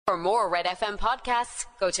For more Red FM podcasts,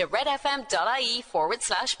 go to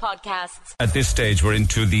redfm.ie/podcasts. At this stage, we're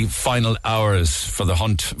into the final hours for the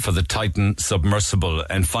hunt for the Titan submersible.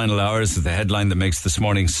 And final hours is the headline that makes this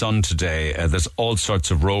morning's Sun today. There's all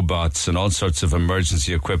sorts of robots and all sorts of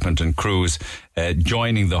emergency equipment and crews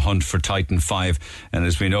joining the hunt for Titan 5. And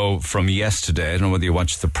as we know from yesterday, I don't know whether you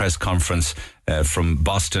watched the press conference from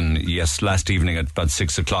Boston last evening at about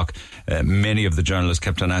 6 o'clock. Many of the journalists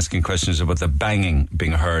kept on asking questions about the banging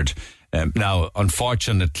being heard. Now,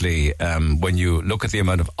 unfortunately, when you look at the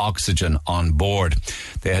amount of oxygen on board,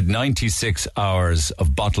 they had 96 hours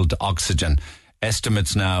of bottled oxygen.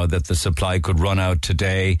 Estimates now that the supply could run out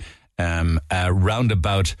today around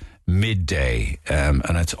about midday.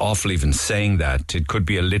 And it's awful even saying that. It could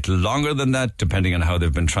be a little longer than that, depending on how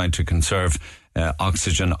they've been trying to conserve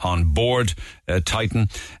oxygen on board Titan.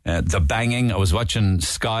 The banging, I was watching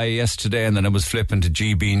Sky yesterday and then I was flipping to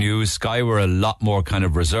GB News. Sky were a lot more kind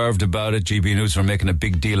of reserved about it. GB News were making a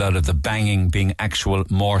big deal out of the banging being actual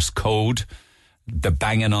Morse code. The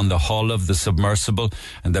banging on the hull of the submersible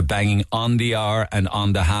and the banging on the hour and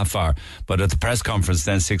on the half hour. But at the press conference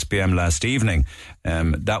then, 6 p.m. last evening,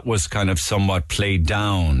 that was kind of somewhat played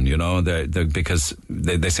down, you know, because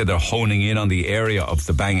they said they're honing in on the area of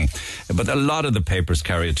the banging. But a lot of the papers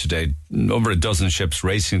carry it today. Over a dozen ships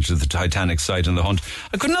racing to the Titanic site in the hunt.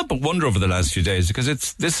 I couldn't help but wonder over the last few days, because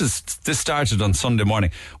this started on Sunday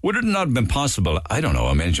morning. Would it not have been possible? I don't know.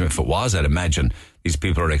 I mean, if it was, I'd imagine these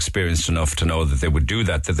people are experienced enough to know that they would do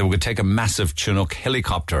that they would take a massive Chinook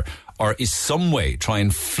helicopter or in some way try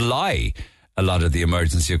and fly a lot of the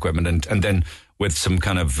emergency equipment and then with some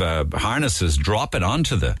kind of harnesses drop it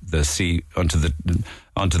onto the sea, onto the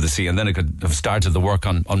sea, and then it could have started the work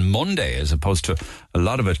on Monday, as opposed to a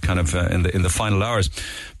lot of it kind of in the final hours.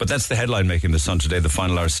 But that's the headline making the Sun today, the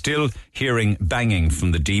final hours. Still hearing banging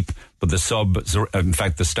from the deep, but the sub, in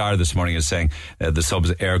fact, the Star this morning is saying the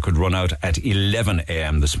sub's air could run out at 11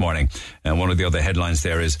 a.m. this morning. And one of the other headlines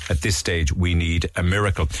there is, at this stage, we need a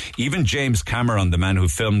miracle. Even James Cameron, the man who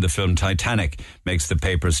filmed the film Titanic, makes the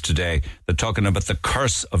papers today. They're talking about the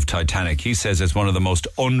curse of Titanic. He says it's one of the most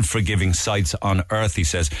unforgiving sights on earth, he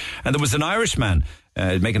says. And there was an Irishman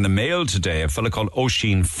making the Mail today, a fellow called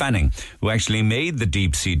Oisin Fanning, who actually made the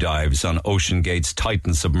deep sea dives on Ocean Gate's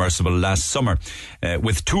Titan submersible last summer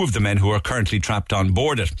with two of the men who are currently trapped on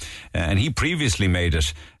board it. And he previously made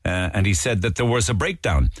it. And he said that there was a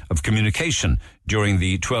breakdown of communication during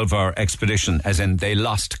the 12-hour expedition, as in they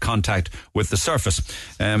lost contact with the surface.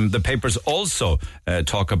 The papers also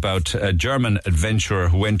talk about a German adventurer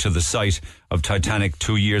who went to the site of Titanic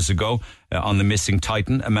 2 years ago on the missing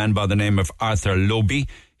Titan, a man by the name of Arthur Loby.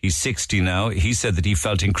 He's 60 now. He said that he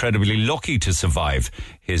felt incredibly lucky to survive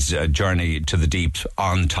his journey to the deep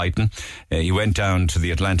on Titan. He went down to the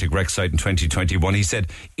Atlantic wreck site in 2021. He said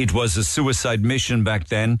it was a suicide mission back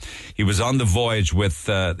then. He was on the voyage with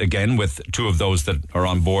two of those that are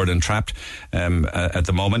on board and trapped at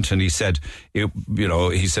the moment. And he said,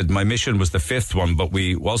 my mission was the fifth one, but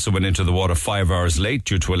we also went into the water 5 hours late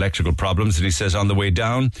due to electrical problems. And he says on the way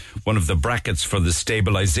down, one of the brackets for the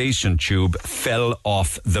stabilization tube fell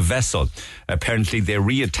off the vessel. Apparently they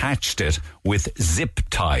reattached it with zip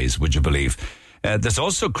ties, would you believe? There's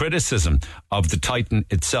also criticism of the Titan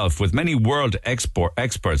itself, with many world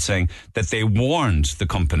experts saying that they warned the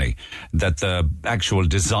company that the actual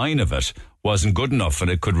design of it wasn't good enough and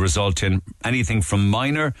it could result in anything from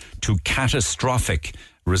minor to catastrophic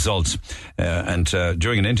results. And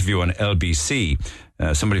during an interview on LBC,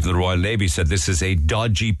 somebody from the Royal Navy said this is a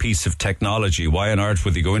dodgy piece of technology. Why on earth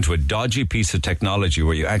would they go into a dodgy piece of technology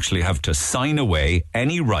where you actually have to sign away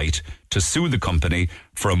any right to sue the company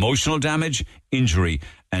for emotional damage, injury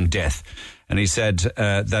and death? And he said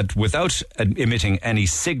that without emitting any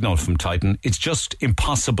signal from Titan, it's just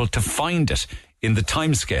impossible to find it in the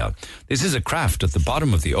timescale. This is a craft at the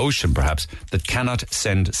bottom of the ocean, perhaps, that cannot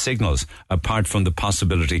send signals apart from the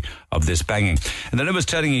possibility of this banging. And then I was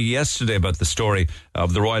telling you yesterday about the story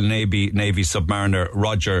of the Royal Navy submariner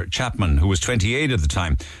Roger Chapman, who was 28 at the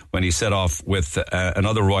time when he set off with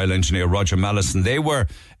another Royal engineer, Roger Mallison. They were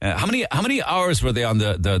how many hours were they on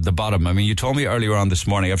the bottom? I mean, you told me earlier on this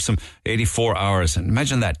morning, I have some 84 hours. And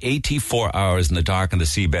imagine that, 84 hours in the dark on the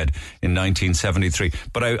seabed in 1973.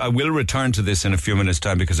 But I will return to this in a few minutes'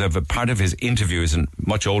 time, because I have a part of his interview. He's a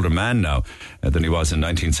much older man now than he was in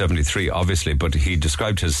 1973, obviously. But he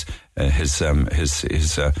described his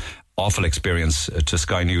awful experience to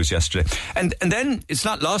Sky News yesterday. And then it's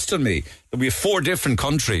not lost on me that we have 4 different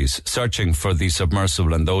countries searching for the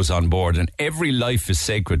submersible and those on board, and every life is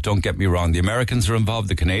sacred, don't get me wrong. The Americans are involved,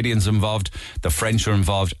 the Canadians are involved, the French are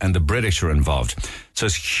involved, and the British are involved. So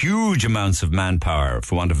it's huge amounts of manpower,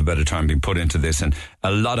 for want of a better term, being put into this, and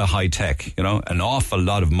a lot of high tech, an awful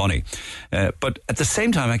lot of money. But at the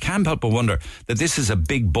same time, I can't help but wonder that this is a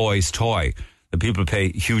big boy's toy. That people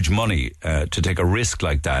pay huge money to take a risk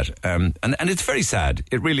like that. And it's very sad.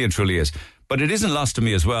 It really and truly is. But it isn't lost to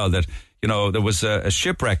me as well that, there was a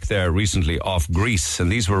shipwreck there recently off Greece, and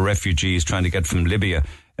these were refugees trying to get from Libya,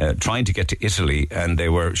 trying to get to Italy, and they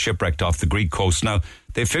were shipwrecked off the Greek coast. Now,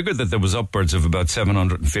 they figured that there was upwards of about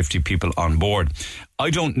 750 people on board.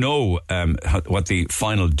 I don't know what the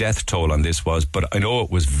final death toll on this was, but I know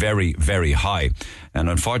it was very, very high. And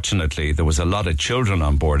unfortunately, there was a lot of children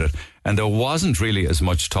on board it. And there wasn't really as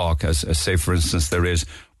much talk as say, for instance, there is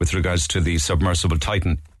with regards to the submersible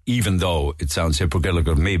Titan, even though it sounds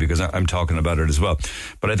hypocritical to me because I'm talking about it as well.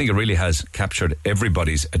 But I think it really has captured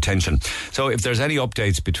everybody's attention. So if there's any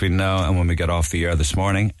updates between now and when we get off the air this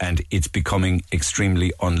morning, and it's becoming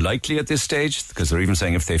extremely unlikely at this stage, because they're even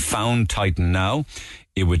saying if they found Titan now,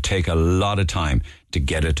 it would take a lot of time to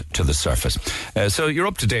get it to the surface. So you're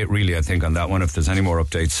up to date, really, I think, on that one. If there's any more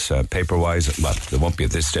updates paper-wise, well, there won't be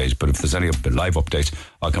at this stage, but if there's any live updates,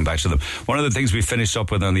 I'll come back to them. One of the things we finished up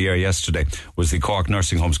with on the air yesterday was the Cork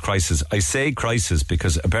nursing homes crisis. I say crisis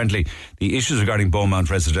because apparently the issues regarding Beaumont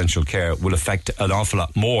residential care will affect an awful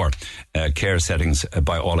lot more care settings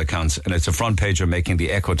by all accounts. And it's a front pager making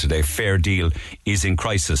the echo today. Fair deal is in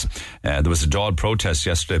crisis. There was a Dáil protest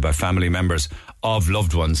yesterday by family members of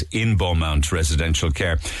loved ones in Beaumont residential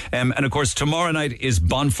care. And of course, tomorrow night is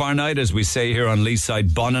bonfire night, as we say here on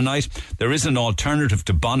Leeside, Bona Night. There is an alternative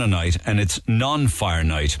to Bona Night, and it's non-fire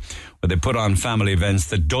night, where they put on family events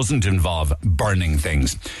that doesn't involve burning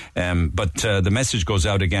things. But the message goes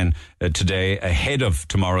out again today, ahead of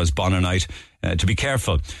tomorrow's Bona Night, to be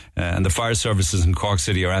careful. And the fire services in Cork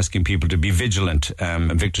City are asking people to be vigilant.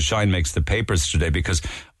 And Victor Shine makes the papers today because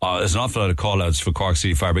there's an awful lot of call-outs for Cork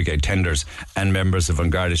City Fire Brigade tenders and members of An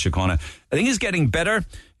Garda Síochána. I think it's getting better.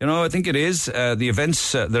 I think it is. The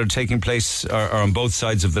events that are taking place are on both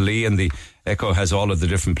sides of the Lee, and the Echo has all of the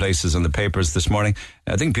different places on the papers this morning.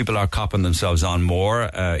 I think people are copping themselves on more.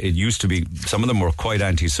 It used to be, some of them were quite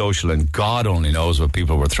antisocial, and God only knows what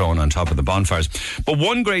people were throwing on top of the bonfires. But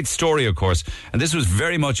one great story, of course, and this was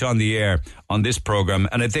very much on the air on this programme,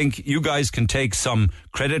 and I think you guys can take some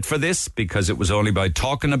credit for this because it was only by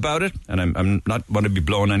talking about it, and I'm not want to be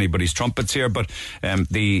blowing anybody's trumpets here, but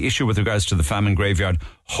the issue with regards to the Famine graveyard,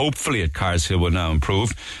 hopefully at Carr's Hill will now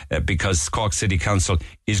improve because Cork City Council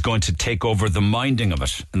is going to take over the minding of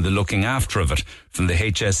it and the looking after of it from the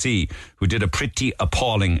HSE, who did a pretty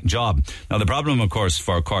appalling job. Now, the problem, of course,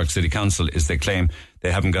 for Cork City Council is they claim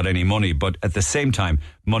they haven't got any money, but at the same time,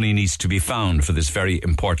 money needs to be found for this very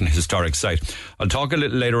important historic site. I'll talk a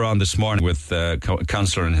little later on this morning with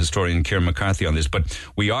Councillor and historian Kieran McCarthy on this, but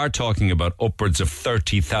we are talking about upwards of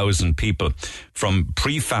 30,000 people from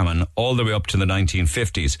pre-famine all the way up to the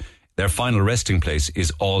 1950s. Their final resting place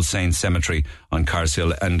is All Saints Cemetery on Carr's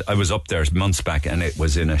Hill, and I was up there months back and it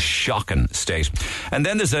was in a shocking state. And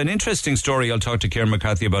then there's an interesting story I'll talk to Kieran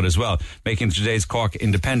McCarthy about as well, making today's Cork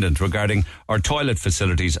Independent, regarding our toilet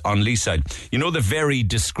facilities on Leeside. The very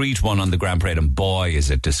discreet one on the Grand Parade, and boy is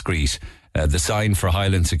it discreet. The sign for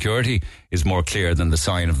Highland Security is more clear than the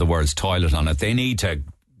sign of the words toilet on it. They need to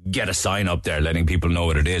get a sign up there letting people know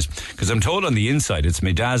what it is, because I'm told on the inside it's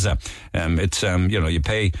Midaza. It's you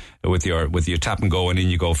pay with your tap and go, and in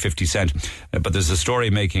you go 50 cent. But there's a story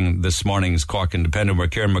making this morning's Cork Independent where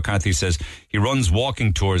Kieran McCarthy says he runs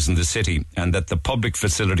walking tours in the city and that the public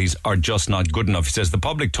facilities are just not good enough. He says the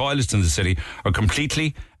public toilets in the city are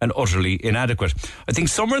completely and utterly inadequate. I think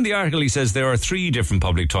somewhere in the article he says there are 3 different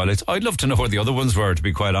public toilets. I'd love to know where the other ones were, to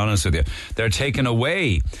be quite honest with you. They're taking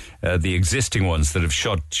away the existing ones that have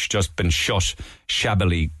just been shut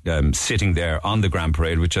shabbily, sitting there on the Grand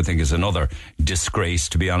Parade, which I think is another disgrace,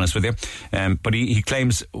 to be honest with you. But he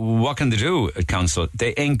claims, what can they do at council?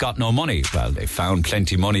 They ain't got no money. Well, they found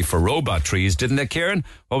plenty money for robot trees, didn't they, Kieran?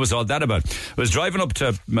 What was all that about? I was driving up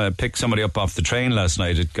to pick somebody up off the train last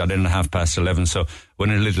night. It got in at 11:30, so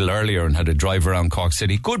went in a little earlier and had a drive around Cork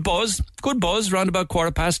City. Good buzz, round about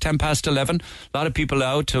 11:15. A lot of people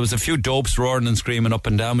out. There was a few dopes roaring and screaming up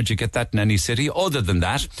and down, but you get that in any city. Other than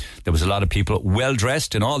that, there was a lot of people well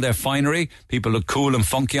dressed in all their finery. People look cool and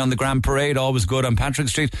funky on the Grand Parade, always good on Patrick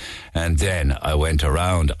Street. And then I went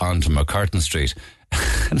around onto McCurtain Street,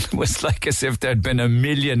 It was like as if there'd been a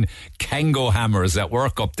million Kango hammers at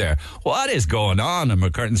work up there. What is going on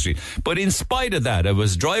McCurtain Street? But in spite of that, I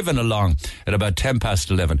was driving along at about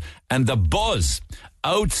 11:10, and the buzz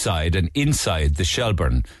outside and inside the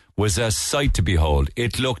Shelburne was a sight to behold.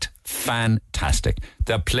 It looked fantastic.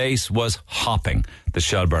 The place was hopping, the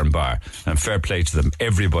Shelburne Bar, and fair play to them.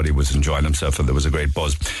 Everybody was enjoying himself, and there was a great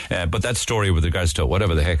buzz. But that story with regards to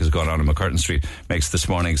whatever the heck is going on in McCurtain Street makes this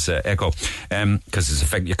morning's echo, because it's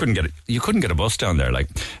effect you couldn't get a bus down there, like.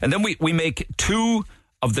 And then we make two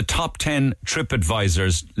of the top 10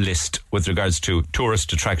 TripAdvisor's list with regards to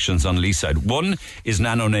tourist attractions on Leaside. One is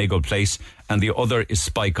Nanonagle Place, and the other is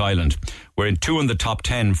Spike Island. We're in two in the top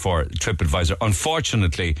 10 for TripAdvisor.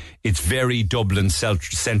 Unfortunately, it's very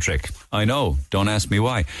Dublin-centric. I know, don't ask me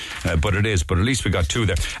why, but it is. But at least we got two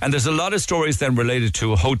there. And there's a lot of stories then related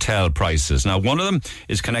to hotel prices. Now, one of them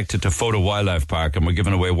is connected to Photo Wildlife Park, and we're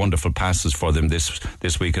giving away wonderful passes for them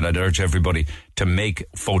this week. And I'd urge everybody to make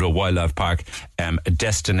Photo Wildlife Park a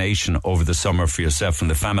destination over the summer for yourself and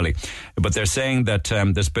the family. But they're saying that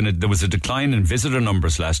there was a decline in visitor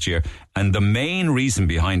numbers last year, and the main reason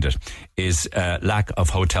behind it is lack of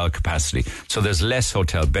hotel capacity. So there's less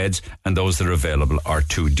hotel beds, and those that are available are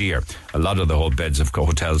too dear. A lot of the whole beds of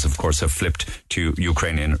hotels, of course, have flipped to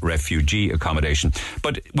Ukrainian refugee accommodation.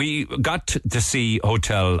 But we got to see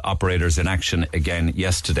hotel operators in action again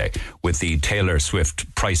yesterday with the Taylor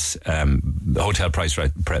Swift price hotel price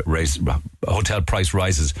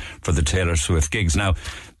rises for the Taylor Swift gigs. Now,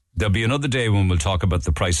 there'll be another day when we'll talk about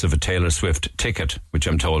the price of a Taylor Swift ticket, which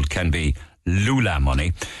I'm told can be Lula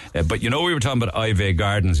money. But we were talking about Ivey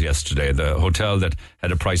Gardens yesterday, the hotel that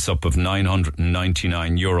had a price up of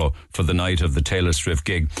 €999 for the night of the Taylor Swift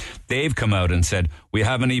gig. They've come out and said, we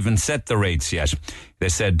haven't even set the rates yet. They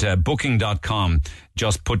said Booking.com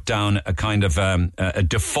just put down a kind of a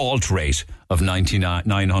default rate of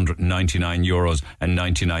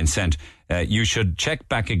 €999.99. You should check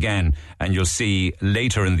back again, and you'll see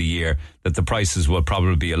later in the year that the prices will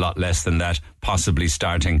probably be a lot less than that, possibly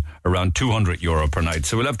starting around €200 per night.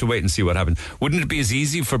 So we'll have to wait and see what happens. Wouldn't it be as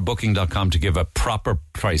easy for Booking.com to give a proper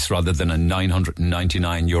price rather than a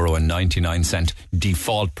 €999.99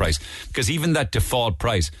 default price? Because even that default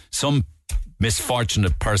price, some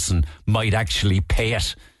misfortunate person might actually pay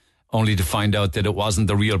it, only to find out that it wasn't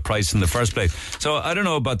the real price in the first place. So I don't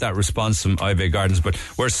know about that response from Ivey Gardens, but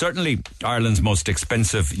we're certainly Ireland's most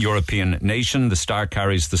expensive European nation. The Star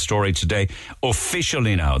carries the story today.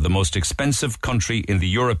 Officially now, the most expensive country in the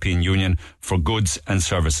European Union for goods and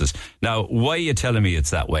services. Now, why are you telling me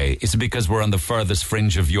it's that way? Is it because we're on the furthest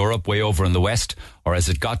fringe of Europe, way over in the west? Or has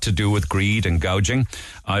it got to do with greed and gouging?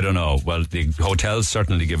 I don't know. Well, the hotels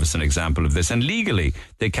certainly give us an example of this. And legally,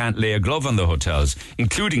 they can't lay a glove on the hotels,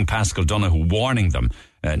 including Pascal Donoghue warning them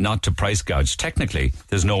not to price gouge. Technically,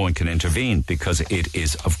 there's no one can intervene because it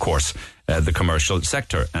is, of course, the commercial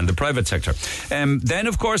sector and the private sector. Then,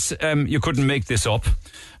 of course, you couldn't make this up.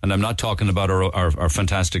 And I'm not talking about our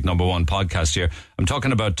fantastic number one podcast here. I'm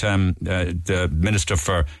talking about the Minister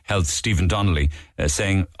for Health, Stephen Donnelly,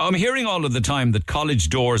 saying, I'm hearing all of the time that college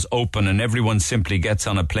doors open and everyone simply gets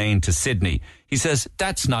on a plane to Sydney. He says,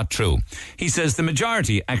 that's not true. He says the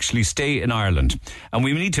majority actually stay in Ireland, and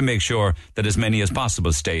we need to make sure that as many as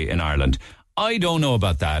possible stay in Ireland. I don't know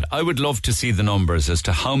about that. I would love to see the numbers as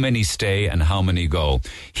to how many stay and how many go.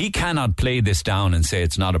 He cannot play this down and say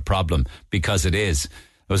it's not a problem, because it is.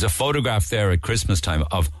 There was a photograph there at Christmas time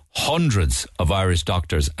of hundreds of Irish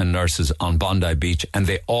doctors and nurses on Bondi Beach, and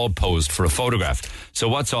they all posed for a photograph. So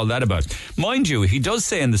what's all that about? Mind you, he does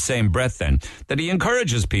say in the same breath then that he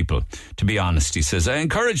encourages people to be honest. He says, I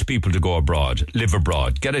encourage people to go abroad, live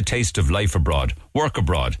abroad, get a taste of life abroad, work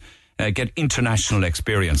abroad, get international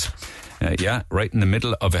experience. Right in the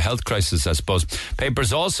middle of a health crisis, I suppose.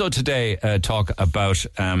 Papers also today talk about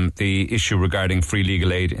the issue regarding free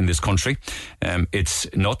legal aid in this country. It's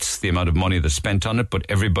nuts, the amount of money that's spent on it, but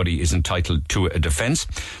everybody is entitled to a defence.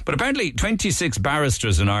 But apparently 26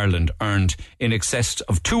 barristers in Ireland earned in excess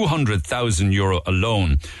of €200,000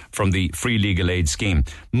 alone from the free legal aid scheme.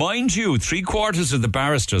 Mind you, 3/4 of the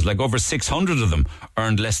barristers, like over 600 of them,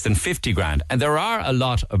 earned less than 50 grand. And there are a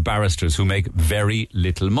lot of barristers who make very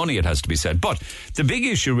little money, it has to be said. But the big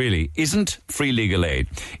issue really isn't free legal aid.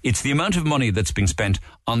 It's the amount of money that's being spent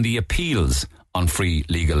on the appeals on free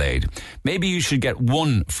legal aid. Maybe you should get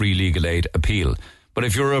one free legal aid appeal. But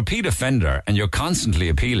if you're a repeat offender and you're constantly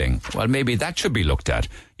appealing, well, maybe that should be looked at.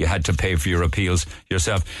 You had to pay for your appeals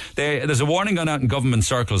yourself. There's a warning gone out in government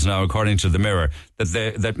circles now, according to the Mirror,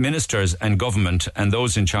 that ministers and government and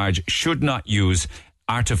those in charge should not use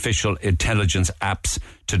artificial intelligence apps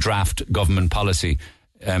to draft government policy.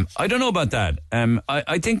 I don't know about that.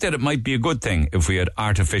 I think that it might be a good thing if we had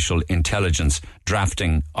artificial intelligence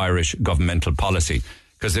drafting Irish governmental policy,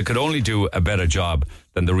 because it could only do a better job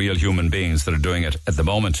than the real human beings that are doing it at the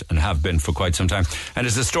moment and have been for quite some time. And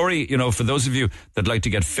it's a story, for those of you that like to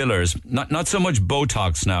get fillers, not so much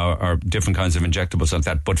Botox now or different kinds of injectables like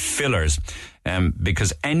that, but fillers,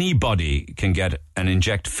 because anybody can get an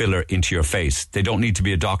inject filler into your face. They don't need to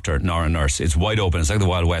be a doctor nor a nurse. It's wide open. It's like the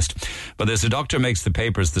Wild West. But there's a doctor makes the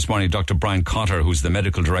papers this morning, Dr. Brian Cotter, who's the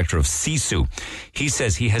medical director of CISU. He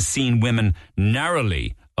says he has seen women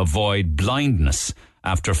narrowly avoid blindness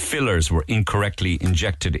after fillers were incorrectly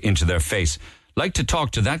injected into their face. Like to talk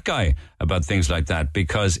to that guy about things like that,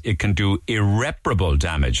 because it can do irreparable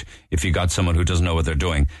damage if you got someone who doesn't know what they're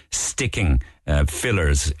doing, sticking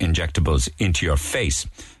fillers, injectables into your face,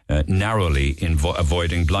 narrowly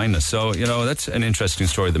avoiding blindness. So, that's an interesting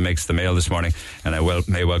story that makes the mail this morning, and I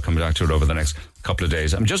may well come back to it over the next couple of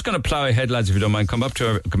days. I'm just going to plough ahead, lads, if you don't mind. Come back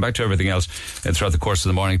to everything else throughout the course of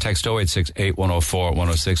the morning. Text 086 8104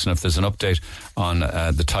 106, and if there's an update on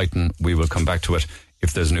the Titan, we will come back to it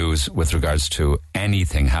if there's news with regards to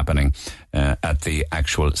anything happening at the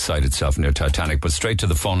actual site itself near Titanic. But straight to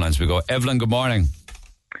the phone lines we go. Evelyn, good morning.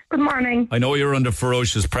 Good morning. I know you're under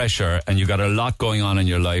ferocious pressure and you got a lot going on in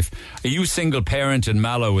your life. Are you single parent in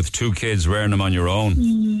Mallow with 2 kids, rearing them on your own?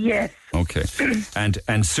 Yes. Okay.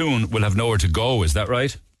 And soon we'll have nowhere to go, is that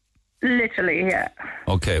right? Literally, yeah.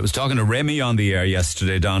 Okay. I was talking to Remy on the air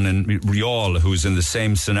yesterday down in Riall, who's in the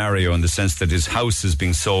same scenario in the sense that his house is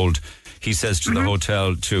being sold. He says to the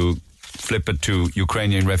hotel to flip it to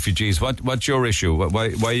Ukrainian refugees. What's your issue?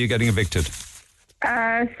 Why are you getting evicted?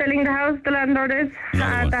 Selling the house, the landlord is.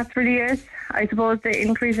 That's really it. I suppose the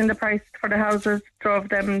increase in the price for the houses drove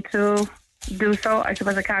them to do so. I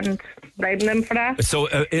suppose I can't blame them for that. So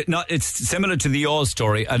it's similar to the all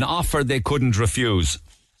story, an offer they couldn't refuse.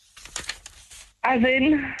 As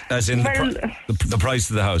in the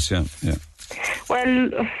price of the house, yeah.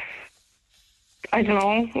 Well, I don't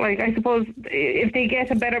know. I suppose if they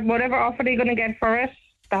get a better, whatever offer they're going to get for it,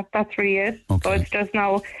 that's really it. Okay. So it's just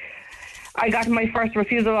now, I got my first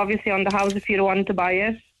refusal, obviously, on the house if you don't want to buy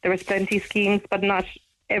it. There was plenty of schemes, but not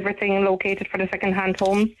everything located for the second-hand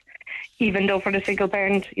homes. Even though for the single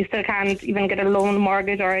parent, you still can't even get a loan,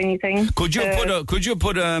 mortgage, or anything. Could you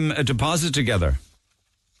put a deposit together?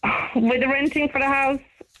 With the renting for the house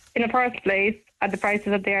in the first place, at the prices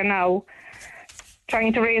that they are now,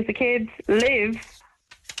 trying to raise the kids,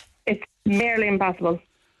 it's merely impossible.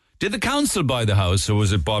 Did the council buy the house, or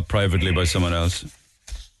was it bought privately by someone else?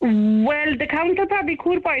 Well, the council probably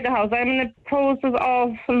could buy the house. I'm in the process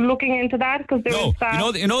of looking into that because there is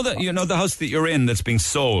that. You know the house that you're in that's being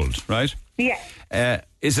sold, right? Yeah.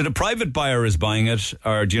 Is it a private buyer is buying it,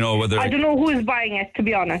 or do you know whether? I don't know who is buying it, to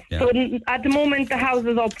be honest. Yeah. So at the moment, the house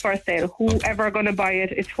is up for sale. Whoever going to buy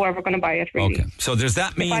it, it's whoever going to buy it. Really. Okay. So does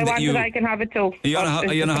that mean if I that want you? I can have it too. Are you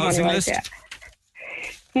on a housing list? Yeah.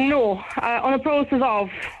 No, on a process of.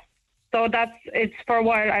 So it's for a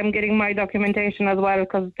while. I'm getting my documentation as well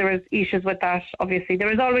because there is issues with that. Obviously,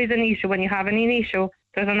 there is always an issue. When you have any issue,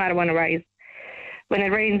 there's another one arise. When it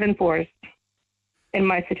rains and pours, in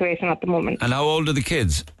my situation at the moment. And how old are the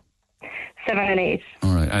kids? 7 and 8.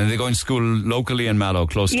 All right. And are they going to school locally in Mallow,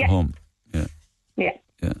 close to home? Yeah.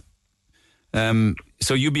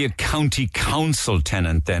 So you'd be a county council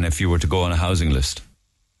tenant then if you were to go on a housing list?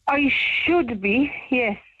 I should be,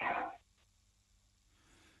 yes.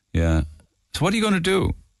 Yeah. So what are you going to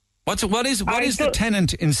do? What is the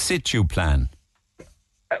tenant in situ plan?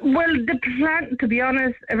 Well, the plan, to be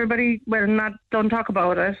honest, don't talk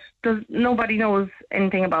about it. Nobody knows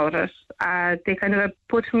anything about it. They kind of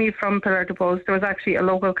put me from pillar to post. There was actually a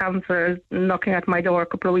local councillor knocking at my door a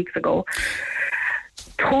couple of weeks ago.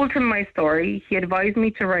 Told him my story. He advised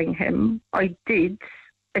me to ring him. I did.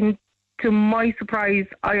 And to my surprise,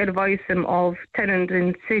 I advised him of tenant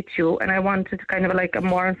in situ, and I wanted kind of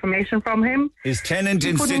more information from him. Is tenant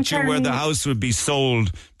in situ where the house would be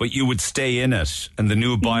sold, but you would stay in it, and the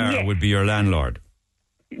new buyer would be your landlord?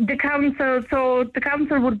 The council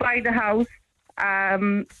would buy the house,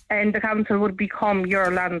 and the council would become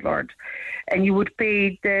your landlord, and you would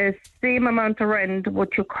pay the same amount of rent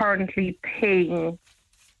what you're currently paying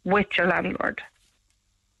with your landlord.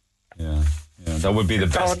 Yeah, that would be the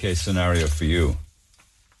best case scenario for you.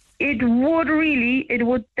 It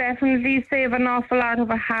would definitely save an awful lot of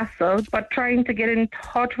a hassle, but trying to get in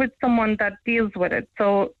touch with someone that deals with it.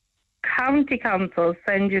 So county council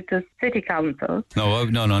send you to city council. No,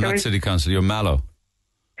 not city council. You're Mallow.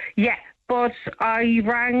 Yeah, but I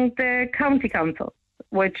rang the county council,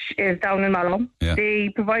 which is down in Mallow. Yeah. They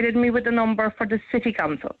provided me with the number for the city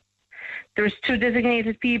council. There's 2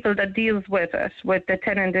 designated people that deals with it, with the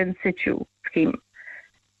tenant in situ scheme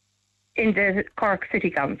in the Cork City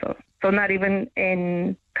Council. So not even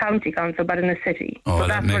in County Council, but in the city. Oh, so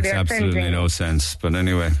that makes absolutely no sense. But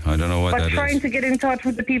anyway, I don't know what that is. But trying to get in touch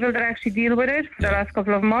with the people that actually deal with it for the last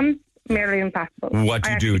couple of months, merely impossible. What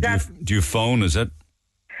do you do? Do you phone, is it?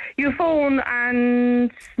 You phone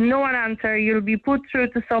and no one answer. You'll be put through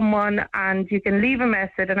to someone and you can leave a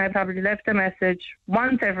message, and I probably left a message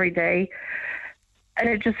once every day. And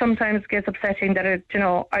it just sometimes gets upsetting that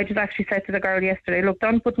I just actually said to the girl yesterday, look,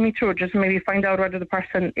 don't put me through, just maybe find out whether the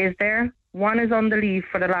person is there. One is on the leave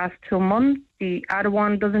for the last 2 months. The other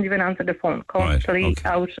one doesn't even answer the phone, constantly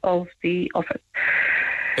out of the office.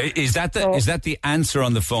 Is that the answer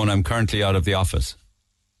on the phone? I'm currently out of the office.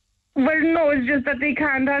 Well, no, it's just that they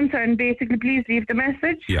can't answer and basically please leave the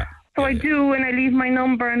message. Yeah. So I do, and I leave my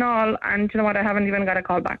number and all, and you know what, I haven't even got a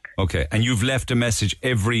call back. Okay, and you've left a message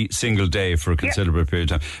every single day for a considerable period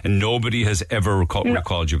of time, and nobody has ever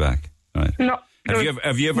recalled you back. Right? No.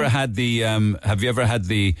 Have you ever had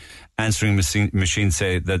the answering machine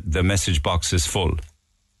say that the message box is full?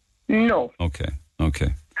 No. Okay.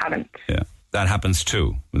 Haven't. Yeah. That happens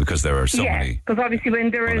too, because there are so many. Yeah, because obviously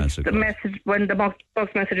when there is the message, when the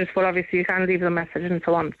box message is full, obviously you can't leave the message and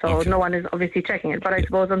so on. So no one is obviously checking it. But I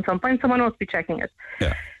suppose on some point someone must be checking it.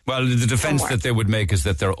 Yeah. Well, the defence that they would make is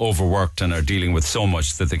that they're overworked and are dealing with so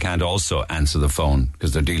much that they can't also answer the phone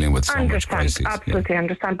because they're dealing with so much crises. Absolutely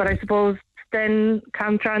understand. But I suppose then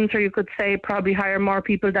counter-answer, you could say probably hire more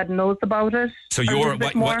people that knows about it. So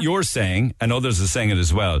what you're saying, and others are saying it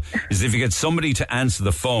as well, is if you get somebody to answer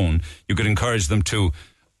the phone, you could encourage them to,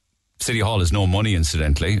 City Hall has no money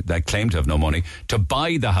incidentally, they claim to have no money, to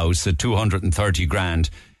buy the house at 230 grand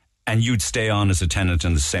and you'd stay on as a tenant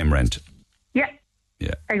in the same rent.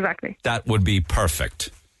 Yeah. Exactly. That would be perfect.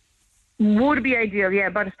 Would be ideal, yeah,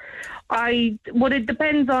 but what it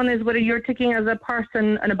depends on is whether you're ticking as a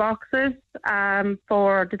person in a boxes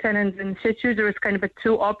for the tenants in situ. There is kind of a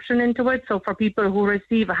 2 option into it. So for people who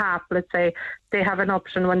receive a half, let's say, they have an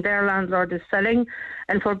option when their landlord is selling,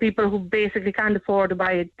 and for people who basically can't afford to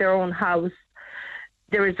buy their own house,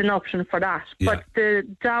 there is an option for that. Yeah. But the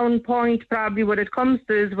down point probably what it comes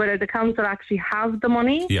to is whether the council actually have the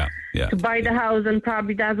money to buy the house, and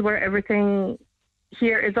probably that's where everything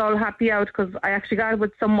here is all happy out, because I actually got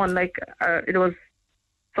with someone, it was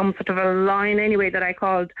some sort of a line anyway that I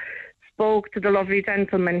called, spoke to the lovely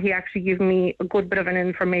gentleman. He actually gave me a good bit of an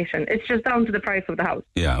information. It's just down to the price of the house.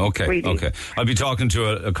 Yeah, okay, really. Okay. I'll be talking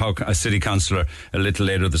to a city councillor a little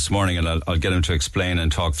later this morning, and I'll get him to explain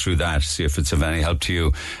and talk through that, see if it's of any help to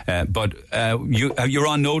you. But you're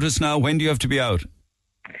on notice now. When do you have to be out?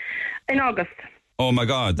 In August. Oh my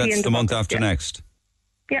God, that's the month after next.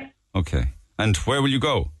 Yeah. Okay. And where will you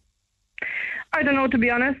go? I don't know, to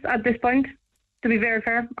be honest, at this point. To be very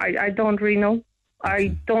fair, I don't really know.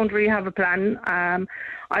 I don't really have a plan.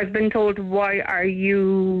 I've been told, why are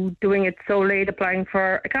you doing it so late, applying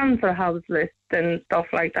for a council house list and stuff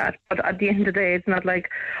like that? But at the end of the day, it's not like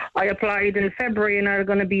I applied in February and are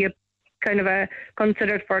going to be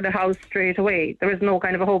considered for the house straight away. There is no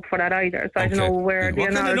kind of a hope for that either. So I don't know where the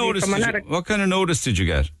analogy from another... What kind of notice did you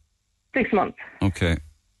get? 6 months. Okay.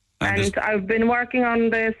 And I've been working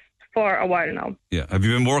on this for a while now. Yeah. Have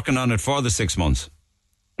you been working on it for the 6 months?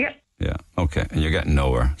 Yeah. Yeah. Okay. And you're getting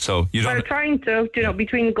nowhere. So you don't... Well, trying to,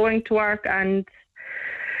 between going to work and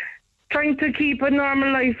trying to keep a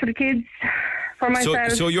normal life for the kids, for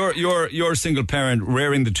myself. So you're a single parent,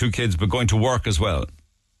 rearing the 2 kids, but going to work as well?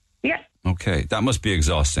 Yeah. Okay. That must be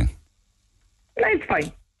exhausting. No, it's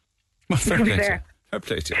fine. Well, fair play to you. Fair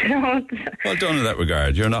play to you. Well done in that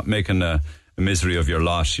regard. You're not making a misery of your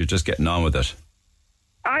lot. You're just getting on with it.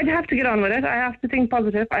 I'd have to get on with it. I have to think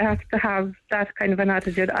positive. I have to have that kind of an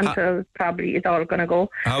attitude until probably it's all going to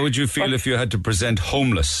go. How would you feel if you had to present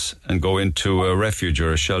homeless and go into a refuge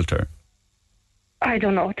or a shelter? I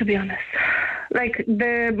don't know, to be honest.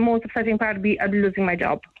 The most upsetting part would be I'd be losing my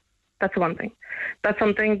job. That's one thing. That's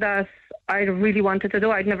something that I really wanted to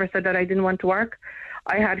do. I'd never said that I didn't want to work.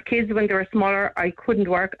 I had kids when they were smaller. I couldn't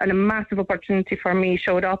work, and a massive opportunity for me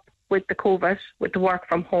showed up with the COVID, with the work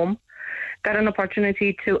from home. Got an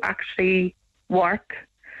opportunity to actually working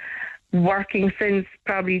since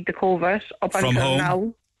probably the COVID up from until home?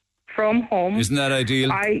 Now. From home. Isn't that ideal?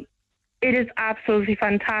 It is absolutely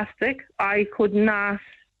fantastic. I could not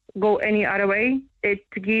go any other way. It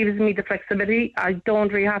gives me the flexibility. I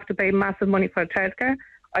don't really have to pay massive money for childcare.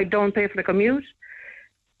 I don't pay for the commute.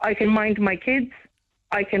 I can mind my kids.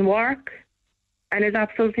 I can work. and it's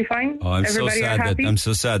absolutely fine. Oh, I'm Everybody so are sad happy. I'm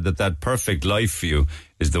so sad that perfect life for you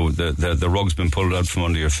is the rug's been pulled out from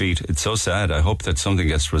under your feet. It's so sad. I hope that something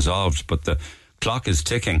gets resolved, but the clock is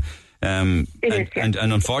ticking. And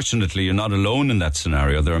unfortunately, you're not alone in that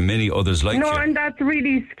scenario. There are many others like you. No, and that's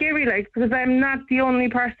really scary, because I'm not the only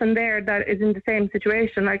person there that is in the same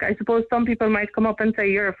situation. I suppose some people might come up and say,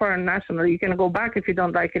 you're a foreign national, you can go back if you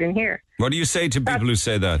don't like it in here. What do you say to people who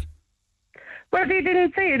say that? Well, they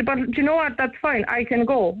didn't say it, but do you know what? That's fine. I can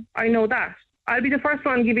go. I know that. I'll be the first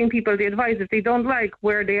one giving people the advice. If they don't like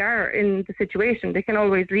where they are in the situation, they can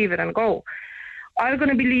always leave it and go. I'm going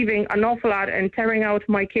to be leaving an awful lot and tearing out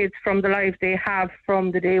my kids from the life they have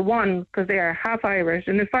from the day one, because they are half Irish.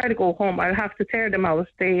 And if I go home, I'll have to tear them out.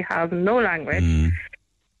 They have no language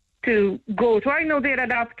to go to. I know they'd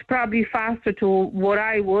adapt probably faster to what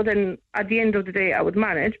I would, and at the end of the day, I would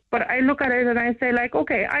manage. But I look at it and I say,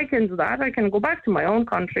 okay, I can do that. I can go back to my own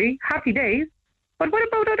country. Happy days. But what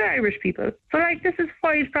about other Irish people? So, this is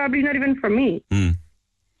fight probably not even for me.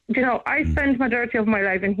 I spent majority of my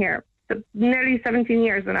life in here. Nearly 17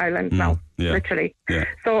 years in Ireland now, literally. Yeah.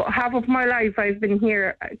 So half of my life I've been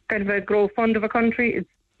here, kind of a grow fond of a country. It's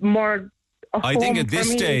more a home I think at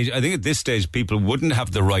this stage, people wouldn't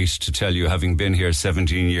have the right to tell you, having been here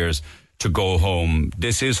 17 years, to go home.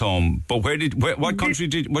 This is home. But what country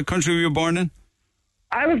were you born in?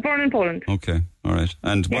 I was born in Poland. Okay, all right.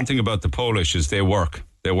 And one thing about the Polish is they work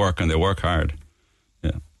and they work hard.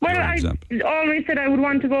 Yeah. Well, I always said I would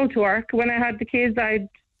want to go to work. When I had the kids, I'd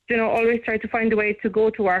always try to find a way to go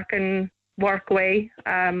to work and work away.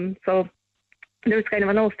 So there was kind of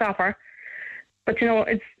a no stopper. But,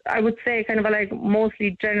 I would say kind of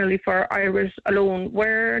mostly generally for Irish alone,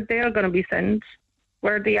 where they're going to be sent,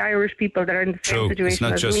 where the Irish people that are in the same situation it's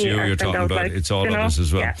not as just me you you're talking about, it's all of us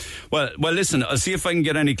as well. Yeah. Well, listen, I'll see if I can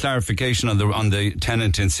get any clarification on the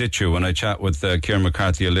tenant in situ when I chat with Kieran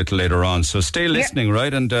McCarthy a little later on. So stay listening,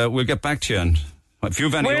 right? And we'll get back to you. And if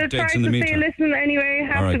you've any updates in the meantime. We'll try to stay listening anyway.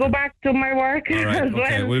 Have to go back to my work as well.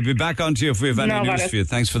 Okay, we'll be back on to you if we have any news for you.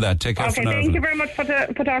 Thanks for that. Take care for now. Thank you very much for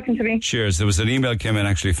talking to me. Cheers. There was an email came in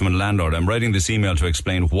actually from a landlord. I'm writing this email to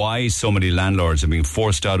explain why so many landlords are being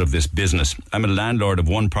forced out of this business. I'm a landlord of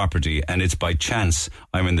one property and it's by chance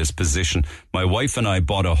I'm in this position. My wife and I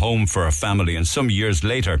bought a home for our family, and some years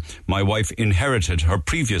later, my wife inherited her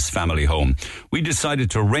previous family home. We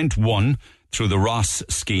decided to rent one through the Ross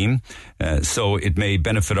scheme, so it may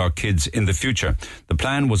benefit our kids in the future. The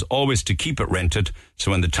plan was always to keep it rented,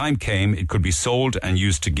 so when the time came, it could be sold and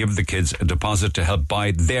used to give the kids a deposit to help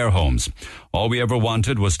buy their homes. All we ever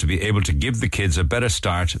wanted was to be able to give the kids a better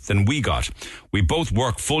start than we got. We both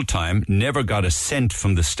work full-time, never got a cent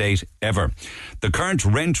from the state ever. The current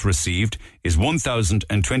rent received is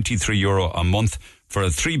 €1,023 a month for a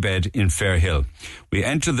 3-bed in Fairhill. We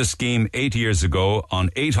entered the scheme 8 years ago on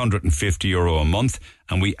 €850 a month,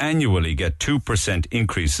 and we annually get 2%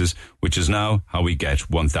 increases, which is now how we get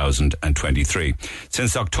 1,023.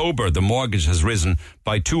 Since October, the mortgage has risen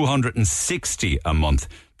by $260 a month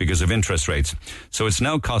because of interest rates. So it's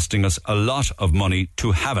now costing us a lot of money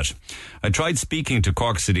to have it. I tried speaking to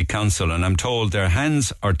Cork City Council and I'm told their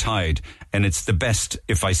hands are tied and it's the best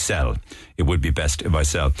if I sell. It would be best if I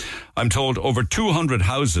sell. I'm told over 200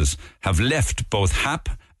 houses have left both HAP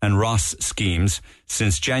and Ross schemes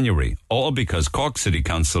since January, all because Cork City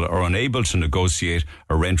Council are unable to negotiate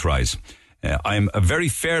a rent rise. I'm a very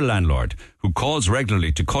fair landlord who calls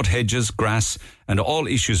regularly to cut hedges, grass, and all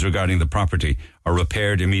issues regarding the property are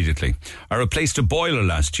repaired immediately. I replaced a boiler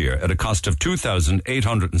last year at a cost of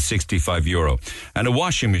 €2,865 and a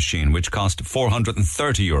washing machine which cost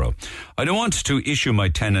 €430. I don't want to issue my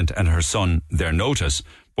tenant and her son their notice,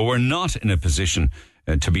 but we're not in a position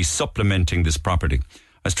to be supplementing this property.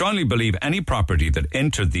 I strongly believe any property that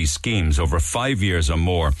entered these schemes over 5 years or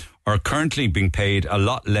more are currently being paid a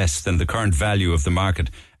lot less than the current value of the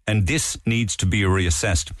market, and this needs to be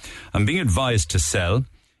reassessed. I'm being advised to sell.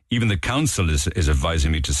 Even the council is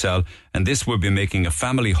advising me to sell, and this will be making a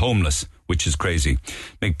family homeless, which is crazy.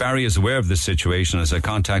 McBarry is aware of this situation as I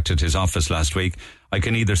contacted his office last week. I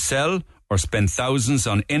can either sell or spend thousands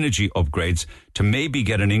on energy upgrades to maybe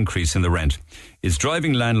get an increase in the rent. It's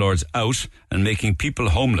driving landlords out and making people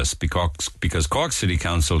homeless because Cork City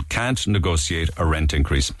Council can't negotiate a rent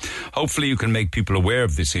increase. Hopefully you can make people aware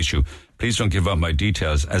of this issue. Please don't give up my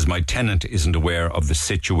details as my tenant isn't aware of the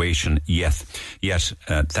situation yet.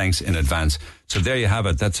 Thanks in advance. So there you have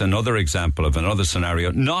it. That's another example of another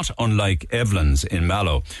scenario, not unlike Evelyn's in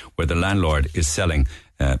Mallow, where the landlord is selling.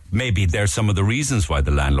 Maybe there's some of the reasons why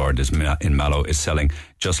the landlord in Mallow is selling,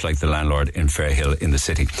 just like the landlord in Fairhill in the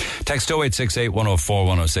city. Text 0868 104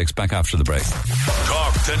 106. Back after the break.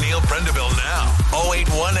 Talk to Neil Prendeville now.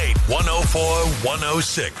 0818 104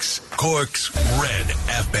 106. Cork's Red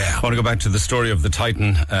FM. I want to go back to the story of the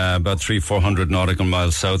Titan, about 300-400 nautical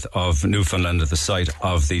miles south of Newfoundland at the site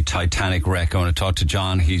of the Titanic wreck. I want to talk to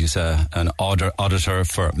John. He's an auditor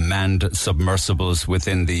for manned submersibles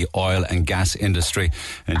within the oil and gas industry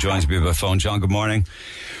and joins me by phone. John, good morning.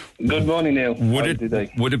 Good morning, Neil. Would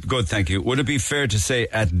it good? Thank you. Would it be fair to say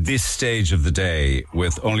at this stage of the day,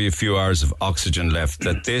 with only a few hours of oxygen left,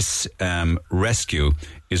 that this rescue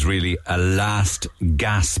is really a last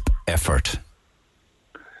gasp effort?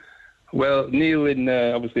 Well, Neil, in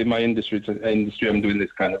obviously in my industry, I'm doing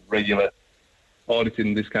this kind of regular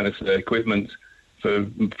auditing, this kind of equipment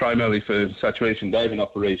primarily for saturation diving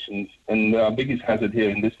operations. And our biggest hazard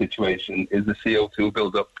here in this situation is the CO2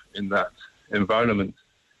 build-up in that environment.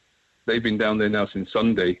 They've been down there now since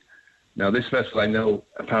Sunday. Now, this vessel, I know,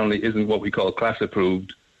 apparently isn't what we call class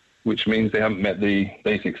approved, which means they haven't met the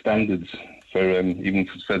basic standards for even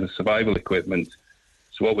for the survival equipment.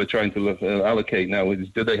 So what we're trying to allocate now is,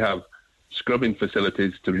 do they have scrubbing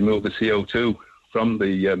facilities to remove the CO2 from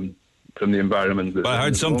the environment? Well, I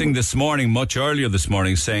heard something this morning, much earlier this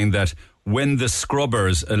morning, saying that when the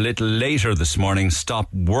scrubbers a little later this morning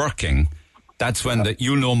stop working, that's when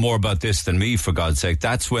you'll know more about this than me, for God's sake.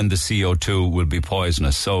 That's when the CO2 will be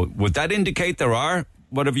poisonous. So would that indicate there are,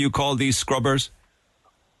 whatever you call these scrubbers?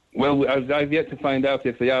 Well, I've yet to find out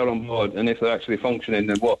if they are on board and if they're actually functioning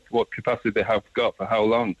and what capacity they have got for how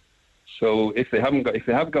long. So if they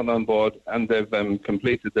have gotten on board and they've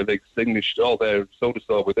they've extinguished all their soda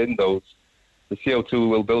store within those, the CO2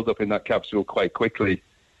 will build up in that capsule quite quickly,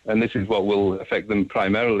 and this is what will affect them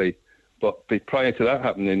primarily. But prior to that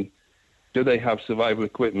happening, do they have survival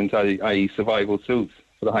equipment, i.e. survival suits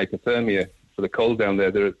for the hypothermia, for the cold down there?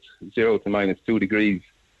 They're at 0 to -2 degrees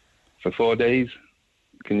for 4 days.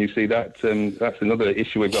 Can you see that? That's another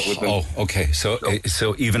issue we've got with them. Oh, okay.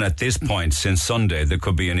 So even at this point, since Sunday, there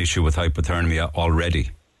could be an issue with hypothermia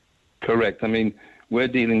already. Correct. I mean, we're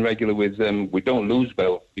dealing regular with them. We don't lose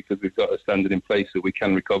bells because we've got a standard in place that we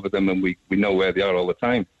can recover them and we know where they are all the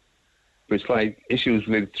time. But it's like issues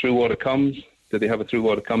with through-water comms. Do they have a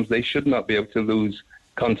through-water comms? They should not be able to lose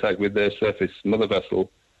contact with their surface mother vessel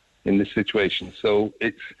in this situation. So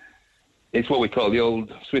it's what we call the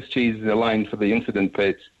old Swiss cheese aligned for the incident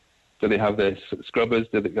pit. Do they have their scrubbers?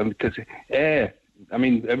 Because air, I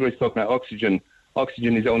mean, everybody's talking about oxygen.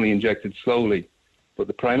 Oxygen is only injected slowly. But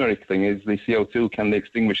the primary thing is the CO2. Can they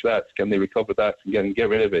extinguish that? Can they recover that and get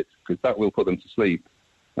rid of it? Because that will put them to sleep.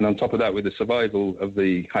 And on top of that, with the survival of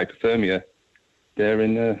the hypothermia, they're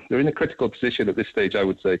in a critical position at this stage, I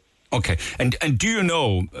would say. Okay, and do you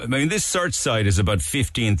know, I mean, this search site is about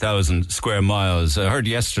 15,000 square miles. I heard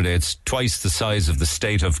yesterday it's twice the size of the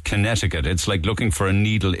state of Connecticut. It's like looking for a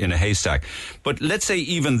needle in a haystack. But let's say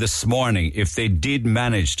even this morning, if they did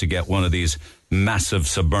manage to get one of these massive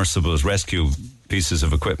submersibles, rescue pieces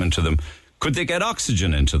of equipment to them, could they get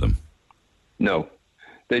oxygen into them? No.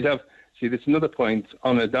 They'd have, see, there's another point.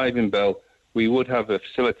 On a diving bell, we would have a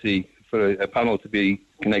facility for a panel to be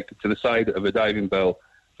connected to the side of a diving bell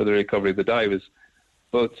for the recovery of the divers.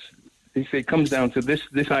 But if it comes down to this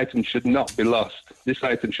item should not be lost. This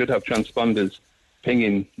item should have transponders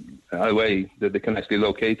pinging away that they can actually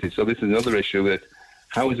locate it. So this is another issue that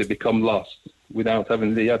how has it become lost without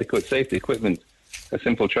having the adequate safety equipment? A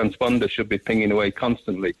simple transponder should be pinging away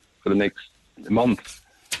constantly for the next month.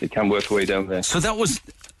 It can work away down there. So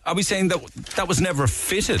are we saying that was never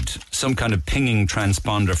fitted, some kind of pinging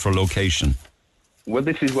transponder for location? Well,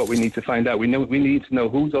 this is what we need to find out. We need to know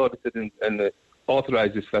who's audited and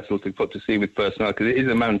authorised this vessel to put to sea with personnel, because it is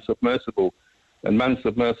a manned submersible. And manned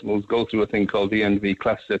submersibles go through a thing called DNV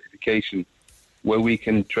class certification, where we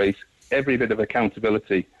can trace every bit of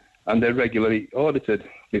accountability, and they're regularly audited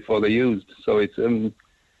before they're used. So it's going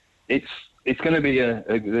to be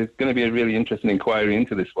a really interesting inquiry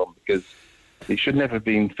into this one, because it should never have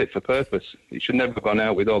been fit for purpose. It should never have gone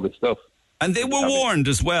out with all this stuff. And they were warned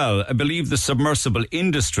as well. I believe the submersible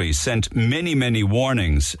industry sent many, many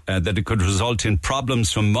warnings that it could result in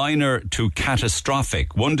problems from minor to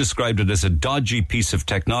catastrophic. One described it as a dodgy piece of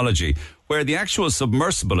technology, where the actual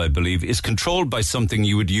submersible, I believe, is controlled by something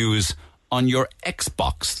you would use on your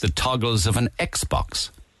Xbox, the toggles of an Xbox.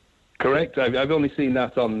 Correct. I've only seen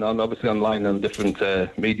that on obviously online on different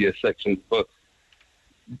media sections, but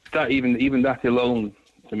that even that alone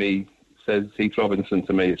to me says Heath Robinson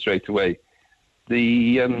to me straight away.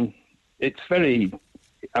 It's very,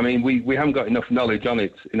 I mean, we haven't got enough knowledge on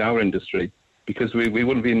it in our industry, because we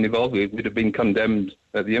wouldn't be involved. We'd have been condemned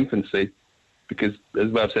at the infancy because,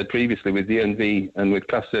 as I've said previously, with DNV and with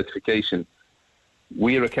class certification,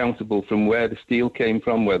 we are accountable from where the steel came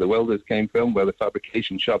from, where the welders came from, where the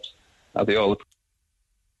fabrication shops, are they all...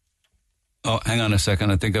 Oh, hang on a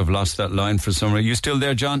second. I think I've lost that line for some reason. You still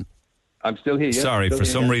there, John? I'm still here, yeah. Sorry, for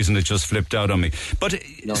some reason it just flipped out on me. But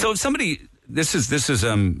No. so if somebody... This is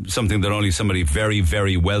something that only somebody very,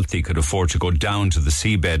 very wealthy could afford to go down to the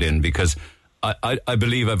seabed in, because I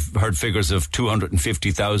believe I've heard figures of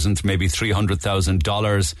 $250,000, maybe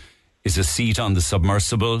 $300,000 is a seat on the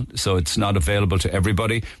submersible, so it's not available to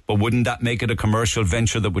everybody. But wouldn't that make it a commercial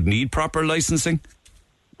venture that would need proper licensing?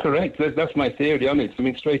 Correct. That's my theory on it. I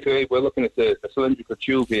mean, straight away, we're looking at a cylindrical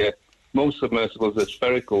tube here. Most submersibles are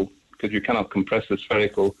spherical because you cannot compress the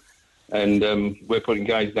spherical. And we're putting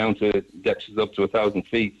guys down to depths up to 1,000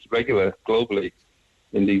 feet, regular, globally,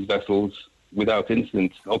 in these vessels without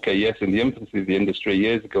incident. Okay, yes, in the infancy of the industry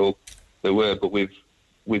years ago, there were, but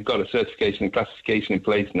we've got a certification and classification in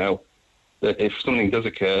place now that if something does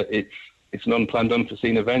occur, it's an unplanned,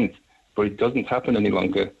 unforeseen event, but it doesn't happen any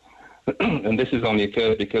longer. And this has only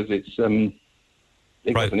occurred because it was an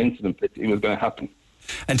incident. It was going to happen.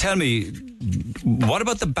 And tell me, what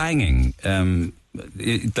about the banging?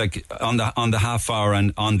 Like on the half hour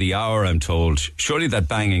and on the hour, I'm told, surely that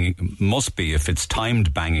banging must be, if it's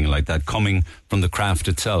timed banging like that, coming from the craft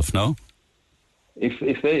itself, no?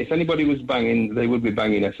 If anybody was banging, they would be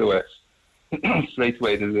banging SOS straight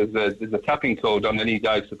away. There's a tapping code on any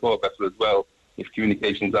dive support vessel as well if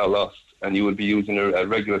communications are lost, and you would be using a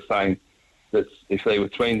regular sign that if they were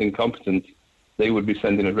trained and competent, they would be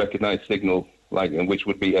sending a recognised signal, which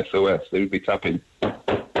would be SOS. They would be tapping.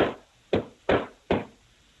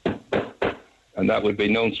 And that would be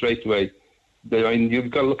known straight away. You've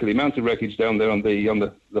got to look at the amount of wreckage down there on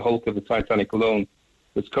the hulk of the Titanic alone.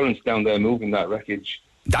 There's currents down there moving that wreckage.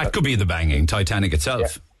 That could be the banging, Titanic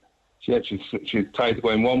itself. Yeah, she's tied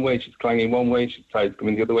going one way, she's clanging one way, she's tied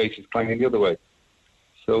coming the other way, she's clanging the other way.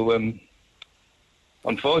 So,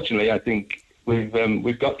 unfortunately, I think we've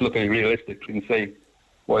got to look at it realistically and say,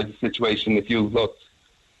 what is the situation if you looked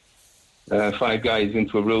 5 guys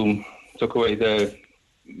into a room, took away their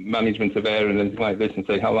management of air and anything like this, and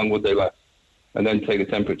say how long would they last, and then take the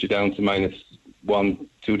temperature down to -1,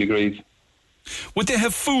 2 degrees. Would they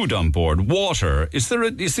have food on board, water? Is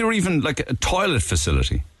there even like a toilet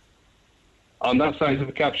facility on that size of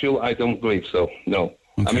a capsule? I don't believe so, no.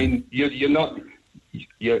 Okay. I mean,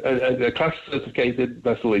 a class certificated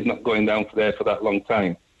vessel is not going down there for that long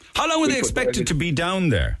time. How long were they expected to be down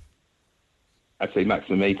there? I'd say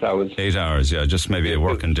maximum 8 hours. 8 hours, yeah, just maybe a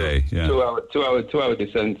working day. Yeah. 2 hour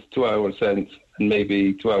descent, 2 hour ascent, and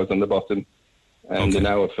maybe 2 hours on the bottom, and an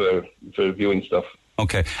hour for viewing stuff.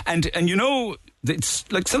 Okay, and you know,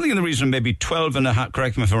 it's like something in the region of maybe 12.5.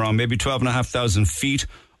 Correct me if I'm wrong. Maybe 12,500 feet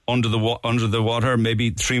under the water, maybe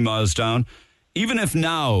 3 miles down. Even if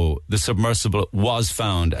now the submersible was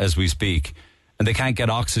found as we speak, and they can't get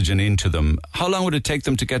oxygen into them, how long would it take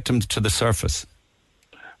them to get them to the surface?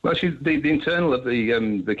 Well, the internal of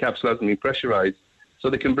the capsule hasn't been pressurised, so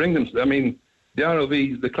they can bring them. I mean, the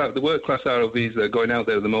ROVs, the work-class ROVs that are going out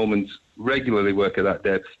there at the moment regularly work at that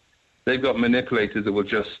depth. They've got manipulators that will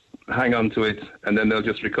just hang on to it, and then they'll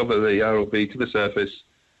just recover the ROV to the surface.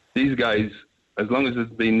 These guys, as long as there's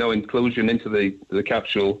been no inclusion into the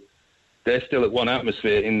capsule, they're still at 1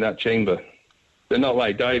 atmosphere in that chamber. They're not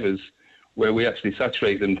like divers, where we actually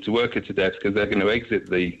saturate them to work it to death because they're going to exit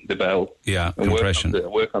the bell and compression.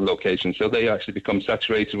 work on location. So they actually become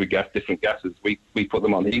saturated with different gases. We put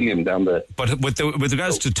them on helium down there. But with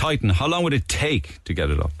regards to Titan, how long would it take to get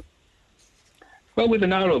it up? Well, with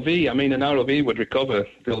an ROV, I mean, an ROV would recover.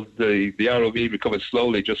 The ROV recovers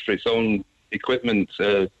slowly just for its own equipment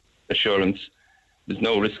assurance. There's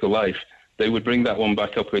no risk of life. They would bring that one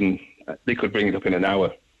back up they could bring it up in an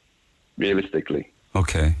hour, realistically.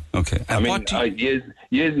 Okay. I mean, years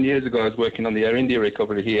and years ago, I was working on the Air India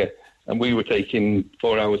recovery here, and we were taking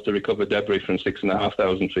 4 hours to recover debris from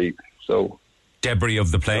 6,500 feet. So debris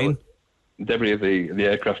of the plane? Debris of the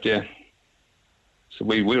aircraft, yeah. So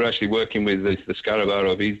we were actually working with the Scarab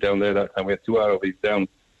ROVs down there that time. We had 2 ROVs down.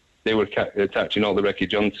 They were attaching all the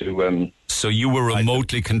wreckage onto... so you were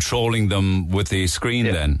remotely controlling them with the screen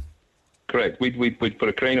then? Correct. We'd put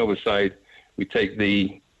a crane over the side. We'd take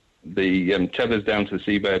the tethers down to the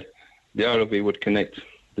seabed. The ROV would connect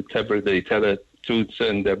the tether to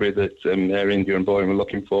certain debris that Air India and Boeing were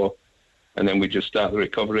looking for, and then we'd just start the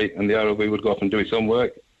recovery, and the ROV would go off and do its own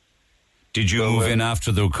work. Did you move in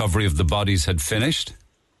after the recovery of the bodies had finished?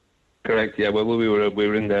 Correct, yeah. Well, we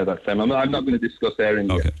were in there that time. I'm not going to discuss Air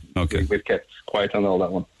India. Okay. We've kept quiet on all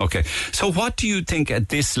that one. Okay. So what do you think at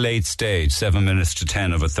this late stage, 7 minutes to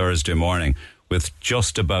 10 of a Thursday morning, with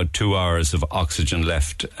just about 2 hours of oxygen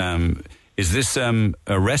left. Is this a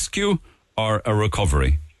rescue or a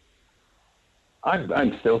recovery?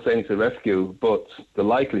 I'm still saying it's a rescue, but the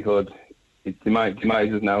likelihood it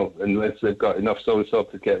demises now unless they've got enough solar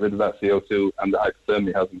salt to get rid of that CO2 and the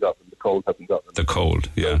hypothermia hasn't got them, the cold hasn't got them. The cold,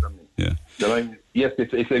 yeah. So, I mean, yes,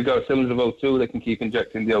 if they've got a cylinder of O2, they can keep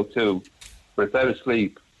injecting the O2. But if they're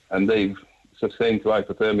asleep and they've sustained to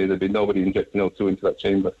hypothermia, there'd be nobody injecting O2 into that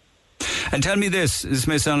chamber. And tell me this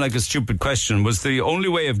may sound like a stupid question, was the only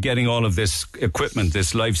way of getting all of this equipment,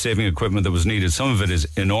 this life-saving equipment that was needed, some of it is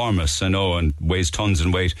enormous, I know, and weighs tons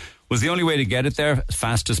in weight, was the only way to get it there as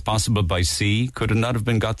fast as possible by sea? Could it not have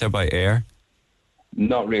been got there by air?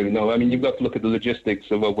 Not really, no. I mean, you've got to look at the logistics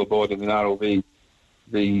of overboard in an ROV,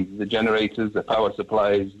 the generators, the power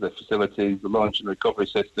supplies, the facilities, the launch and recovery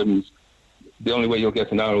systems. The only way you'll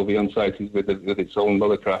get an ROV on site is with its own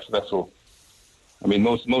mothercraft vessel. I mean,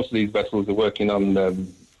 most of these vessels are working on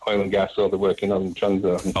oil and gas, or they're working on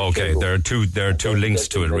transit. Okay, there are two links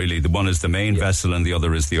to it, really. The one is the main vessel, and the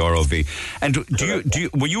other is the ROV. And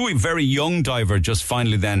were you a very young diver? Just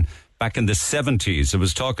finally, then, back in the 70s, I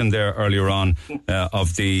was talking there earlier on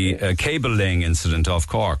of the cable laying incident off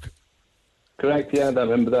Cork. Correct. Yeah, I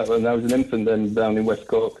remember that when I was an infant then down in West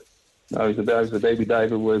Cork. I was a baby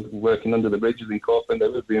diver working under the bridges in Cork when they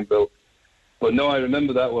were being built. But no, I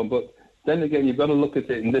remember that one. But then again, you've got to look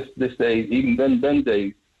at it in this day, even then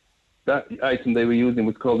days, that item they were using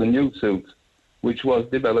was called a nude suit, which was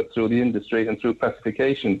developed through the industry and through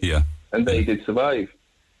pacification. Yeah. And they did survive,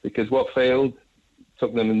 because what failed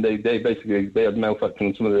took them, and they had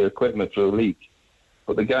malfunctioning some of their equipment through a leak.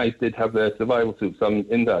 But the guys did have their survival suits on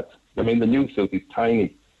in that. I mean, the nude suit is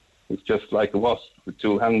tiny. It's just like a wasp with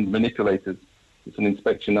two hand manipulators. It's an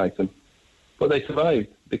inspection item. But they survived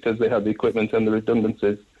because they had the equipment and the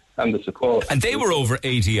redundancies and the support. And they were over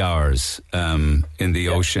 80 hours in the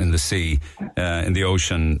ocean, in the sea, in the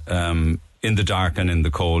ocean, in the dark and in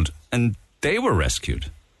the cold, and they were rescued.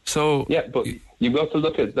 So yeah, but you've got to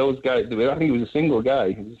look at those guys. I think he was a single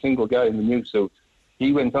guy. He was a single guy in the nude suit.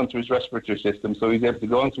 He went onto his respiratory system, so he was able to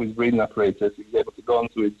go onto his breathing apparatus. He was able to go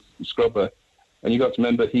onto his scrubber. And you got to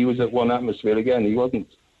remember, he was at one atmosphere again. He wasn't,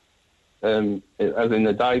 as in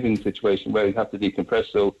a diving situation where he'd have to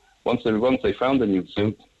decompress. So once they found a nude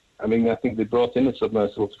suit, I mean, I think they brought in a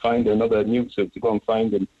submersible to find another nude suit to go and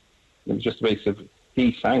find him. It was just a case of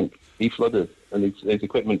he sank, he flooded, and his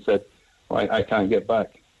equipment said, I can't get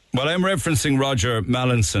back. Well, I'm referencing Roger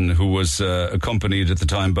Mallinson, who was accompanied at the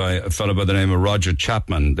time by a fellow by the name of Roger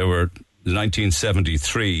Chapman. They were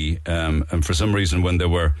 1973, and for some reason when they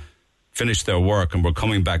were finished their work and were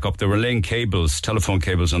coming back up, they were laying cables, telephone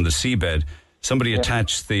cables on the seabed. Somebody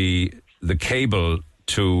attached the cable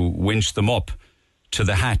to winch them up to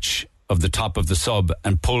the hatch of the top of the sub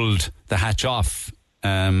and pulled the hatch off,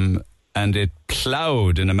 and it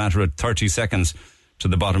ploughed in a matter of 30 seconds to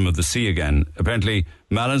the bottom of the sea again. Apparently,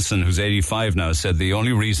 Mallinson, who's 85 now, said the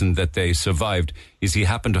only reason that they survived is he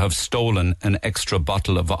happened to have stolen an extra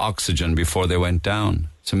bottle of oxygen before they went down.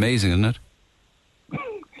 It's amazing, isn't it?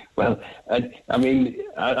 Well, I mean,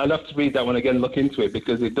 I'd have to read that one again, look into it,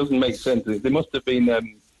 because it doesn't make sense. There must have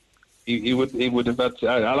been... He would have had to,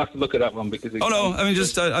 I'll have to look at that one because...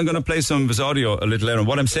 I'm going to play some of his audio a little later.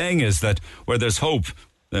 What I'm saying is that where there's hope,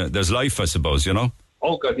 there's life, I suppose, you know?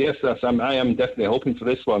 Oh, God, yes, I am definitely hoping for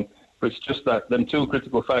this one. But it's just that them two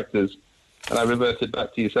critical factors, and I reverted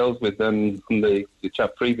back to yourselves with them from the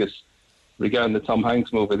chap previous regarding the Tom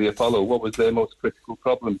Hanks movie, The Apollo. What was their most critical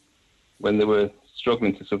problem when they were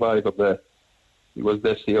struggling to survive up there? It was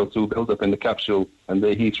their CO2 build-up in the capsule, and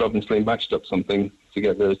they Heath Robinson matched up something to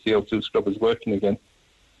get the CO2 scrubbers working again.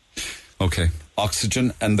 Okay.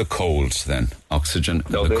 Oxygen and the cold, then. Oxygen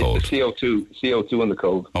and the cold. The CO2 and the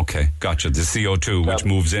cold. Okay, gotcha. The CO2, which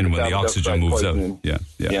moves in when the oxygen moves out.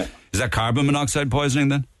 Yeah. Is that carbon monoxide poisoning,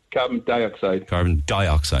 then? Carbon dioxide. Carbon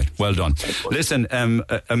dioxide. Well done. Listen,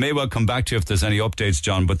 I may well come back to you if there's any updates,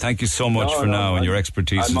 John, but thank you so much for now, and your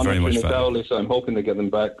expertise is very much valuable. So I'm hoping to get them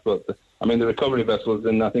back, but I mean, the recovery vessels,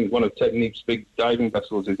 and I think one of Technique's big diving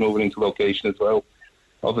vessels is moving into location as well.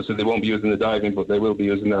 Obviously, they won't be using the diving, but they will be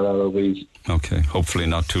using their ROVs. Okay, hopefully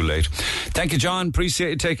not too late. Thank you, John.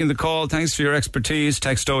 Appreciate you taking the call. Thanks for your expertise.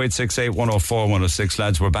 Text 0868 104 106.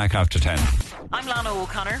 Lads, we're back after 10. I'm Lana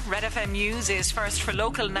O'Connor. Red FM News is first for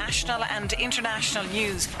local, national and international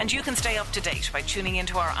news. And you can stay up to date by tuning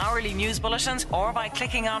into our hourly news bulletins or by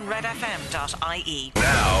clicking on redfm.ie.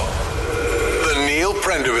 Now, the Neil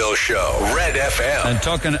Prendeville Show, Red FM. And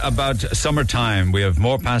talking about summertime, we have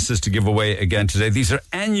more passes to give away again today. These are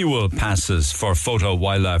annual passes for Photo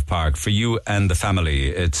Wildlife Park for you and the family.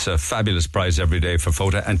 It's a fabulous prize every day for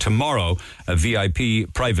Photo. And tomorrow, a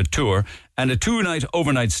VIP private tour and a 2-night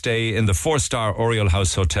overnight stay in the 4-star Oriole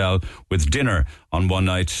House Hotel with dinner on one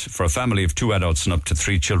night for a family of 2 adults and up to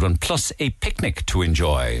 3 children, plus a picnic to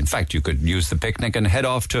enjoy. In fact, you could use the picnic and head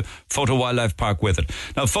off to Photo Wildlife Park with it.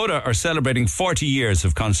 Now, Photo are celebrating 40 years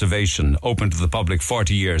of conservation, open to the public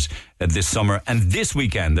 40 years this summer. And this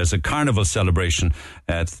weekend, there's a carnival celebration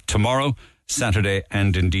tomorrow, Saturday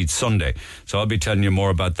and indeed Sunday. So I'll be telling you more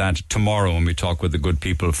about that tomorrow when we talk with the good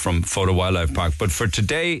people from Photo Wildlife Park. But for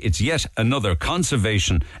today, it's yet another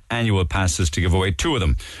conservation annual passes to give away, 2 of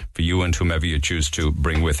them for you and whomever you choose to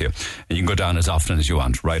bring with you. And you can go down as often as you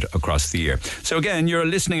want right across the year. So again, you're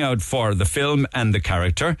listening out for the film and the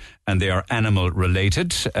character, and they are animal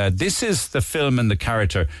related. This is the film and the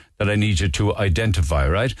character that I need you to identify,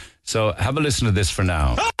 right? So have a listen to this for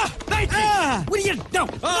now. Thank you. What do you know?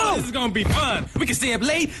 Oh, this is going to be fun. We can stay up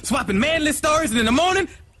late, swapping manly stories, and in the morning,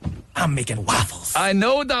 I'm making waffles. I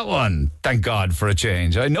know that one. Thank God for a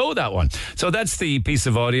change. I know that one. So that's the piece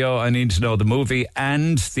of audio. I need to know the movie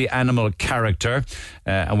and the animal character.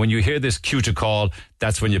 And when you hear this cue to call,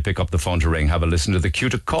 that's when you pick up the phone to ring. Have a listen to the cue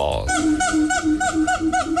to call.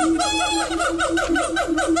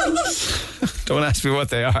 Don't ask me what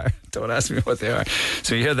they are. Don't ask me what they are.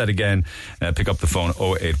 So you hear that again, pick up the phone,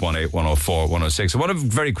 0818 104 106. I want to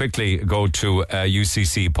very quickly go to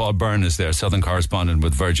UCC. Paul Byrne is there, Southern correspondent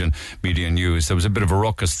with Virgin Media News. There was a bit of a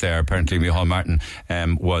ruckus there. Apparently Micheál Martin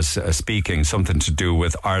was speaking, something to do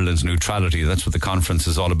with Ireland's neutrality. That's what the conference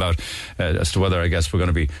is all about, as to whether, I guess, we're going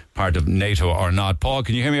to be part of NATO or not. Paul,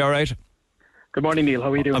 can you hear me all right? Good morning, Neil.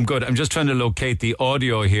 How are you doing? I'm good. I'm just trying to locate the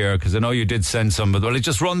audio here because I know you did send some. But will it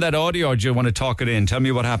just run that audio, or do you want to talk it in? Tell me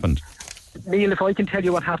what happened. Neil, if I can tell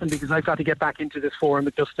you what happened, because I've got to get back into this forum.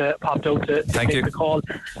 It just popped out to take the call.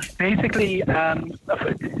 Basically, here at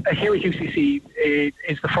UCC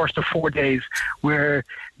is the first of 4 days where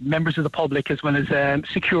members of the public, as well as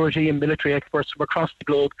security and military experts from across the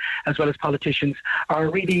globe, as well as politicians, are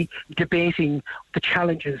really debating the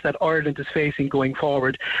challenges that Ireland is facing going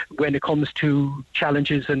forward when it comes to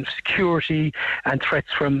challenges and security and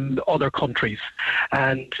threats from other countries.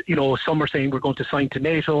 And, you know, some are saying we're going to sign to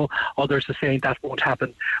NATO, others are saying that won't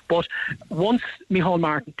happen. But once Micheál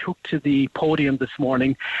Martin took to the podium this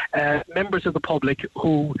morning, members of the public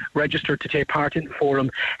who registered to take part in the forum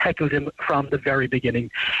heckled him from the very beginning.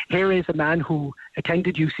 Here is a man who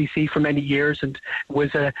attended UCC for many years and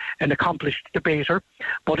was an accomplished debater,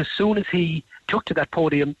 but as soon as he took to that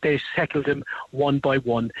podium, they heckled him one by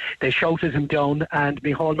one. They shouted him down, and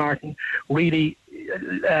Micheál Martin really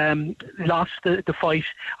lost the fight,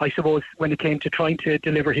 I suppose, when it came to trying to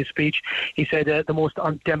deliver his speech. He said the most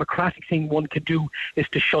undemocratic thing one could do is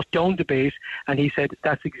to shut down debate, and he said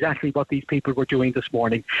that's exactly what these people were doing this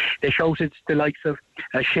morning. They shouted the likes of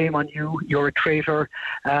shame on you, you're a traitor.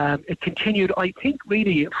 It continued, I think,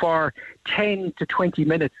 really for 10 to 20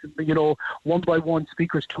 minutes. You know, one by one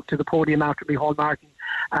speakers took to the podium after Micheál Martin,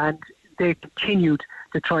 and they continued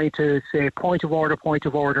to try to say point of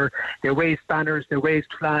order. They raised banners, they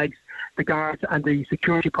raised flags. The guards and the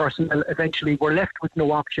security personnel eventually were left with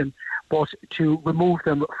no option but to remove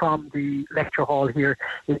them from the lecture hall here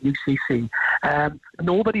in UCC.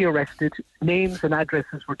 Nobody arrested, names and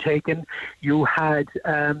addresses were taken. You had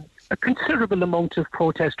a considerable amount of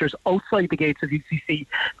protesters outside the gates of UCC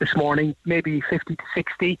this morning, maybe 50 to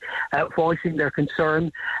 60, voicing their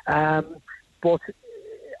concern. But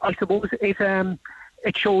I suppose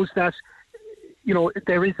it shows that, you know,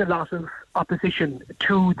 there is a lot of opposition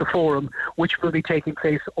to the forum, which will be taking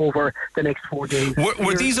place over the next 4 days.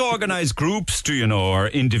 Were these organised groups, do you know, or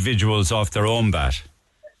individuals off their own bat?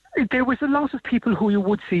 There was a lot of people who you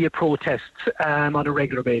would see at protests on a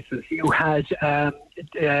regular basis. You had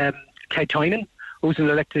Ted Tynan, who's an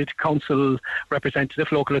elected council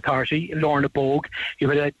representative, local authority, Lorna Bogue. You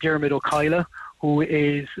had Dermot O'Kyle, who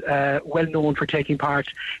is well known for taking part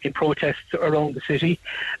in protests around the city.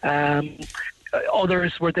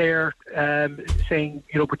 Others were there saying,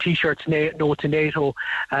 you know, with T-shirts, no to NATO.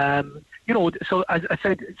 You know, so as I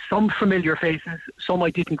said, some familiar faces, some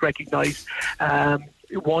I didn't recognise.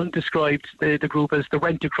 One described the group as the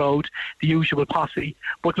rent-a-crowd, the usual posse.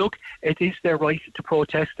 But look, it is their right to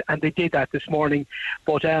protest, and they did that this morning.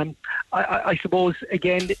 But I suppose,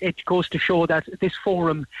 again, it goes to show that this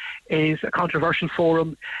forum is a controversial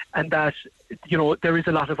forum, and that, you know, there is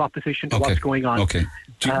a lot of opposition to what's going on. Okay.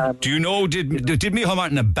 Do you know, did Micheál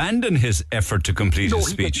Martin abandon his effort to complete his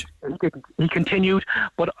speech? He didn't. He continued,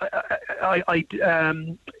 but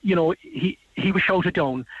he was shouted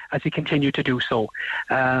down as he continued to do so.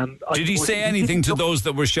 Did he say anything to those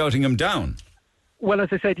that were shouting him down? Well, as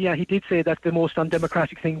I said, yeah, he did say that the most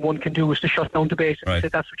undemocratic thing one can do is to shut down debate. Right. He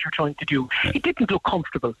said that's what you're trying to do. Yeah. He didn't look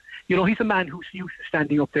comfortable. He's a man who's used to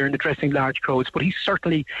standing up there and addressing large crowds, but he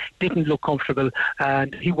certainly didn't look comfortable,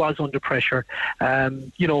 and he was under pressure. There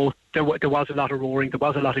was a lot of roaring, there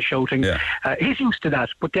was a lot of shouting. Yeah. He's used to that,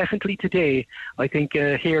 but definitely today, I think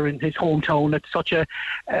here in his hometown, at such a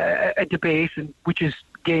debate, which is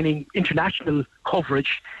gaining international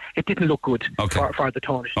coverage, it didn't look good for the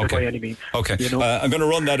Taoiseach by any means. Okay, I'm going to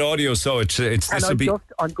run that audio, so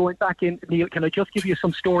I'm going back in, Neil, can I just give you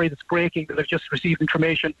some story that's breaking that I've just received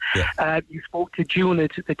information? Yeah. You spoke to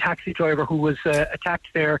Junit, the taxi driver who was attacked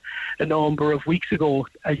there a number of weeks ago.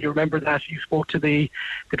 You remember that? You spoke to the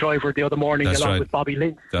driver the other morning with Bobby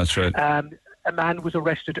Lynch. That's right. A man was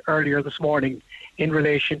arrested earlier this morning in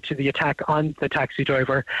relation to the attack on the taxi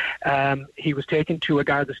driver. He was taken to a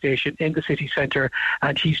Garda station in the city centre,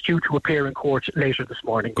 and he's due to appear in court later this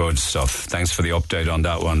morning. Good stuff. Thanks for the update on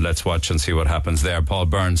that one. Let's watch and see what happens there. Paul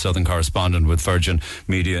Byrne, Southern correspondent with Virgin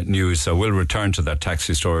Media News. So we'll return to that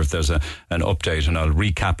taxi store if there's an update, and I'll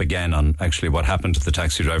recap again on actually what happened to the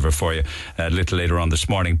taxi driver for you a little later on this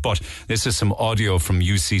morning. But this is some audio from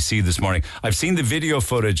UCC this morning. I've seen the video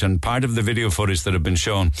footage, and part of the video footage that have been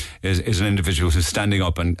shown is an individual who's standing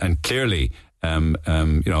up and clearly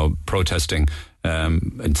protesting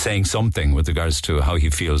and saying something with regards to how he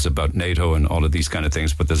feels about NATO and all of these kind of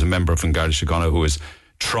things. But there's a member from Garda Síochána who is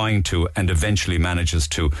trying to, and eventually manages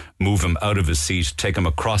to, move him out of his seat, take him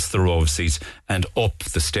across the row of seats and up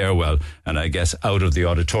the stairwell, and I guess out of the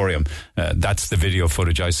auditorium. That's the video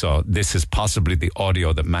footage I saw. This is possibly the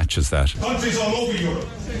audio that matches that. Countries all over Europe.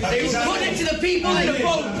 They will put it to the people in the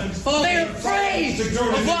vote. They're afraid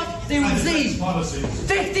of what they will see.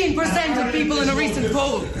 15% of people in a recent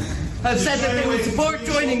poll have said that they would support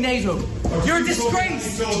joining NATO. You're a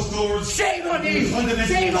disgrace. Shame on you.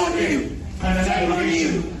 Shame on you. Shame on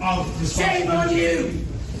you! Shame on you!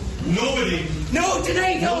 Nobody. No to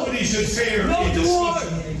NATO! Nobody should fear no to war!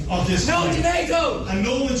 Of this no country. To NATO! And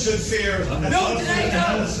no one should fear no to NATO!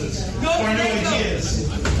 Analysis no or new ideas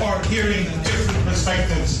or hearing different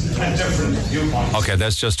perspectives and different viewpoints. Okay,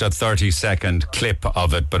 that's just a 30-second clip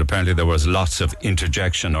of it, but apparently there was lots of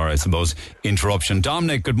interjection, or I suppose interruption.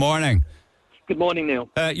 Dominic, good morning. Good morning, Neil.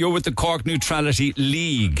 You're with the Cork Neutrality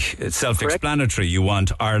League. It's self-explanatory. You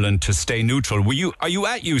want Ireland to stay neutral. Are you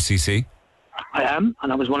at UCC? I am,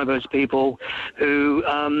 and I was one of those people who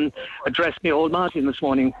addressed Micheál Martin this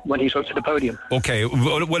morning when he took to the podium. Okay,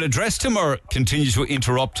 well, addressed him or continue to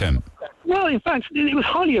interrupt him? Well, in fact, it was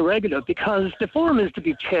highly irregular because the forum is to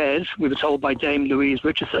be chaired, we were told, by Dame Louise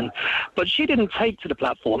Richardson, but she didn't take to the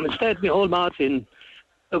platform. Instead, Micheál Martin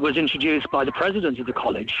was introduced by the president of the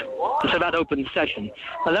college, and so that opened the session.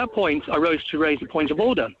 At that point, I rose to raise a point of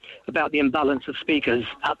order about the imbalance of speakers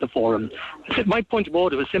at the forum. My point of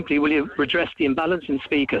order was simply, will you redress the imbalance in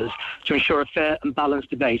speakers to ensure a fair and balanced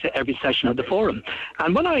debate at every session of the forum?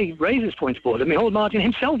 And when I raised this point of order, Micheál Martin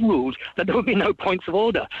himself ruled that there would be no points of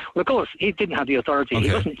order. Well, of course, he didn't have the authority. Okay.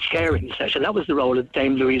 He wasn't chairing the session. That was the role of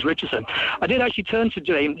Dame Louise Richardson. I did actually turn to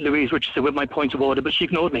Dame Louise Richardson with my point of order, but she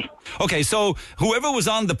ignored me. Okay, so whoever was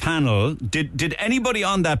on the panel, did anybody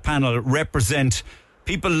on that panel represent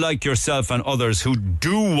people like yourself and others who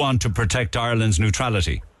do want to protect Ireland's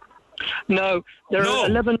neutrality? No, there are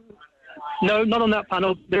 11. No, not on that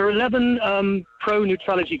panel. There are 11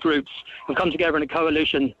 pro-neutrality groups who have come together in a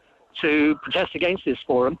coalition to protest against this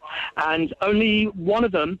forum, and only one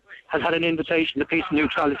of them has had an invitation, the Peace and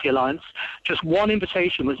Neutrality Alliance. Just one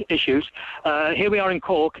invitation was issued. Here we are in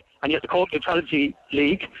Cork, and yet the Cork Neutrality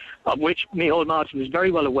League, of which Micheál Martin is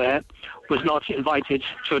very well aware, was not invited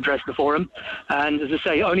to address the forum. And as I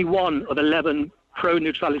say, only one of 11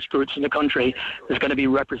 pro-neutrality groups in the country is going to be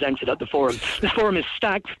represented at the forum. This forum is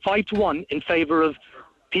stacked 5-1 in favour of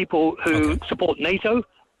people who support NATO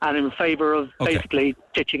and in favour of basically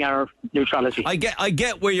ditching our neutrality. I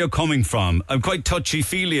get where you're coming from. I'm quite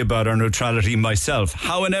touchy-feely about our neutrality myself.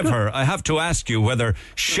 However, I have to ask you whether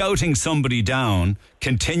shouting somebody down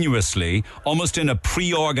continuously, almost in a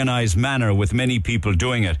pre-organised manner with many people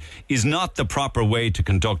doing it, is not the proper way to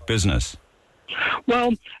conduct business.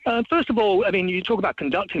 Well, first of all, I mean, you talk about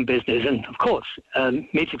conducting business, and of course,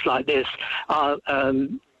 meetings like this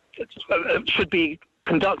should be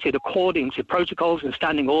conducted according to protocols and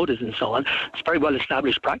standing orders and so on. It's very well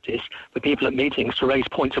established practice for people at meetings to raise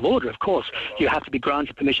points of order. Of course, you have to be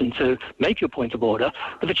granted permission to make your point of order,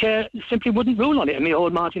 but the chair simply wouldn't rule on it. And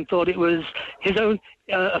Micheál Martin thought it was his own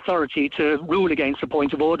authority to rule against a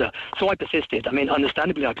point of order. So I persisted. I mean,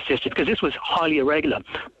 understandably I persisted because this was highly irregular.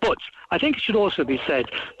 But I think it should also be said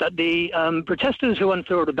that the protesters who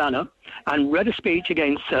unfurled a banner and read a speech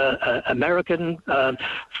against American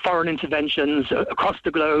foreign interventions across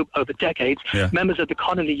the globe over decades, members of the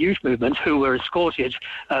Connolly Youth Movement who were escorted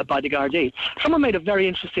by the Gardaí. Someone made a very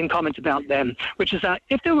interesting comment about them, which is that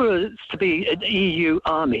if there was to be an EU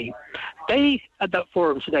army, they, at that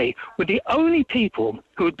forum today, were the only people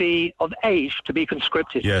who would be of age to be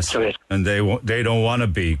conscripted to it. And they don't want to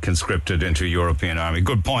be conscripted into a European army.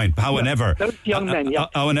 Good point. However, those young men,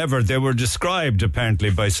 however, they were described apparently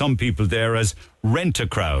by some people there as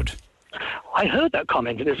rent-a-crowd. I heard that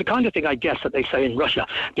comment, and it's the kind of thing I guess that they say in Russia,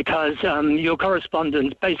 because your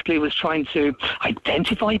correspondent basically was trying to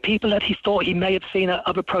identify people that he thought he may have seen at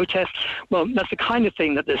other protests. Well, that's the kind of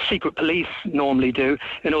thing that the secret police normally do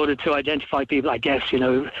in order to identify people, I guess, in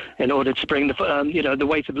order to bring the the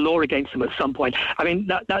weight of the law against them at some point. I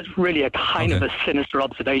mean, that's really a kind of a sinister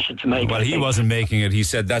observation to make. Well, he wasn't making it. He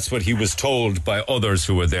said that's what he was told by others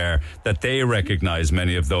who were there, that they recognise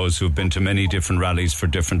many of those who've been to many different rallies for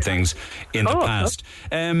different things in the past.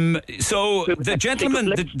 So the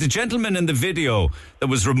gentleman in the video that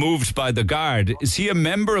was removed by the guard, is he a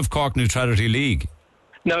member of Cork Neutrality League?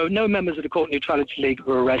 No members of the Cork Neutrality League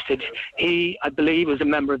were arrested. He, I believe, was a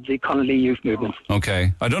member of the Connolly Youth Movement.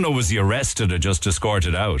 Okay. I don't know, was he arrested or just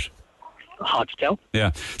escorted out? Hard to tell.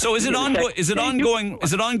 Yeah. So is it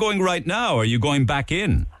ongoing right now? Are you going back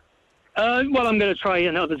in? Well, I'm going to try,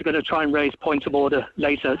 and others are going to try and raise points of order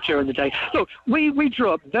later during the day. Look, we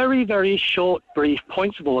drew up very, very short, brief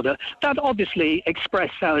points of order that obviously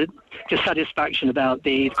express our dissatisfaction about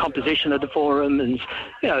the composition of the forum and,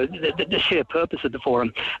 the sheer purpose of the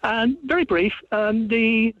forum. And very brief,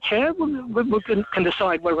 the chair can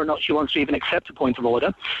decide whether or not she wants to even accept a point of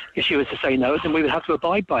order. If she was to say no, then we would have to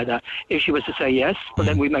abide by that. If she was to say yes, well,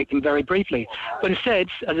 then we make them very briefly. But instead,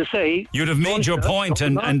 as I say... You'd have made your point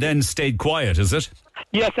and then stayed quiet, is it?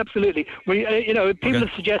 Yes, absolutely. People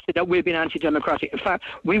have suggested that we've been anti-democratic. In fact,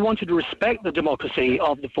 we wanted to respect the democracy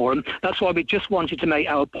of the forum. That's why we just wanted to make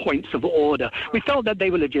our points of order. We felt that they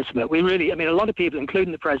were legitimate. A lot of people,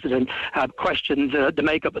 including the President, have questioned the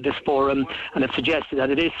makeup of this forum and have suggested that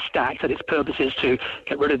it is stacked, that its purpose is to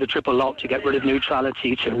get rid of the triple lock, to get rid of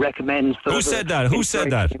neutrality, to recommend... Who said that?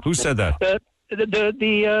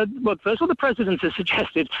 Well, first of all, the President has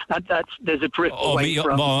suggested that there's a drift away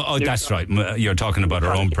from... that's right. You're talking about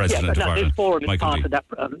our own President of Ireland. This forum is part of that...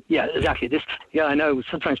 exactly. I know,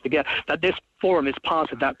 sometimes forget that this forum is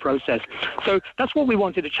part of that process. So that's what we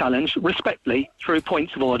wanted to challenge, respectfully, through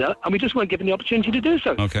points of order, and we just weren't given the opportunity to do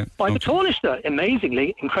so. By the Taoiseach,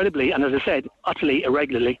 amazingly, incredibly, and as I said, utterly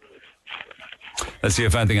irregularly. Let's see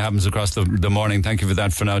if anything happens across the morning. Thank you for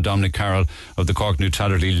that. For now, Dominic Carroll of the Cork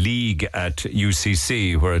Neutrality League at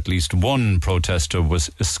UCC, where at least one protester was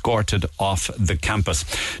escorted off the campus.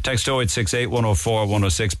 Text 0868 104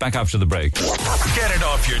 106. Back after the break. Get it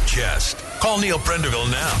off your chest. Call Neil Prendeville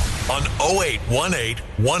now on 0818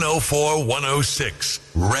 104 106.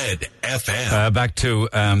 Red FM. Back to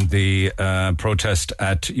the protest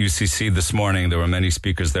at UCC this morning. There were many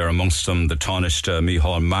speakers there, amongst them the Taoiseach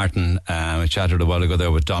Micheál Martin. I chatted a while ago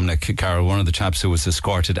there with Dominic Carroll, one of the chaps who was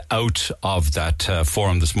escorted out of that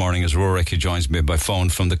forum this morning is Rurik. He joins me by phone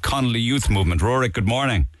from the Connolly Youth Movement. Rurik, good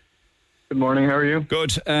morning. Good morning, how are you?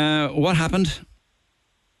 Good. What happened?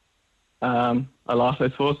 A lot, I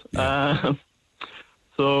suppose. Yeah.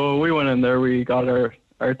 So we went in there, we got our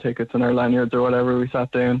tickets and our lanyards or whatever, we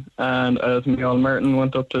sat down, and as Micheál Martin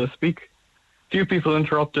went up to speak, a few people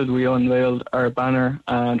interrupted. We unveiled our banner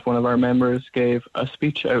and one of our members gave a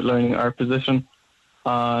speech outlining our position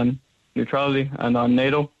on neutrality and on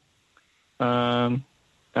NATO, and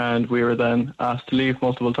we were then asked to leave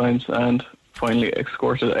multiple times and finally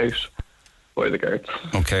escorted out by the guards.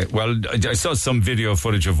 Okay, well, I saw some video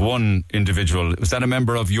footage of one individual. Was that a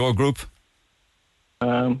member of your group?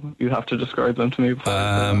 You have to describe them to me.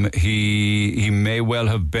 He may well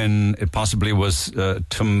have been. It possibly was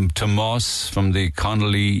Tomas from the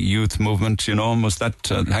Connolly Youth Movement. You know him? Was that?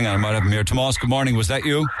 Hang on, I might have him here. Tomas, good morning. Was that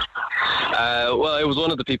you? Well, I was one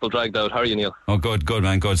of the people dragged out. How are you, Neil? Oh, good,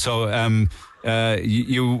 man, good. So,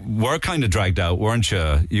 you were kind of dragged out, weren't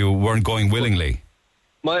you? You weren't going willingly.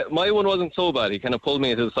 My one wasn't so bad. He kind of pulled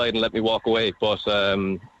me to the side and let me walk away. But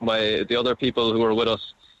the other people who were with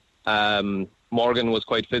us. Morgan was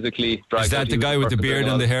quite physically dragged. Is that the guy with the beard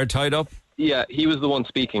and the hair tied up? Yeah, he was the one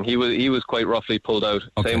speaking. He was quite roughly pulled out.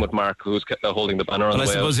 Okay. Same with Mark, who was holding the banner on the way out.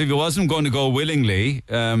 I suppose if he wasn't going to go willingly,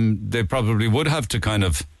 they probably would have to kind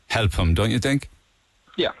of help him, don't you think?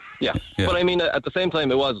 Yeah. Yeah. But I mean, at the same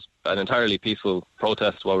time, it was an entirely peaceful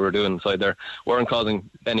protest what we were doing inside there. We weren't causing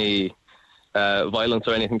any violence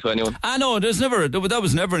or anything to anyone. No, that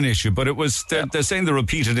was never an issue, but it was, they're saying the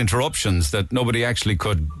repeated interruptions that nobody actually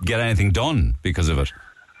could get anything done because of it.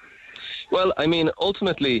 Well, I mean,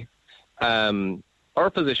 ultimately, our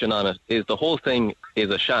position on it is the whole thing is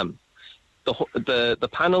a sham. The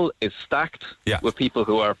panel is stacked with people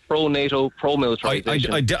who are pro-NATO,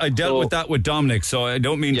 pro-militarization. I dealt with that with Dominic, so I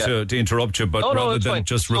don't mean to interrupt you, but rather than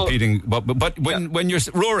just repeating. But when you're...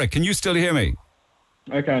 Rorik, can you still hear me?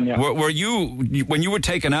 I can, yeah. Were you, when you were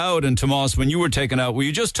taken out, and Tomas, when you were taken out, were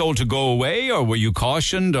you just told to go away, or were you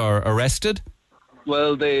cautioned or arrested?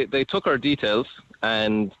 Well, they took our details,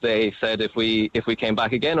 and they said if we came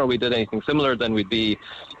back again or we did anything similar, then we'd be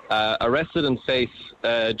arrested and face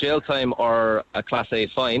jail time or a Class A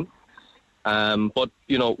fine. But,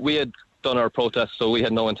 we had done our protest, so we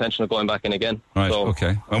had no intention of going back in again. Right,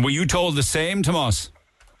 okay. And were you told the same, Tomas?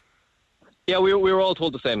 Yeah, we were all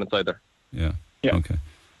told the same inside there. Yeah. Okay.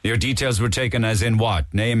 Your details were taken as in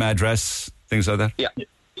what? Name, address, things like that? Yeah.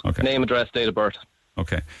 Okay. Name, address, date of birth.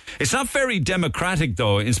 Okay. It's not very democratic,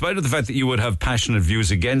 though, in spite of the fact that you would have passionate views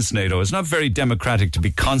against NATO. It's not very democratic to be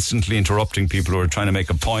constantly interrupting people who are trying to make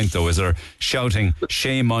a point, though, as they're shouting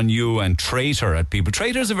shame on you and traitor at people.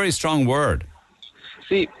 Traitor is a very strong word.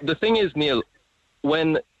 See, the thing is, Neil,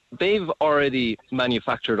 when they've already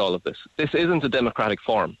manufactured all of this isn't a democratic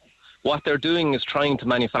forum. What they're doing is trying to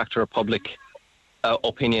manufacture a public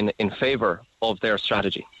opinion in favour of their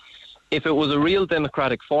strategy. If it was a real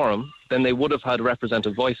democratic forum, then they would have had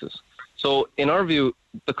representative voices. So in our view,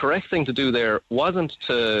 the correct thing to do there wasn't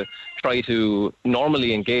to try to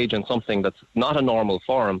normally engage in something that's not a normal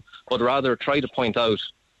forum, but rather try to point out,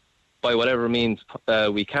 by whatever means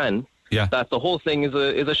we can, that the whole thing is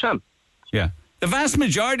a sham. Yeah. The vast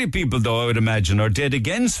majority of people, though, I would imagine, are dead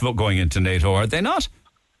against going into NATO, are they not?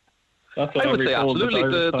 That's what I would say absolutely.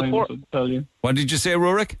 The tell you. What did you say,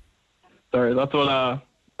 Rorik? Sorry, that's what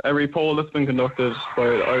every poll that's been conducted by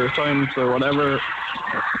Irish Times or whatever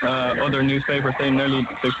other newspaper saying nearly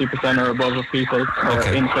 60% or above of people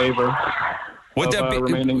are in favour of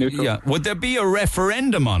remaining neutral. Yeah. Would there be a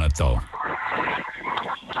referendum on it, though?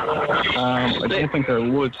 I don't think there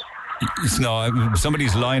would. No,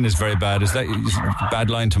 somebody's line is very bad. Is that a bad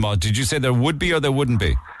line, Tomas? Did you say there would be or there wouldn't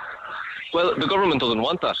be? Well, the government doesn't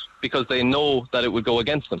want that because they know that it would go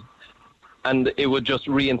against them. And it would just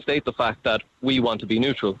reinstate the fact that we want to be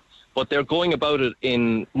neutral. But they're going about it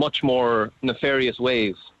in much more nefarious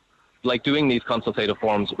ways, like doing these consultative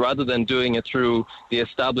forums, rather than doing it through the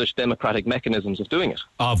established democratic mechanisms of doing it.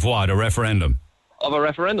 Of what? A referendum? Of a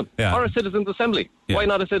referendum. Yeah. Or a citizens' assembly. Yeah. Why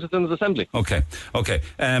not a citizens' assembly? Okay.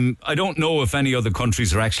 I don't know if any other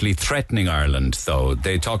countries are actually threatening Ireland, though.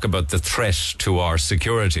 They talk about the threat to our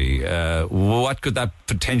security. What could that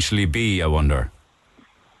potentially be, I wonder?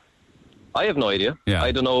 I have no idea. Yeah.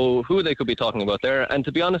 I don't know who they could be talking about there. And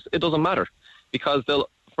to be honest, it doesn't matter. Because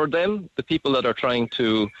for them, the people that are trying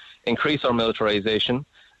to increase our militarization,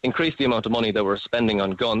 increase the amount of money that we're spending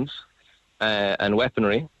on guns and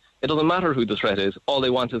weaponry, it doesn't matter who the threat is. All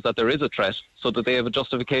they want is that there is a threat so that they have a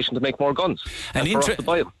justification to make more guns. And for us to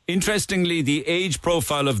buy them. Interestingly, the age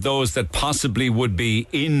profile of those that possibly would be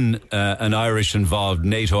in an Irish-involved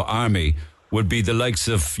NATO army would be the likes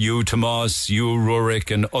of you, Tomas, you,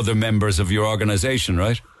 Rorik, and other members of your organisation,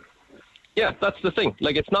 right? Yeah, that's the thing.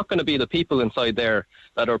 Like, it's not going to be the people inside there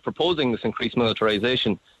that are proposing this increased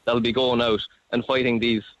militarization that'll be going out and fighting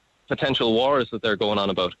these potential wars that they're going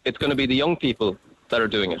on about. It's going to be the young people that are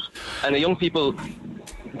doing it. And the young people,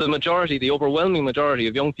 the overwhelming majority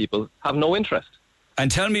of young people have no interest. And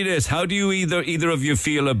tell me this, how do you either of you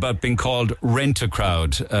feel about being called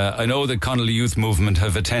rent-a-crowd? I know the Connolly Youth Movement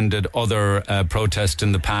have attended other protests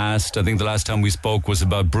in the past. I think the last time we spoke was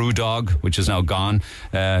about Brewdog, which is now gone.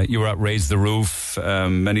 You were at Raise the Roof,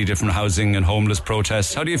 many different housing and homeless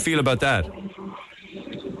protests. How do you feel about that?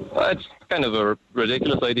 It's kind of a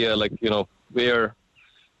ridiculous idea. Like,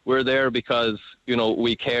 we're there because,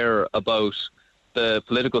 we care about the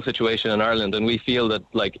political situation in Ireland, and we feel that,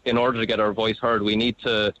 like, in order to get our voice heard, we need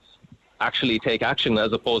to actually take action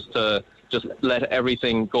as opposed to just let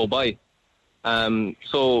everything go by.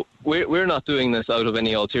 So we're not doing this out of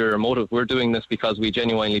any ulterior motive. We're doing this because we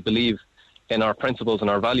genuinely believe in our principles and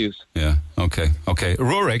our values. Yeah, okay.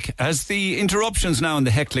 Rorik, has the interruptions now and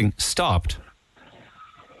the heckling stopped?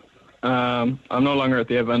 I'm no longer at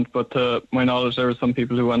the event, but to my knowledge, there were some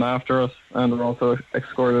people who went after us and were also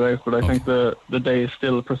escorted out. But I think the day is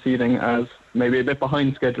still proceeding as maybe a bit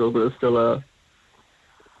behind schedule, but it's still a.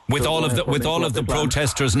 With all of the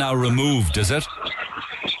protesters now removed, is it?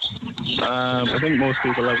 I think most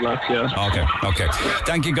people have left, yeah. Okay.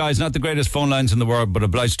 Thank you, guys. Not the greatest phone lines in the world, but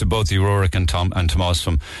obliged to both you, Rorik and Tomas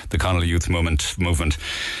from the Connolly Youth Movement.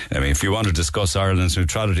 I mean, if you want to discuss Ireland's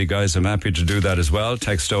neutrality, guys, I'm happy to do that as well.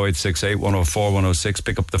 Text 0868 104 106.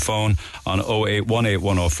 Pick up the phone on 0818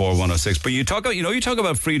 104 106. But you talk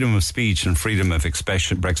about freedom of speech and freedom of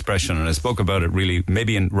expression, and I spoke about it really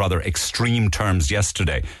maybe in rather extreme terms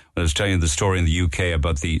yesterday. I was telling you the story in the UK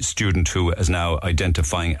about the student who is now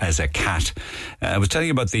identifying as a cat. I was telling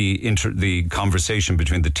you about the conversation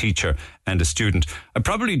between the teacher and a student. I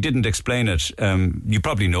probably didn't explain it. You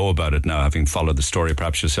probably know about it now, having followed the story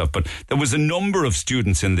perhaps yourself. But there was a number of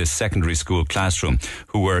students in this secondary school classroom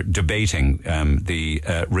who were debating the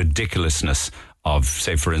ridiculousness of,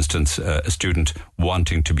 say, for instance, a student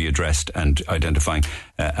wanting to be addressed and identifying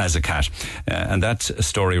as a cat. And that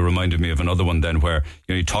story reminded me of another one then where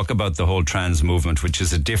you talk about the whole trans movement, which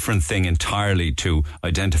is a different thing entirely to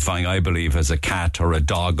identifying, I believe, as a cat or a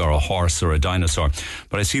dog or a horse or a dinosaur.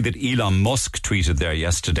 But I see that Elon Musk tweeted there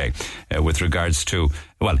yesterday with regards to,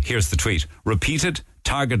 well, here's the tweet. Repeated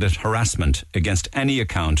targeted harassment against any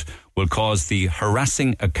account will cause the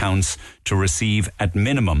harassing accounts to receive, at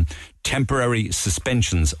minimum, temporary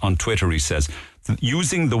suspensions on Twitter, he says.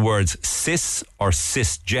 Using the words cis or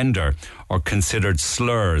cisgender are considered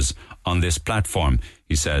slurs on this platform,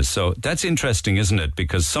 he says. So that's interesting, isn't it?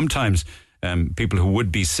 Because sometimes people who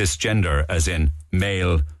would be cisgender, as in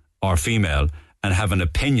male or female, and have an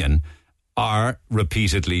opinion, are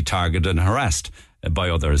repeatedly targeted and harassed by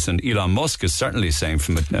others. And Elon Musk is certainly saying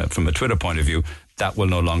from a Twitter point of view, that will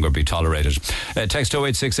no longer be tolerated. Text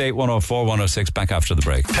 0868 104 106. Back after the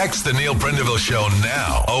break. Text the Neil Prendeville Show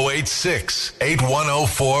now. 086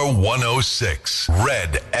 8104 106.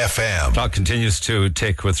 Red FM. Talk continues to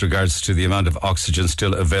tick with regards to the amount of oxygen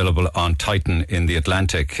still available on Titan in the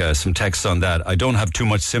Atlantic. Some texts on that. I don't have too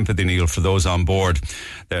much sympathy, Neil, for those on board.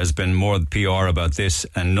 There's been more PR about this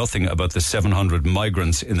and nothing about the 700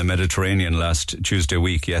 migrants in the Mediterranean last Tuesday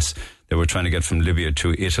week. Yes, they were trying to get from Libya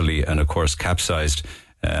to Italy and, of course, capsized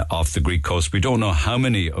off the Greek coast. We don't know how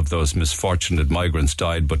many of those misfortunate migrants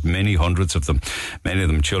died, but many hundreds of them, many of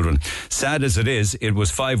them children. Sad as it is, it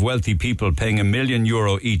was 5 wealthy people paying €1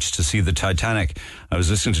 million each to see the Titanic. I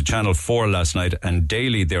was listening to Channel 4 last night, and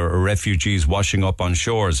daily there are refugees washing up on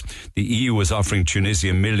shores. The EU was offering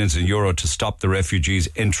Tunisia millions of euros to stop the refugees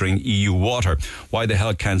entering EU water. Why the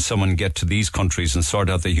hell can't someone get to these countries and sort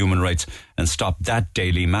out the human rights and stop that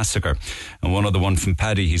daily massacre? And one other one from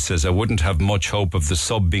Paddy, he says, I wouldn't have much hope of the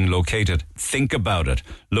sub being located. Think about it.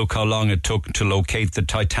 Look how long it took to locate the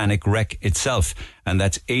Titanic wreck itself. And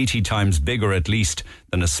that's 80 times bigger at least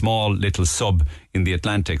than a small little sub in the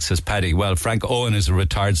Atlantic, says Paddy. Well, Frank Owen is a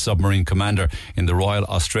retired submarine commander in the Royal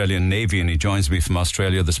Australian Navy, and he joins me from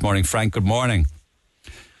Australia this morning. Frank, good morning.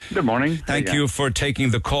 Good morning. Thank you for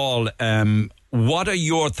taking the call. What are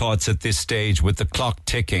your thoughts at this stage with the clock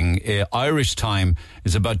ticking? Irish time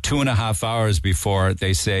is about 2.5 hours before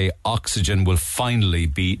they say oxygen will finally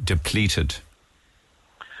be depleted.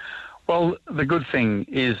 Well, the good thing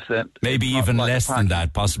is that... Maybe even less than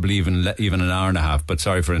that, possibly even an hour and a half. But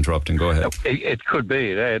sorry for interrupting. Go ahead. It could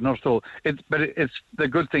be, not at all. It's the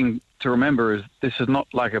good thing to remember is this is not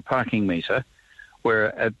like a parking meter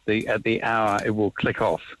where at the hour it will click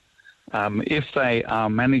off. If they are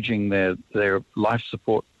managing their life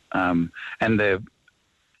support and their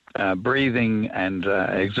breathing and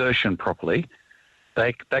exertion properly,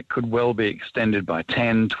 that could well be extended by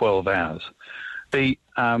 10, 12 hours.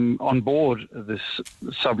 On board this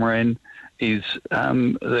submarine is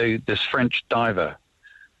this French diver,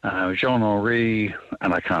 Jean-Henri,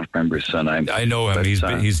 and I can't remember his surname. I know him.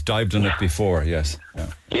 But, he's dived on it before, yes.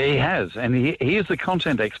 Yeah, he has. And he is the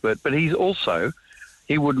content expert, but he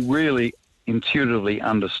would really intuitively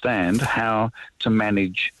understand how to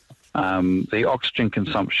manage the oxygen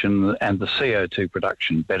consumption and the CO2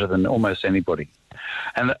 production better than almost anybody.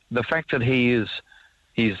 And the fact that he's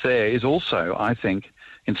there is also, I think,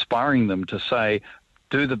 inspiring them to say,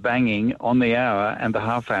 do the banging on the hour and the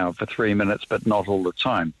half hour for 3 minutes, but not all the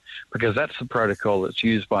time, because that's the protocol that's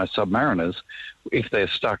used by submariners if they're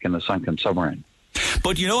stuck in a sunken submarine.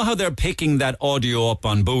 But you know how they're picking that audio up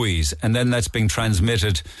on buoys and then that's being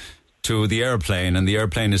transmitted to the airplane and the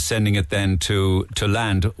airplane is sending it then to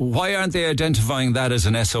land. Why aren't they identifying that as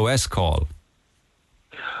an SOS call?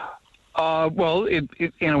 Well, in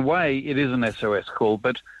a way, it is an SOS call,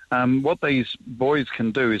 but what these boys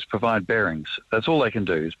can do is provide bearings. That's all they can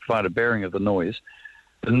do, is provide a bearing of the noise.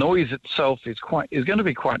 The noise itself is going to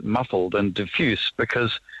be quite muffled and diffuse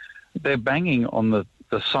because they're banging on the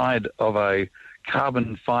side of a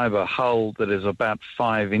carbon fibre hull that is about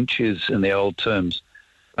 5 inches in the old terms.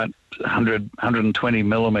 about 120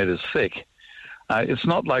 millimetres thick. It's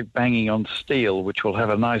not like banging on steel, which will have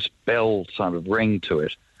a nice bell sort of ring to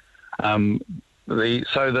it.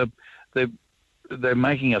 They're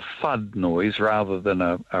making a thud noise rather than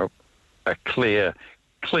a clear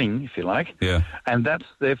cling, if you like. Yeah. And that's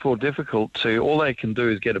therefore difficult to. All they can do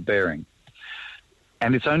is get a bearing,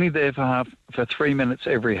 and it's only there for 3 minutes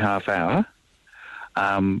every half hour,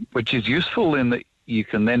 which is useful in that you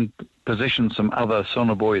can then position some other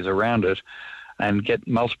sonobuoys around it and get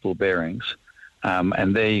multiple bearings.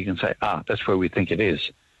 And there you can say, that's where we think it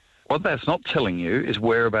is. What that's not telling you is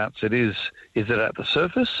whereabouts it is. Is it at the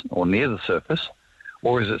surface or near the surface,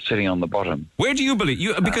 or is it sitting on the bottom? Where do you believe?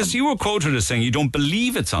 Because you were quoted as saying you don't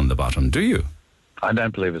believe it's on the bottom, do you? I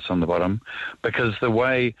don't believe it's on the bottom, because the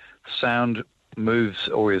way sound moves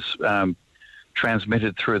or is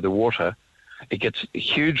transmitted through the water, it gets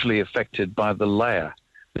hugely affected by the layer.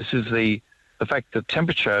 This is the fact that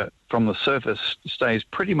temperature from the surface stays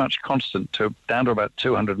pretty much constant down to about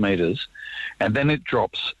 200 metres, and then it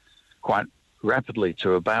drops quite rapidly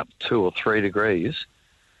to about 2 or 3 degrees,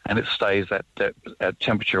 and it stays at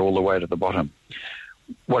temperature all the way to the bottom.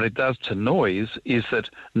 What it does to noise is that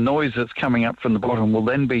noise that's coming up from the bottom will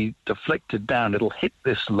then be deflected down. It'll hit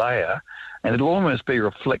this layer, and it'll almost be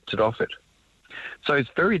reflected off it. So it's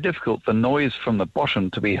very difficult for noise from the bottom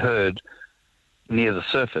to be heard near the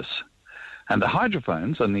surface. And the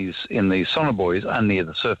hydrophones in these sonobuoys are near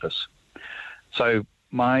the surface. So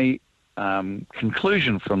my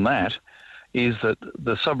conclusion from that is that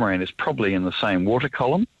the submarine is probably in the same water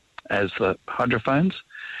column as the hydrophones,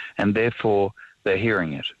 and therefore they're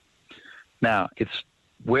hearing it. Now, it's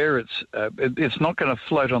not going to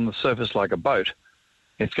float on the surface like a boat.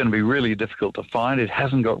 It's going to be really difficult to find. It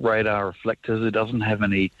hasn't got radar reflectors. It doesn't have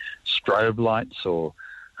any strobe lights or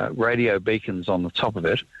radio beacons on the top of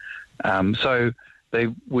it. So they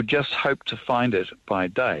would just hope to find it by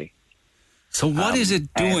day. So what is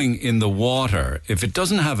it doing in the water if it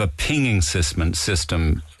doesn't have a pinging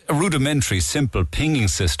system, a rudimentary, simple pinging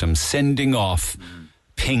system sending off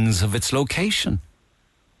pings of its location?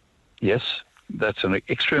 Yes, that's an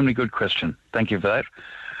extremely good question. Thank you for that.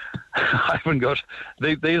 I haven't got...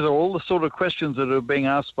 These are all the sort of questions that are being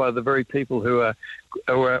asked by the very people who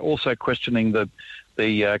are also questioning the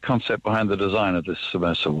concept behind the design of this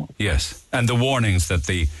submersible. Yes, and the warnings that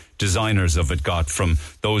the designers of it got from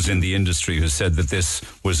those in the industry who said that this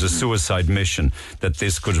was a suicide mission, that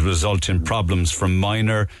this could result in problems from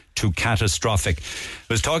minor to catastrophic.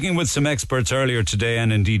 I was talking with some experts earlier today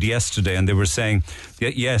and indeed yesterday, and they were saying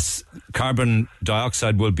that yes, carbon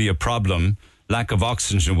dioxide will be a problem, lack of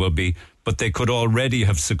oxygen will be, but they could already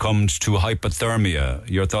have succumbed to hypothermia.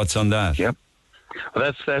 Your thoughts on that? Yep.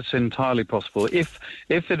 Well, that's entirely possible. If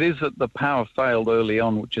it is that the power failed early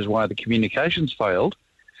on, which is why the communications failed,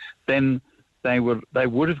 then they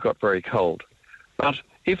would have got very cold. But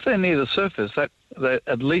if they're near the surface, that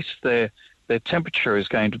at least their temperature is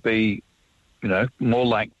going to be, more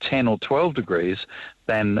like 10 or 12 degrees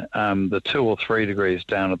than the 2 or 3 degrees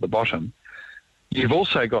down at the bottom. You've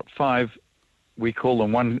also got 5. We call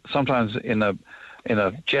them one. Sometimes in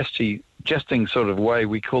a jesting sort of way,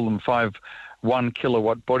 we call them 5 1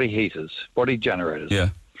 kilowatt body generators. Yeah.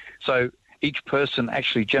 So each person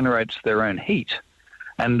actually generates their own heat.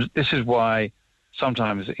 And this is why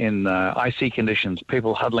sometimes in icy conditions,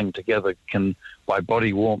 people huddling together by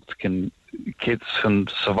body warmth, can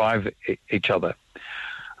survive each other.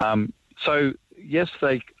 So yes,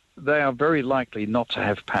 they are very likely not to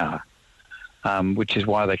have power, which is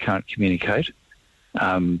why they can't communicate.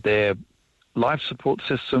 Their life support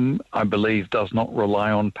system, I believe, does not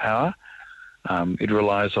rely on power. It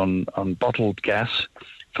relies on bottled gas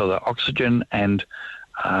for the oxygen and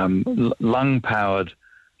lung-powered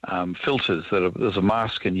filters. There's a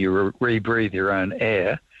mask and you rebreathe your own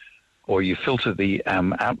air, or you filter the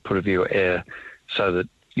output of your air so that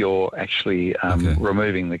you're actually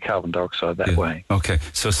removing the carbon dioxide that way. Okay,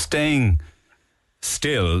 so staying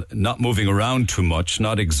still, not moving around too much,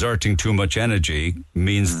 not exerting too much energy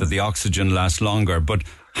means that the oxygen lasts longer. But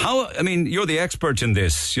you're the expert in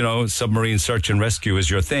this, submarine search and rescue is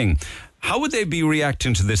your thing. How would they be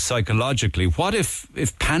reacting to this psychologically? What if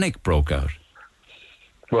panic broke out?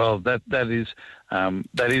 Well, that is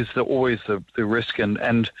always the risk,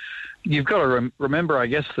 and you've got to remember, I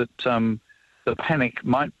guess, that the panic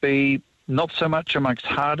might be not so much amongst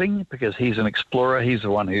Harding, because he's an explorer. He's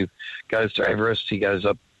the one who goes to Everest. He goes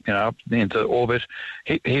up into orbit.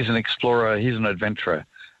 He's an explorer. He's an adventurer,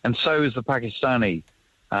 and so is the Pakistani.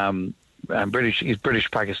 He's British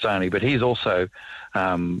Pakistani, but he's also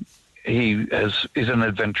is an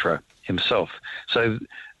adventurer himself. So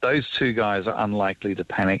those two guys are unlikely to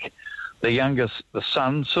panic. The youngest, the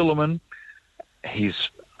son, Suleiman, he's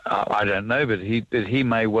I don't know, but he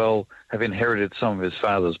may well have inherited some of his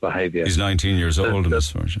father's behaviour. He's 19 years old,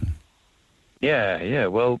 misfortune. Yeah.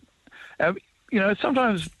 Well,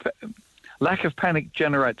 sometimes lack of panic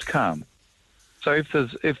generates calm. So if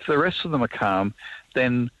the rest of them are calm,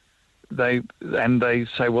 then they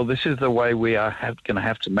say, well, this is the way we are going to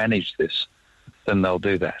have to manage this, then they'll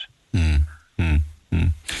do that.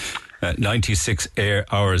 96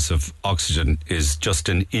 hours of oxygen is just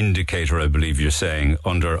an indicator, I believe you're saying,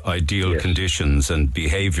 under ideal conditions and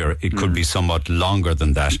behaviour. It could be somewhat longer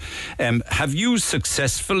than that. Have you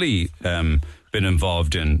successfully been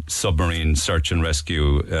involved in submarine search and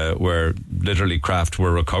rescue where literally craft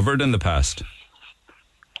were recovered in the past?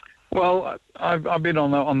 Well, I've been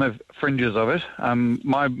on the fringes of it.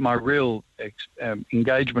 My real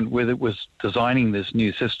engagement with it was designing this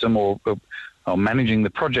new system or managing the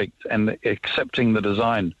project and accepting the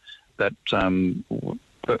design that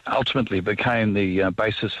ultimately became the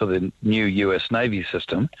basis for the new US Navy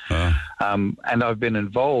system. And I've been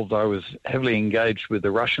involved. I was heavily engaged with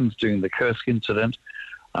the Russians during the Kursk incident.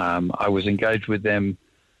 I was engaged with them,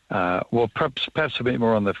 perhaps a bit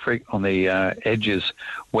more on the edges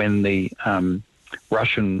when the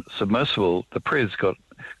Russian submersible, the Priz, got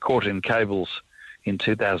caught in cables in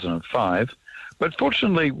 2005. But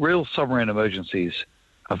fortunately, real submarine emergencies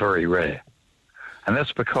are very rare. And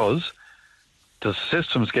that's because the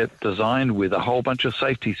systems get designed with a whole bunch of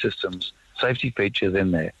safety features in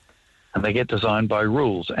there. And they get designed by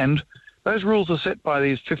rules. And those rules are set by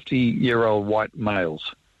these 50-year-old white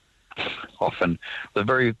males, often the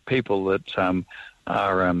very people that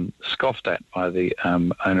are scoffed at by the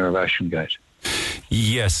owner of OceanGate.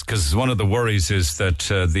 Yes, because one of the worries is that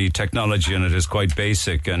the technology in it is quite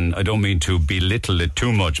basic, and I don't mean to belittle it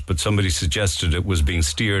too much, but somebody suggested it was being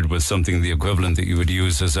steered with something the equivalent that you would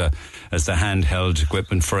use as the handheld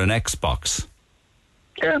equipment for an Xbox.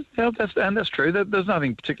 Yeah, that's true. There's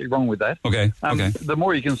nothing particularly wrong with that. Okay. The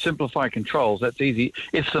more you can simplify controls, that's easy.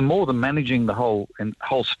 It's the more than managing the whole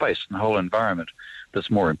space and the whole environment that's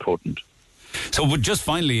more important. So just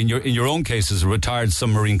finally, in your own case as a retired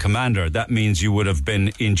submarine commander, that means you would have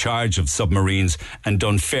been in charge of submarines and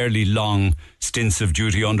done fairly long stints of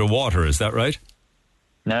duty underwater, is that right?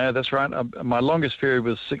 No, that's right. My longest period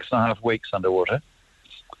was 6.5 weeks underwater,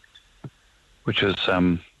 which was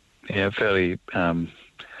fairly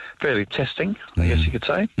testing, I guess you could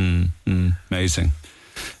say.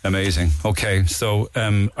 Amazing. Okay, so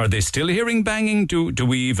are they still hearing banging? Do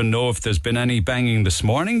we even know if there's been any banging this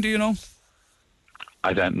morning, do you know?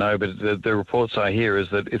 I don't know, but the reports I hear is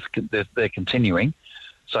that they're continuing.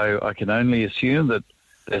 So I can only assume that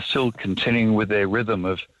they're still continuing with their rhythm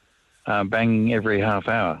of banging every half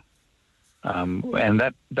hour. And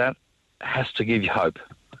that has to give you hope,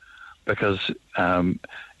 because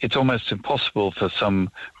it's almost impossible for some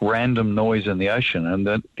random noise in the ocean, and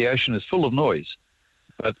the ocean is full of noise.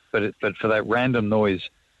 But for that random noise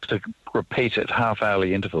to repeat at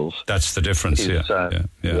half-hourly intervals. That's the difference, For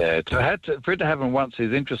it to happen once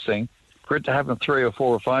is interesting. For it to happen 3 or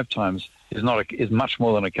 4 or 5 times is much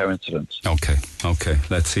more than a coincidence. Okay.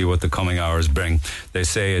 Let's see what the coming hours bring. They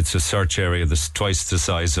say it's a search area that's twice the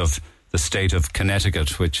size of the state of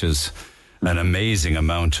Connecticut, which is an amazing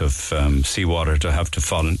amount of seawater to have to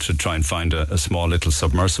fall in to try and find a small little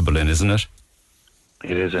submersible in, isn't it?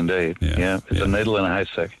 It is indeed. Yeah. It's a needle in a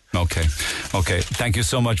haystack. Okay. Thank you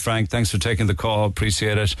so much, Frank. Thanks for taking the call.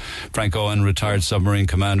 Appreciate it. Frank Owen, retired submarine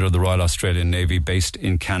commander of the Royal Australian Navy, based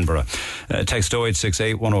in Canberra. Text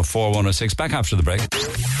 0868 104 106. Back after the break.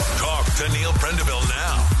 Talk to Neil Prendeville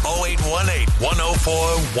now. 0818 104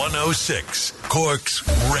 106. Cork's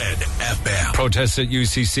Red FM. Protests at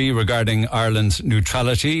UCC regarding Ireland's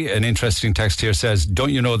neutrality. An interesting text here says, don't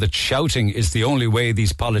you know that shouting is the only way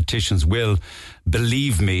these politicians will?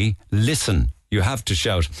 Believe me, listen. You have to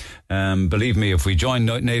shout. Believe me, if we join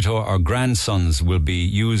NATO, our grandsons will be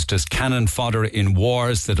used as cannon fodder in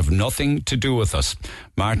wars that have nothing to do with us.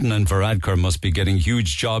 Martin and Varadkar must be getting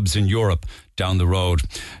huge jobs in Europe down the road.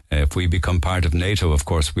 If we become part of NATO, of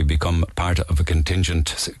course, we become part of a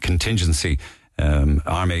contingency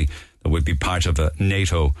army that would be part of a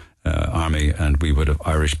NATO army, and we would have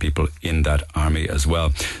Irish people in that army as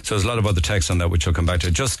well. So there's a lot of other texts on that which I'll come back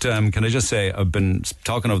to. Just can I just say, I've been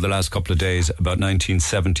talking over the last couple of days about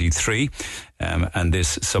 1973 and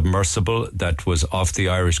this submersible that was off the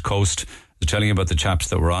Irish coast was telling you about the chaps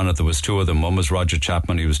that were on it. There was two of them. One was Roger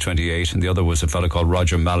Chapman, he was 28, and the other was a fellow called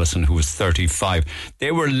Roger Mallison, who was 35.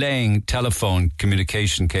 They were laying telephone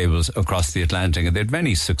communication cables across the Atlantic, and they had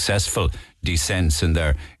many successful descents in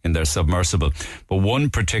their submersible. But one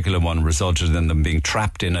particular one resulted in them being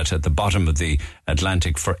trapped in it at the bottom of the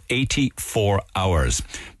Atlantic for 84 hours.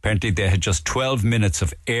 Apparently they had just 12 minutes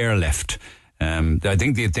of air left. I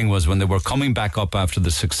think the thing was when they were coming back up after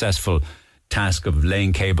the successful task of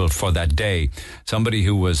laying cable for that day, somebody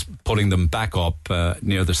who was pulling them back up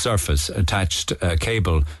near the surface attached a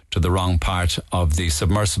cable to the wrong part of the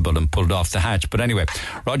submersible and pulled off the hatch. But anyway,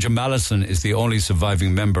 Roger Mallison is the only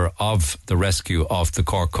surviving member of the rescue off the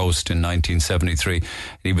Cork coast in 1973. And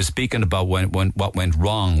he was speaking about what went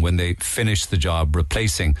wrong when they finished the job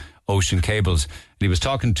replacing ocean cables. And he was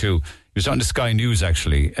talking to Sky News,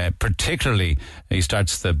 actually. Particularly, he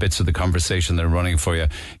starts the bits of the conversation that are running for you.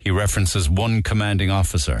 He references one commanding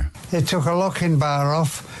officer. They took a locking bar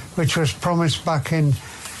off, which was promised back in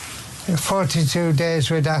 42 days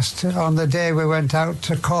we'd asked on the day we went out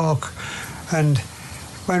to Cork. And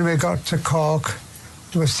when we got to Cork,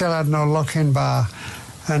 we still had no locking bar.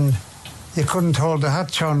 And you couldn't hold the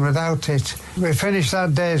hatch on without it. We finished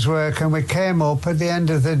that day's work and we came up at the end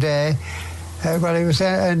of the day. It was the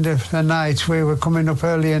end of the night. We were coming up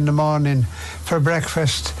early in the morning for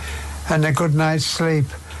breakfast and a good night's sleep.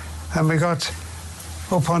 And we got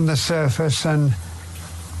up on the surface and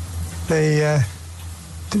we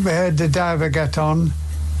heard the diver get on.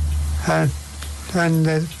 And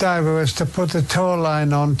the diver was to put the tow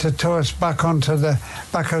line on to tow us back onto the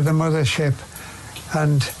back of the mothership.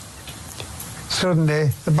 And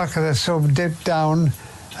suddenly the back of the sub dipped down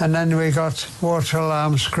and then we got water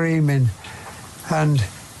alarm screaming. And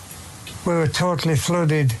we were totally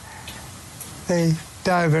flooded. The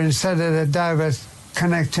diver, instead of the diver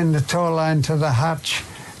connecting the tow line to the hatch,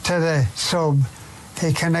 to the sub,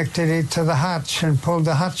 he connected it to the hatch and pulled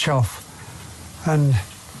the hatch off. And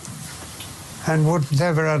wouldn't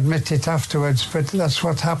ever admit it afterwards, but that's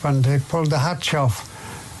what happened. He pulled the hatch off.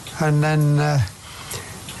 And then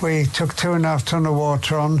we took 2.5 ton of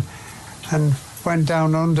water on and went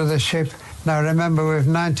down under the ship. Now remember, we've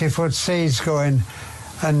 90-foot seas going,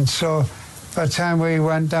 and so by the time we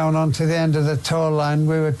went down onto the end of the tow line,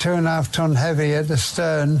 we were 2.5 ton heavy at the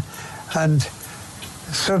stern, and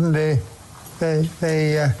suddenly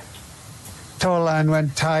the tow line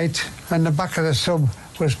went tight and the back of the sub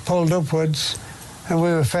was pulled upwards and we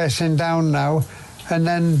were facing down now, and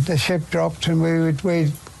then the ship dropped and we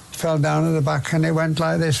fell down at the back and it went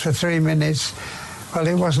like this for 3 minutes. Well,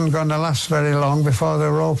 it wasn't going to last very long before the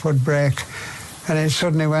rope would break, and it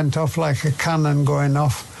suddenly went off like a cannon going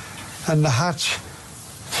off, and the hatch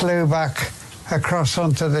flew back across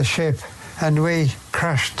onto the ship, and we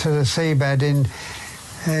crashed to the seabed in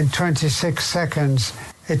 26 seconds.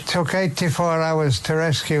 It took 84 hours to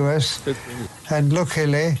rescue us, and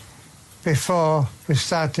luckily, before we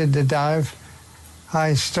started the dive,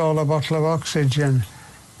 I stole a bottle of oxygen.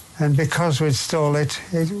 And because we'd stole it,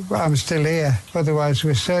 I'm still here. Otherwise,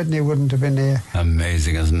 we certainly wouldn't have been here.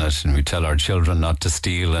 Amazing, isn't it? And we tell our children not to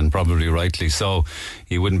steal, and probably rightly so.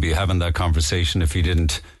 He wouldn't be having that conversation if he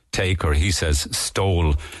didn't take, or he says,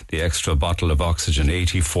 stole the extra bottle of oxygen,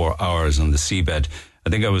 84 hours on the seabed.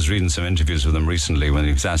 I think I was reading some interviews with him recently when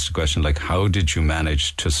he was asked a question like, how did you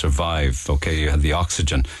manage to survive? Okay, you had the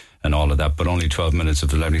oxygen and all of that, but only 12 minutes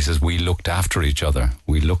of the life. He says, we looked after each other.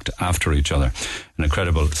 We looked after each other. An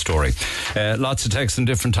incredible story. Lots of texts on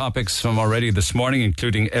different topics from already this morning,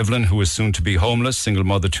 including Evelyn, who is soon to be homeless, single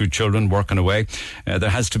mother, 2 children, working away.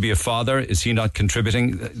 There has to be a father. Is he not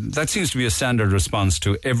contributing? That seems to be a standard response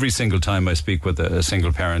to every single time I speak with a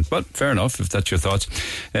single parent. But fair enough, if that's your thoughts.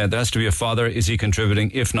 There has to be a father. Is he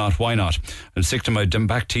contributing? If not, why not? I'm sick to my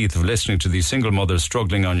back teeth of listening to these single mothers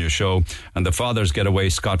struggling on your show, and the fathers get away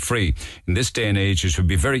scot-free. In this day and age, it should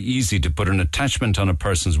be very easy to put an attachment on a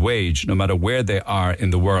person's wage, no matter where they are in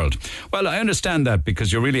the world. Well, I understand that,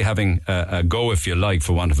 because you're really having a go, if you like,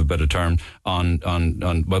 for want of a better term, on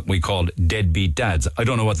what we call deadbeat dads. I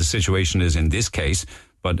don't know what the situation is in this case,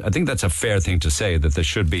 but I think that's a fair thing to say, that there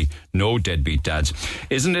should be no deadbeat dads.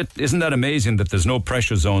 Isn't that amazing that there's no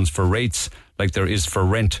pressure zones for rates like there is for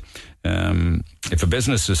rent? If a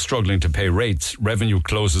business is struggling to pay rates, revenue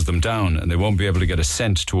closes them down and they won't be able to get a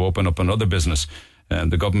cent to open up another business.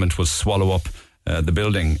 The government will swallow up the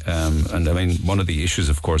building. And I mean, one of the issues,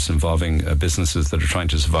 of course, involving businesses that are trying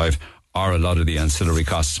to survive are a lot of the ancillary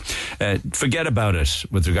costs. Forget about it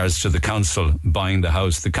with regards to the council buying the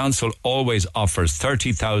house. The council always offers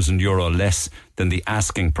 €30,000 less than the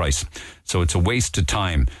asking price. So it's a waste of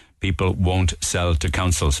time people won't sell to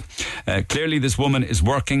councils. Clearly this woman is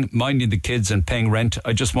working, minding the kids and paying rent.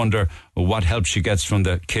 I just wonder what help she gets from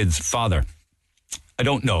the kids' father. I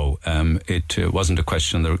don't know. It wasn't a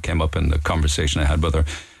question that came up in the conversation I had with her.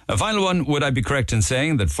 A final one, would I be correct in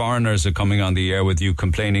saying that foreigners are coming on the air with you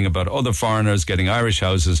complaining about other foreigners getting Irish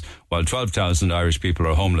houses while 12,000 Irish people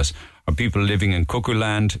are homeless? Are people living in cuckoo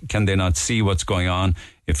land? Can they not see what's going on?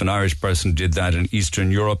 If an Irish person did that in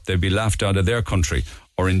Eastern Europe, they'd be laughed out of their country,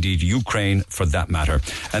 or indeed Ukraine for that matter.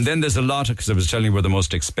 And then there's a lot, because I was telling you we're the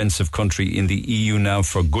most expensive country in the EU now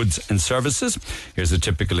for goods and services. Here's a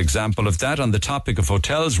typical example of that. On the topic of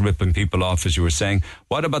hotels ripping people off, as you were saying,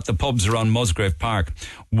 what about the pubs around Musgrave Park?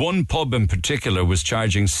 One pub in particular was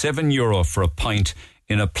charging €7 for a pint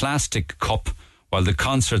in a plastic cup while the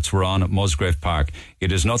concerts were on at Musgrave Park.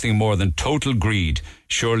 It is nothing more than total greed.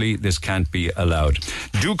 Surely this can't be allowed.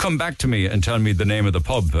 Do come back to me and tell me the name of the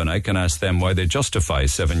pub, and I can ask them why they justify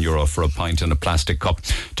 €7 for a pint in a plastic cup.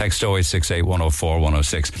 Text 0868 104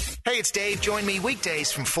 106. Hey, it's Dave. Join me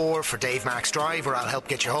weekdays from 4 for Dave Max Drive, where I'll help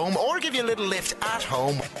get you home or give you a little lift at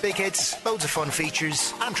home. Big hits, loads of fun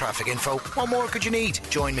features and traffic info. What more could you need?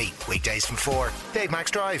 Join me weekdays from 4. Dave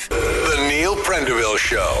Max Drive. The Neil Prendeville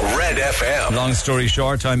Show, Red FM. Long story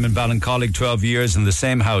short, I'm in Ballincollig 12 years in the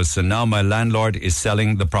same house, and now my landlord is selling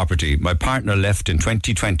the property. My partner left in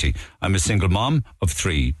 2020. I'm a single mom of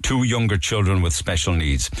 3, 2 younger children with special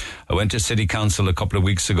needs. I went to City Council a couple of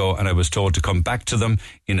weeks ago and I was told to come back to them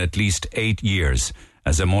in at least 8 years,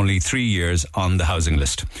 as I'm only 3 years on the housing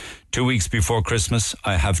list. 2 weeks before Christmas,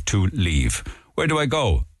 I have to leave. Where do I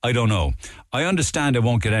go? I don't know. I understand I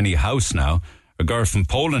won't get any house now. A girl from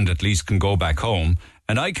Poland at least can go back home,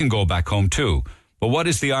 and I can go back home too. But what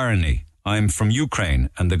is the irony? I'm from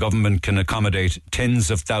Ukraine, and the government can accommodate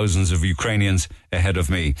tens of thousands of Ukrainians ahead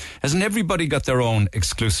of me. Hasn't everybody got their own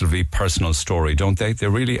exclusively personal story, don't they? They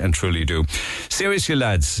really and truly do. Seriously,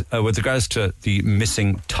 lads, with regards to the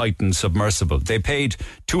missing Titan submersible, they paid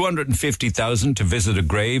 $250,000 to visit a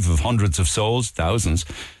grave of hundreds of souls, thousands.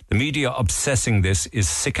 The media obsessing this is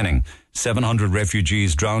sickening. 700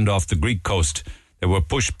 refugees drowned off the Greek coast. They were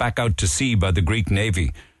pushed back out to sea by the Greek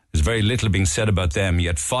Navy. There's very little being said about them,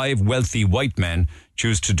 yet 5 wealthy white men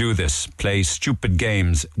choose to do this, play stupid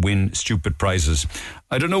games, win stupid prizes.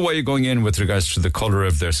 I don't know why you're going in with regards to the colour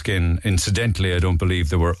of their skin. Incidentally, I don't believe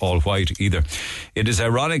they were all white either. It is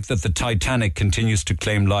ironic that the Titanic continues to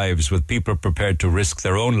claim lives, with people prepared to risk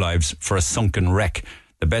their own lives for a sunken wreck.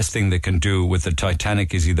 The best thing they can do with the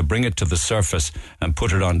Titanic is either bring it to the surface and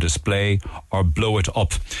put it on display or blow it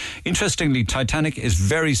up. Interestingly, Titanic is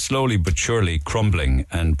very slowly but surely crumbling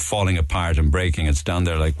and falling apart and breaking. It's down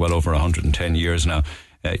there like well over 110 years now.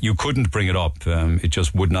 You couldn't bring it up. It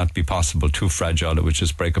just would not be possible. Too fragile. It would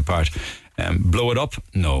just break apart. Blow it up?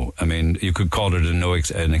 No. I mean, you could call it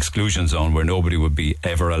an exclusion zone where nobody would be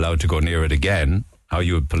ever allowed to go near it again. How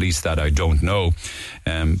you would police that, I don't know.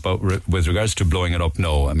 But with regards to blowing it up,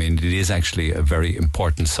 no. I mean, it is actually a very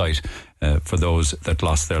important site for those that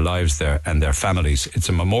lost their lives there and their families. It's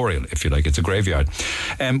a memorial, if you like. It's a graveyard.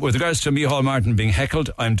 With regards to Micheál Martin being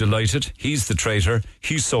heckled, I'm delighted. He's the traitor.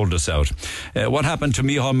 He sold us out. What happened to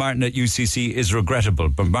Micheál Martin at UCC is regrettable,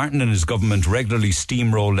 but Martin and his government regularly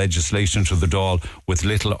steamroll legislation to the Dáil with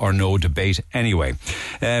little or no debate anyway.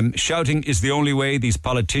 Shouting is the only way these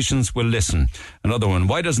politicians will listen. Another one.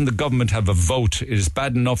 Why doesn't the government have a vote? It is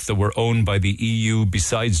bad enough that we're owned by the EU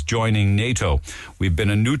besides joining NATO. We've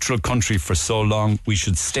been a neutral country for so long, we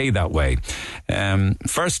should stay that way.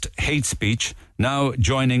 First, hate speech, now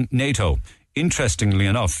joining NATO. Interestingly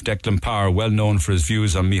enough, Declan Power, well known for his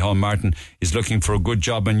views on Micheál Martin, is looking for a good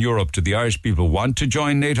job in Europe. Do the Irish people want to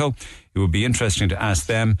join NATO? It would be interesting to ask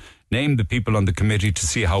them. Name the people on the committee to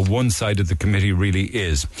see how one-sided the committee really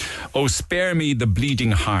is. Oh, spare me the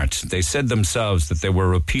bleeding heart. They said themselves that they were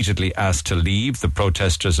repeatedly asked to leave, the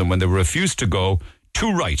protesters, and when they refused to go,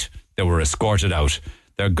 too right, they were escorted out.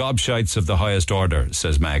 They're gobshites of the highest order,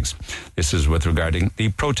 says Mags. This is with regarding the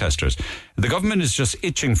protesters. The government is just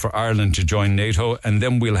itching for Ireland to join NATO, and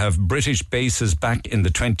then we'll have British bases back in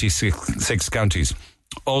the 26 counties.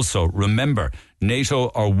 Also, remember, NATO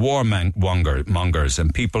are warmongers,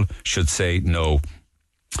 and people should say no.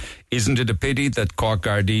 Isn't it a pity that Cork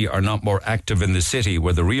Gardaí are not more active in the city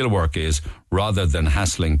where the real work is, rather than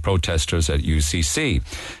hassling protesters at UCC?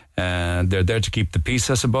 They're there to keep the peace,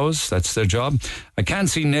 I suppose. That's their job. I can't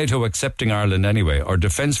see NATO accepting Ireland anyway. Our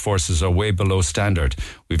defence forces are way below standard.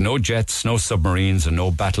 We've no jets, no submarines and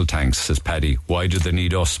no battle tanks, says Paddy. Why do they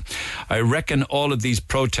need us? I reckon all of these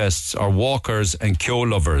protests are walkers and Kyo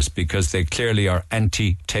lovers because they clearly are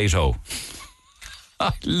anti-Tato.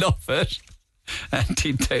 I love it.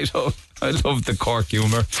 Anti-Tato. I love the Cork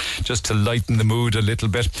humour, just to lighten the mood a little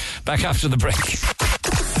bit. Back after the break.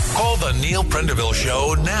 Call the Neil Prendeville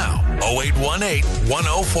Show now. 0818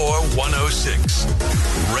 104 106.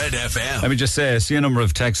 Red FM. Let me just say, I see a number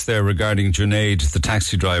of texts there regarding Junaid, the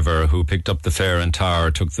taxi driver who picked up the fare in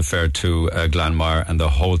Tower, took the fare to Glanmire, and the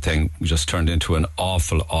whole thing just turned into an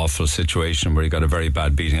awful, awful situation where he got a very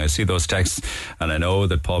bad beating. I see those texts, and I know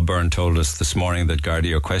that Paul Byrne told us this morning that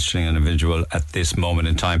Gardaí are questioning an individual at this moment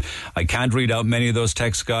in time. I can't read out many of those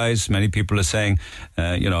texts, guys. Many people are saying,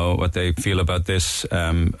 what they feel about this,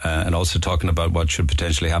 and also talking about what should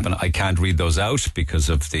potentially happen. I can't read those out because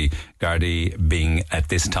of the Gardaí being at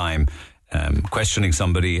this time questioning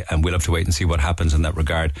somebody, and we'll have to wait and see what happens in that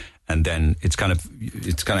regard. And then it's kind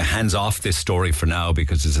of hands off this story for now,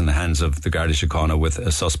 because it's in the hands of the Garda Síochána with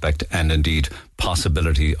a suspect and indeed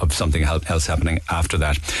possibility of something else happening after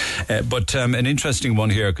that. But an interesting one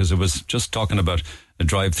here, because I was just talking about a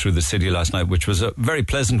drive through the city last night, which was a very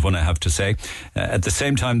pleasant one, I have to say. At the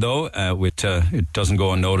same time, though, it doesn't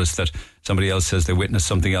go unnoticed that somebody else says they witnessed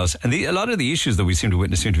something else. And a lot of the issues that we seem to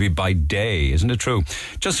witness seem to be by day, isn't it true?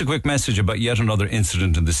 Just a quick message about yet another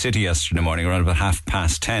incident in the city yesterday morning, around about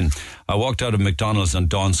 10:30. I walked out of McDonald's on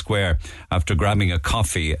Dawn Square after grabbing a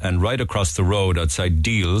coffee, and right across the road outside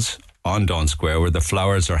Deal's on Dawn Square, where the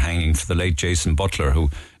flowers are hanging for the late Jason Butler, who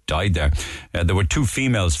died there. There were two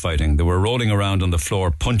females fighting. They were rolling around on the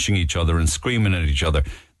floor, punching each other and screaming at each other.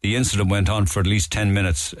 The incident went on for at least 10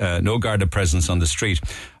 minutes. No Garda presence on the street.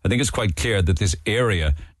 I think it's quite clear that this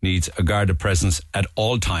area needs a Garda presence at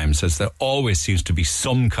all times, as there always seems to be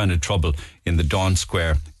some kind of trouble in the Dawn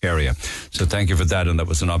Square area. So thank you for that, and that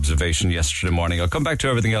was an observation yesterday morning. I'll come back to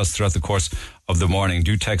everything else throughout the course of the morning.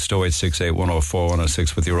 Do text 0868 104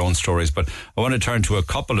 106 with your own stories, but I want to turn to a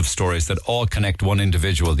couple of stories that all connect one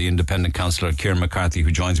individual, the independent councillor Kieran McCarthy, who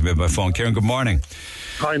joins me by phone. Kieran, good morning.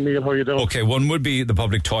 Hi Neil, how are you doing? Okay, one would be the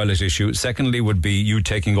public toilet issue. Secondly would be you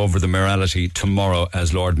taking over the mayoralty tomorrow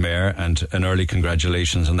as Lord Mayor, and an early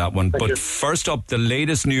congratulations on that one. Thank you. First up, the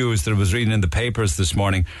latest news that I was reading in the papers this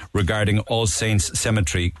morning regarding All Saints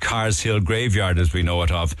Cemetery, Carr's Hill Graveyard as we know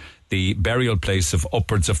it of, the burial place of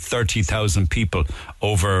upwards of 30,000 people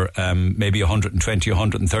over maybe 120,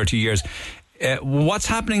 130 years. What's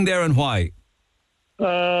happening there and why?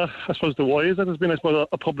 I suppose the why is that there's been,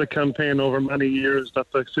 a public campaign over many years that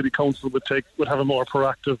the City Council would have a more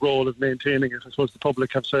proactive role of maintaining it. I suppose the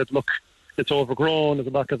public have said, look, it's overgrown, there's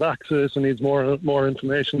a lack of access, it needs more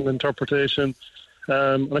information and interpretation.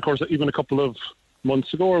 And of course, even a couple of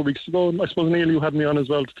months ago or weeks ago, I suppose, Neil, you had me on as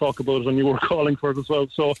well to talk about it, and you were calling for it as well.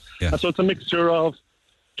 So it's a mixture of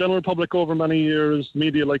general public over many years,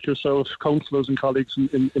 media like yourself, councillors and colleagues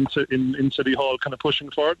in City Hall kind of pushing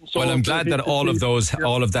for it. So well, I'm glad that all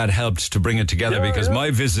of that helped to bring it together, because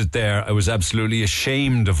my visit there, I was absolutely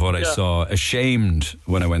ashamed of what I saw, ashamed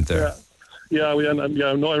when I went there. I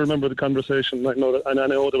remember the conversation. I know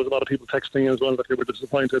there was a lot of people texting as well that they were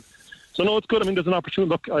disappointed. So no, it's good. I mean, there's an opportunity.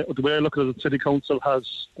 Look, the way I look at it, the City Council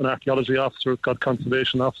has an archaeology officer, it's got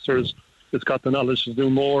conservation officers, it's got the knowledge to do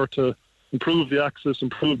more to improve the access,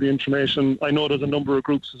 improve the information. I know there's a number of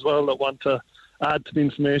groups as well that want to add to the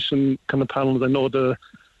information kind of panels. I know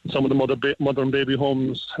some of the mother and baby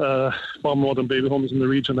homes, former mother and baby homes in the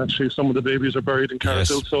region, actually, some of the babies are buried in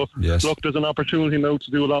Carrhill. So look, there's an opportunity now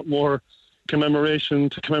to do a lot more commemoration,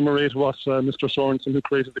 to commemorate what Mr. Sorensen, who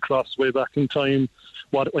created the cross way back in time,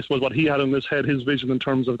 what he had in his head, his vision in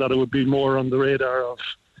terms of that it would be more on the radar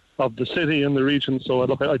of the city and the region. So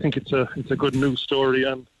look, I think it's a good news story,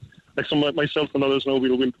 and like myself and others know,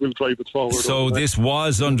 we'll drive it forward. So this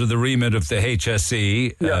was under the remit of the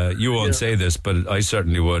HSE. You won't say this, but I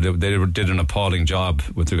certainly would. They did an appalling job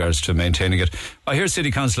with regards to maintaining it. I hear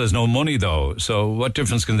City Council has no money, though. So what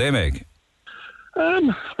difference can they make?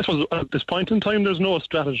 I suppose at this point in time, there's no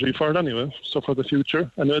strategy for it anyway. So for the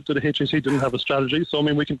future, I know that the HSE didn't have a strategy. So I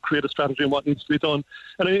mean, we can create a strategy on what needs to be done.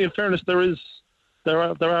 And in fairness, there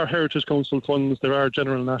are Heritage Council funds, there are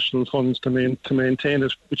general national funds to maintain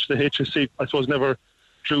it, which the HSE, I suppose, never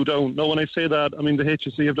drew down. Now, when I say that, I mean the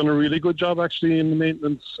HSE have done a really good job actually in the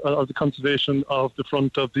maintenance of the conservation of the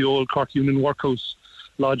front of the old Cork Union Workhouse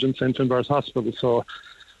Lodge in St. Finbarr's Hospital. So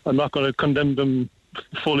I'm not going to condemn them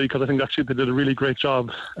fully, because I think actually they did a really great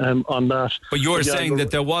job on that. But you're saying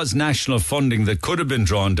that there was national funding that could have been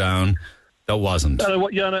drawn down that wasn't.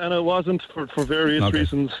 And it wasn't for various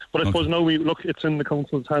reasons. But I suppose now it's in the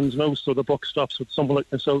council's hands now, so the buck stops with someone like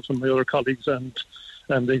myself and my other colleagues and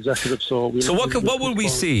the executive. So what will we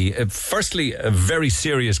see? Firstly, a very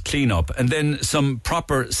serious clean-up, and then some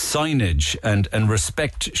proper signage and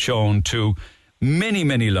respect shown to many,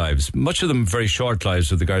 many lives, much of them very short lives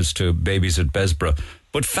with regards to babies at Besborough,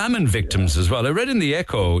 but famine victims as well. I read in the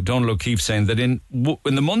Echo, Donald O'Keefe saying that in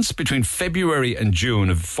the months between February and June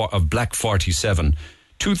of Black 47,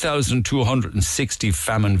 2,260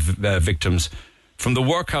 famine victims from the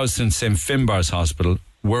workhouse in St. Finbarr's Hospital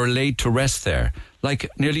were laid to rest there, like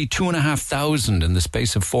nearly 2,500 in the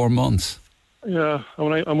space of 4 months. Yeah,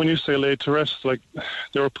 and when you say laid to rest, like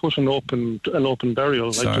they were put in an open burial,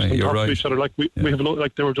 like Sorry, just on you're top right. of each other. Like we have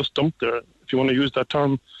like they were just dumped there, if you want to use that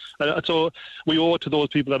term. So we owe it to those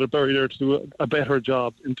people that are buried there to do a better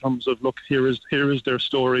job in terms of, look, here is their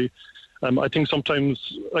story. I think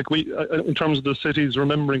sometimes, like in terms of the city's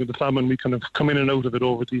remembering of the famine, we kind of come in and out of it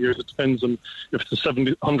over the years. It depends on if it's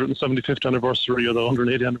the 175th anniversary or the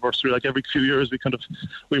 180th anniversary. Like every few years,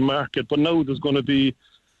 we mark it. But now there's going to be,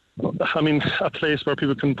 a place where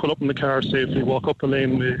people can pull up in the car safely, walk up a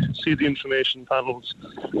laneway, see the information panels,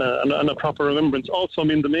 and a proper remembrance. Also,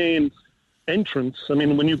 the main entrance.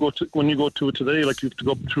 When you go to it today, like you have to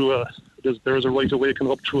go up through there is a right of way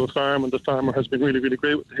kind of up through a farm, and the farmer has been really, really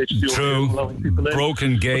great with the HCO. True.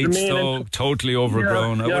 Broken gates, though, totally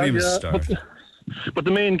overgrown. I wouldn't even start. But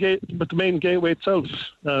the main gateway itself,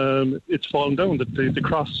 it's fallen down. The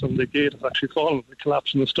cross and the gate has actually fallen. It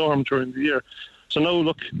collapsed in the storm during the year. So now,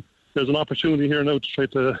 look, there's an opportunity here now to try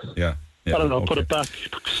to, put it back,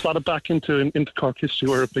 slot it back into Cork history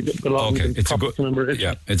where it belongs. Okay, it's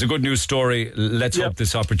a good news story. Let's hope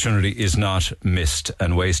this opportunity is not missed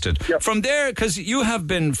and wasted. Yep. From there, because you have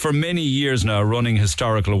been for many years now running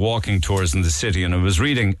historical walking tours in the city, and I was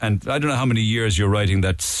reading, and I don't know how many years you're writing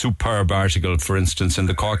that superb article, for instance, in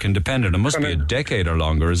the Cork Independent. It must be a decade or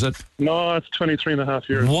longer, is it? No, it's 23 and a half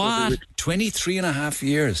years. What? 23 and a half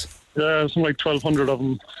years? Yeah, something like 1,200 of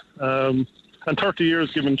them. And 30 years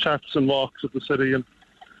giving chats and walks at the city and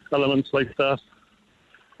elements like that.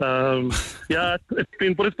 It's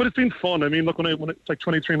been fun. Look, when it's like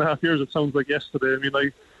 23 and a half years, it sounds like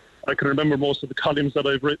yesterday. I can remember most of the columns that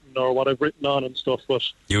I've written or what I've written on and stuff. But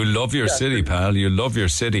you love your city, pal. You love your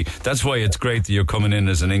city. That's why it's great that you're coming in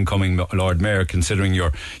as an incoming Lord Mayor, considering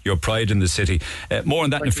your pride in the city. More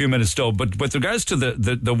on that in a few minutes, though. But with regards to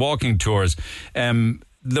the walking tours,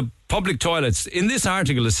 the public toilets, in this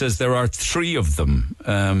article it says there are 3 of them.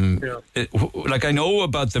 I know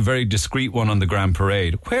about the very discreet one on the Grand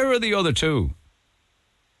Parade. Where are the other 2?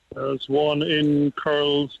 There's one in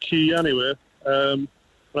Curls Quay anyway. And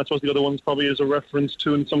I suppose the other one's probably is a reference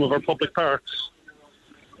to in some of our public parks.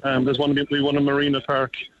 There's one in Marina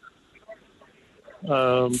Park.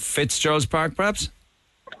 Fitzgerald's Park, perhaps?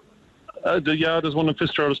 There's one in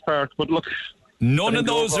Fitzgerald's Park. But look, none of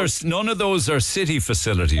those are city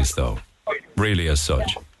facilities, though, really, as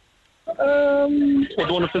such. The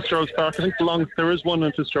one in Fitzgerald's Park, I think there is one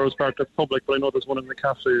in Fitzgerald's Park that's public, but I know there's one in the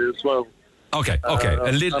cafe as well. Okay.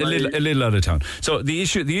 A little out of town. So the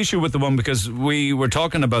issue with the one, because we were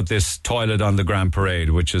talking about this toilet on the Grand Parade,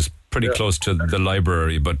 which is pretty close to the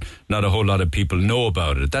library, but not a whole lot of people know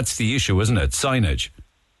about it. That's the issue, isn't it? Signage.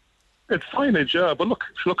 It's signage, yeah. But look,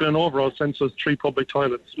 if you look in an overall sense, there's 3 public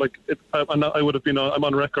toilets. And I would have been. I'm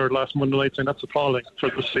on record last Monday night saying that's appalling for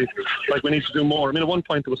the city. Like, we need to do more. At one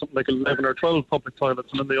point there was something like 11 or 12 public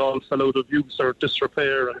toilets, and then they all fell out of use or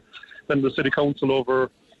disrepair. And then the city council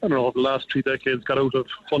over the last 3 decades got out of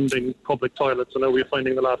funding public toilets, and now we're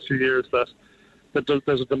finding the last few years that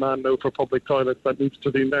there's a demand now for public toilets that needs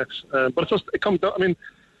to be met. But it comes down.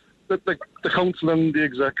 The council and the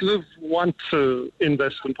executive want to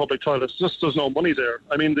invest in public toilets. Just there's no money there.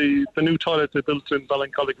 The new toilet they built in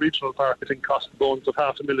Ballincollig Regional Park, I think, cost the bones of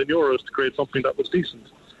 €500,000 to create something that was decent.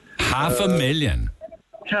 €500,000?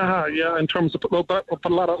 Yeah. In terms of, but a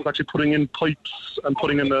lot of it was actually putting in pipes and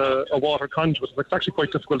putting in a water conduit. It's actually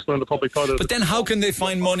quite difficult to put in a public toilet. But then how can they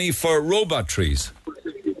find money for robot trees?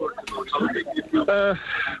 That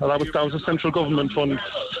was a central government fund.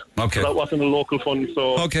 Okay. So that wasn't a local fund.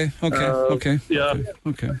 So Okay. Yeah.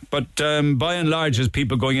 Okay. But by and large, is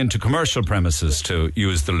people going into commercial premises to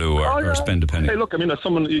use the loo or spend a penny? Hey, look, as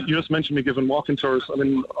someone, you just mentioned me giving walking tours. I've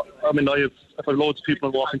had loads of people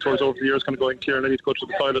on walking tours over the years kind of going, Kieran, I need to go to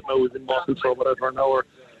the toilet now. We've been walking for whatever an hour.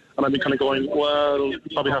 And I've been kind of going, well, you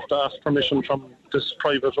probably have to ask permission from this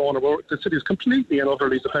private owner. The city is completely and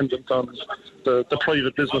utterly dependent on the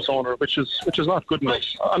private business owner, which is not good enough.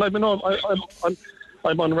 And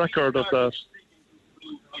I'm on record of that.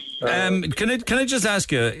 Can I just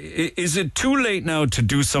ask you, is it too late now to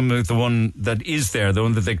do something with the one that is there, the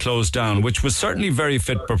one that they closed down, which was certainly very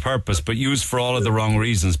fit for purpose, but used for all of the wrong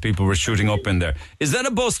reasons? People were shooting up in there. Is that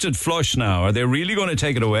a busted flush now? Are they really going to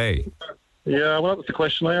take it away? Yeah, well, that was the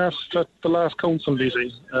question I asked at the last council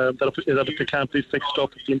meeting, that if it can't be fixed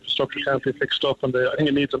up, if the infrastructure can't be fixed up, and I think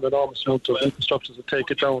it needs an enormous amount of infrastructure to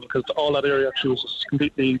take it down, because all that area actually was just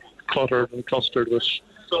completely cluttered and clustered with,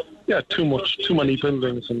 too many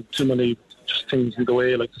buildings and too many just things in the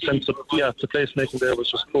way, like the sense of, the placemaking there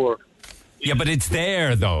was just poor. Yeah, but it's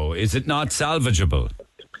there, though. Is it not salvageable?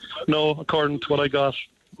 No, according to what I got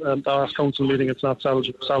at the last council meeting, it's not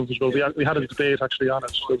salvageable. We had a debate actually on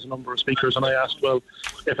it. There was a number of speakers, and I asked, well,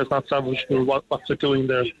 if it's not salvageable, what's it doing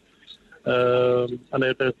there? And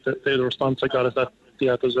the response I got is that,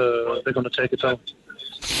 they're going to take it down.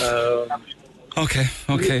 Okay.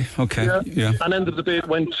 Yeah. And then the debate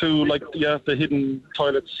went to, the hidden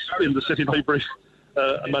toilets in the city library,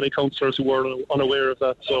 and many councillors who were unaware of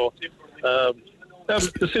that. So,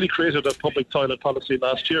 the city created a public toilet policy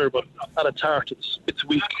last year, but at its heart, it's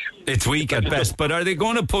weak. It's weak at best. But are they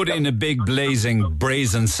going to put in a big blazing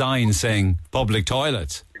brazen sign saying public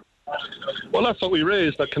toilets? Well, that's what we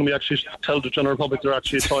raised. That can we actually tell the general public there are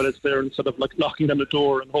actually toilets there, instead of knocking on the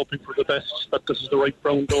door and hoping for the best, that this is the right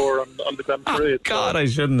brown door on the Grand Parade. God, I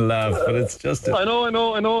shouldn't laugh, but it's just... I know.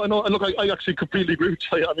 And look, I actually completely agree with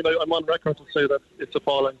you. I mean, I'm on record to say that it's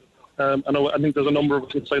appalling. I think there's a number of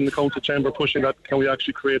us inside in the council chamber pushing that. Can we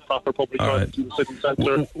actually create proper public toilets in the city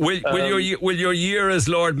centre? Will your year as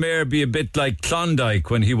Lord Mayor be a bit like Klondike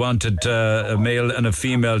when he wanted a male and a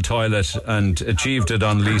female toilet and achieved it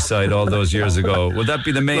on Leaside all those years ago? Would that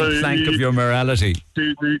be the main plank of your morality?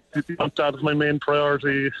 That is my main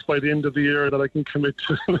priority by the end of the year, that I can commit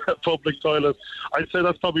to a public toilet. I'd say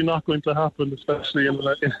that's probably not going to happen, especially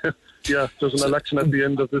there's an election at the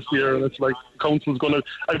end of this year, and it's like council's going to...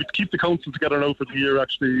 I would keep the council together now for the year,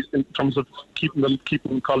 actually, in terms of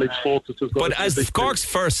keeping colleagues focused. But as Cork's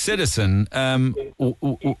first citizen,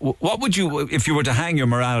 what would you, if you were to hang your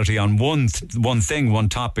morality on one thing, one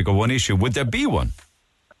topic, or one issue, would there be one?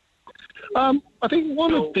 I think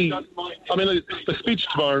one of the speech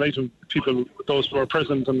tomorrow night, and people, those who are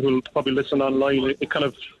present and who'll probably listen online, it kind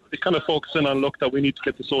of focuses in on, that we need to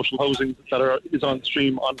get the social housing that is on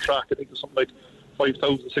stream on track. I think there's something like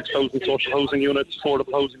 5,000, 6,000 social housing units,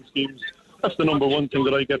 affordable housing schemes. That's the number one thing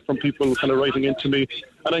that I get from people kind of writing into me.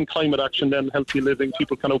 And then climate action, then healthy living.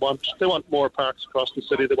 People kind of want more parks across the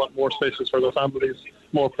city. They want more spaces for their families,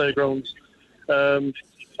 more playgrounds.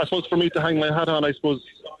 I suppose for me to hang my hat on, I suppose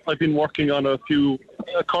I've been working on a few...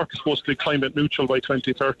 Cork is supposed to be climate neutral by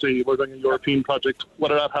 2030. We're doing a European project.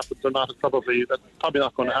 Whether that happens or not is probably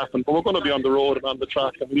not going to happen. But we're going to be on the road and on the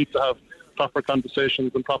track, and we need to have proper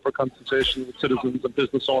conversations and proper consultation with citizens and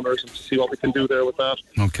business owners, and to see what we can do there with that.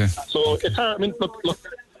 Okay. So it's hard. I mean, look,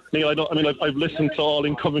 Neil, I've listened to all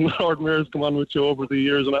incoming Lord Mayors come on with you over the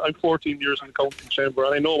years, and I'm 14 years in the council chamber,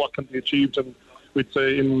 and I know what can be achieved, and we'd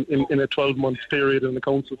say in a 12-month period in the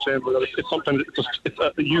council chamber, that it's sometimes it's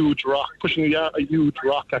a huge rock, pushing a huge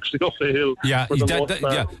rock actually up the hill.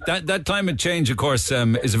 That climate change, of course,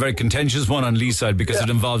 is a very contentious one on Leaside, because it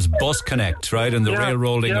involves bus connect, right, and the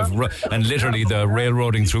railroading and literally the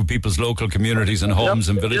railroading through people's local communities and homes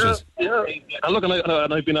and villages. And look,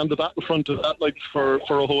 and I've been on the battlefront of that for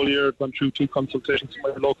a whole year. Gone through 2 consultations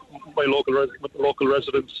with my local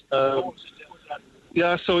residents. So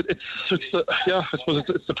I suppose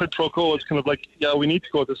it's the quid pro quo. It's kind of like, we need to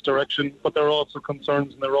go this direction, but there are also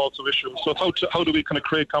concerns and there are also issues. So how do we kind of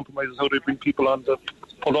create compromises? How do we bring people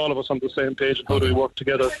put all of us on the same page, and how do we work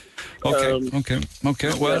together? Okay.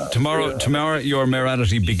 Well, tomorrow your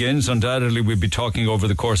mayoralty begins. Undoubtedly, we'll be talking over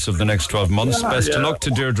the course of the next 12 months. Best of luck to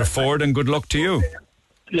Deirdre Ford, and good luck to you.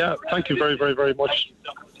 Yeah, thank you very, very, very much.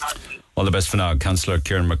 All the best for now. Councillor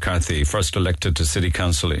Kieran McCarthy, first elected to City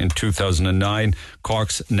Council in 2009,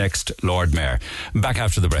 Cork's next Lord Mayor. Back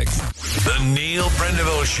after the break. The Neil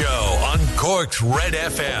Prendeville Show on Cork's Red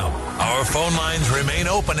FM. Our phone lines remain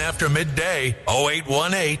open after midday.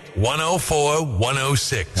 0818 104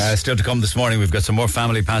 106. Still to come this morning, we've got some more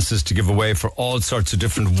family passes to give away for all sorts of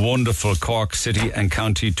different wonderful Cork City and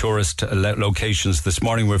County tourist locations. This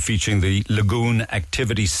morning we're featuring the Lagoon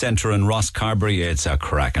Activity Centre in Rosscarbery. It's a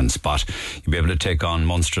cracking spot. You'll be able to take on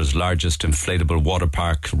Munster's largest inflatable water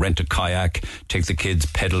park, rent a kayak, take the kids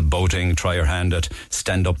pedal boating, try your hand at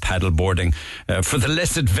stand-up paddle boarding. For the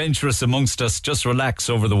less adventurous amongst us, just relax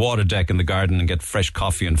over the water deck in the garden and get fresh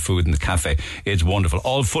coffee and food in the cafe. It's wonderful.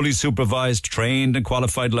 All fully supervised, trained and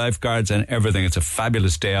qualified lifeguards and everything. It's a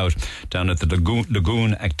fabulous day out down at the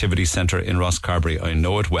Lagoon Activity Centre in Rosscarbery. I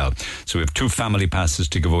know it well. So we have 2 family passes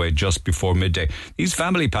to give away just before midday. These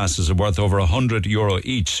family passes are worth over €100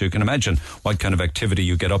 each, so you can imagine imagine what kind of activity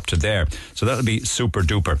you get up to there. So that'll be super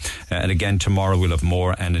duper. And again, tomorrow we'll have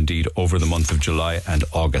more, and indeed over the month of July and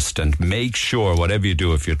August. And make sure, whatever you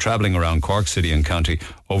do, if you're travelling around Cork City and County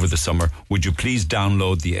over the summer, would you please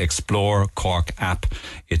download the Explore Cork app?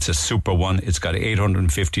 It's a super one. It's got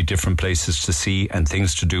 850 different places to see and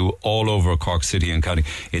things to do all over Cork City and County.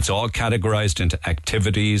 It's all categorised into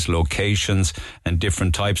activities, locations and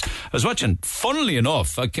different types. I was watching, funnily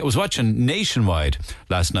enough, I was watching Nationwide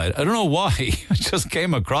last night. I don't know why. I just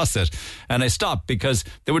came across it and I stopped because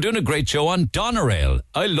they were doing a great show on Doneraile.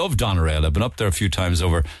 I love Doneraile. I've been up there a few times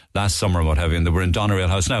over last summer and what have you, and they were in Doneraile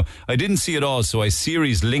House. Now, I didn't see it all, so I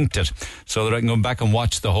series linked it so that I can go back and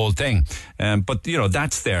watch the whole thing. But, you know,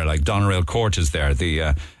 that's there, like Doneraile Court is there.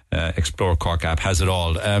 The Explore Cork app has it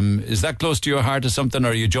all. Is that close to your heart or something, or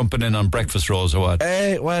are you jumping in on breakfast rolls or what?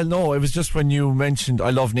 Well, no, it was just when you mentioned I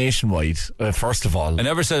love Nationwide, first of all. I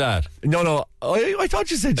never said that. No, I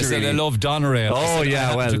thought you said I said I love Doneraile. Oh,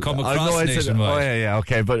 yeah, well. To come across Nationwide. Yeah,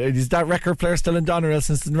 okay, but is that record player still in Doneraile?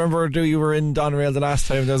 Since, remember, you were in Doneraile the last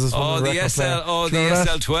time? There was this one the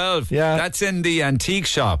SL12. Yeah. That's in the antique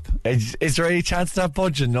shop. Is there any chance of that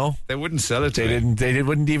budging, no? They wouldn't sell it to me. They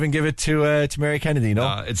wouldn't even give it to Mary Kennedy,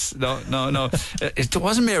 no? No. It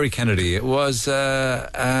wasn't Mary Kennedy. It was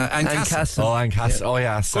Anne Casson. Oh, Anne Casson. Yeah. Oh,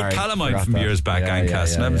 yeah, sorry. Good pal of mine from years back, Anne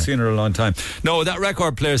Casson. I haven't seen her in a long time. No, that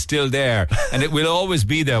record player's still there. And it will always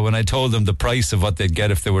be there when I told them the price of what they'd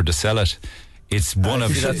get if they were to sell it. It's one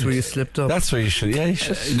of... That's where you slipped up. That's where you should... Yeah, you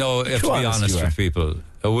should... No, you have to be honest with people.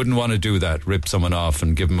 I wouldn't want to do that, rip someone off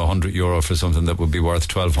and give them €100 for something that would be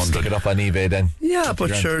worth 1,200. Stick it up on eBay then. Yeah,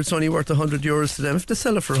 but sure, it's only worth €100 to them if they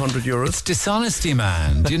sell it for €100. It's dishonesty,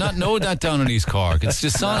 man. Do you not know that down in East Cork? It's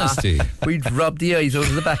dishonesty. We'd rob the eyes out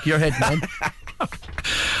of the back of your head, man.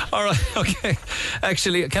 All right, okay.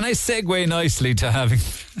 Actually, can I segue nicely to having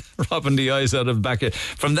robbing the eyes out of the back?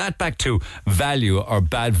 From that back to value or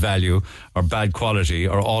bad quality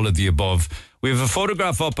or all of the above. We have a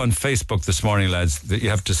photograph up on Facebook this morning, lads, that you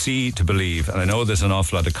have to see to believe. And I know there's an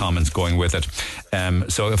awful lot of comments going with it.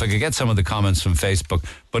 So if I could get some of the comments from Facebook.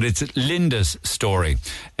 But it's Linda's story,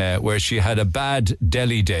 where she had a bad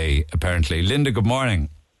deli day, apparently. Linda, good morning.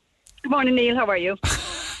 Good morning, Neil. How are you?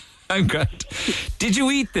 I'm good. Did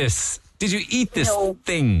you eat this? Did you eat this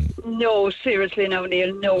thing? No, seriously, no,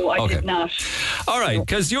 Neil. No, I did not. All right,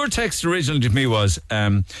 because your text originally to me was,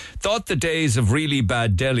 thought the days of really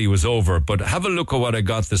bad deli was over, but have a look at what I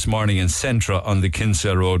got this morning in Centra on the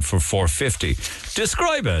Kinsale Road for $4.50.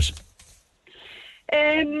 Describe it.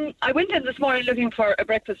 I went in this morning looking for a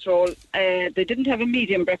breakfast roll. They didn't have a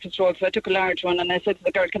medium breakfast roll, so I took a large one, and I said to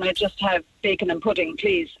the girl, can I just have bacon and pudding,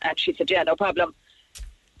 please? And she said, yeah, no problem.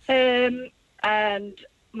 And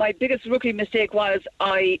my biggest rookie mistake was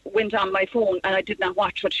I went on my phone and I did not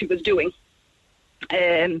watch what she was doing.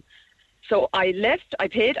 So I left, I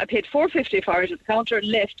paid $4.50 for it at the counter,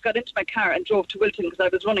 left, got into my car and drove to Wilton because I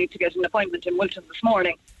was running to get an appointment in Wilton this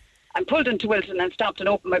morning, and pulled into Wilton and stopped and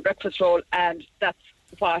opened my breakfast roll, and that's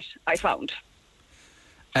what I found.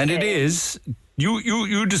 And it is...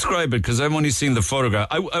 You describe it, because I've only seen the photograph.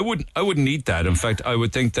 I wouldn't eat that. In fact, I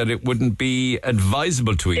would think that it wouldn't be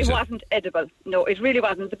advisable to eat it. It wasn't edible. No, it really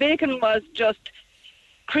wasn't. The bacon was just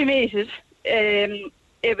cremated. It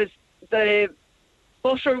was, the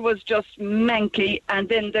butter was just manky, and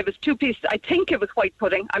then there was two pieces. I think it was white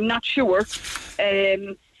pudding. I'm not sure.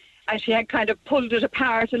 And she had kind of pulled it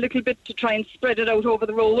apart a little bit to try and spread it out over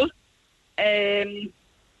the roll. And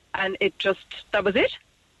it just, that was it.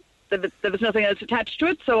 There was nothing else attached to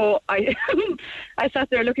it, so I sat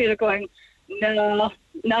there looking at it going, no,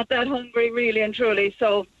 not that hungry really and truly.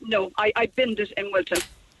 So no, I binned it in Wilton.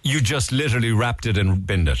 You just literally wrapped it and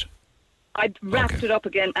binned it? I wrapped it up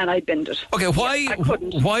again and I binned it. Okay,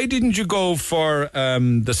 why didn't you go for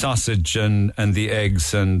the sausage and the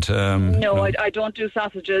eggs and... No, I don't do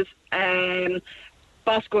sausages.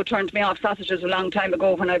 Bosco turned me off sausages a long time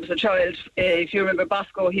ago when I was a child. If you remember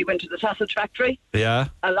Bosco, he went to the sausage factory. Yeah.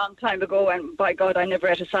 A long time ago, and by God, I never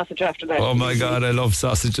ate a sausage after that. Oh my God, I love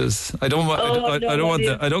sausages. I don't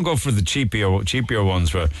go for the cheaper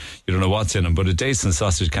ones where you don't know what's in them, but a decent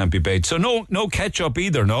sausage can't be baked. So no ketchup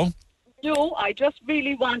either, no? No, I just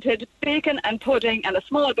really wanted bacon and pudding and a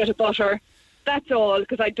small bit of butter. That's all,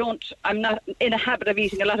 because I'm not in a habit of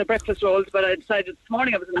eating a lot of breakfast rolls, but I decided this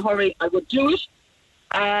morning I was in a hurry, I would do it.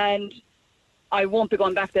 And I won't be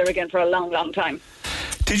going back there again for a long, long time.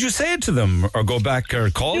 Did you say it to them or go back or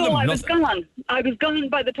call them? No, I was gone. I was gone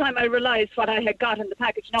by the time I realised what I had got in the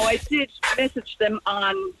package. Now, I did message them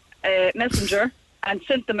on Messenger and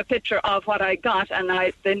sent them a picture of what I got, and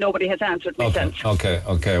then nobody has answered me since. Okay.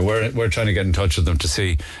 We're trying to get in touch with them to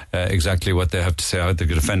see exactly what they have to say, how they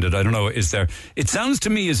get offended. I don't know. Is there? It sounds to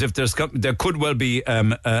me as if there could well be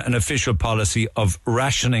an official policy of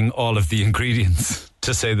rationing all of the ingredients,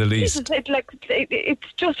 to say the least.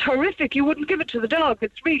 It's just horrific. You wouldn't give it to the dog.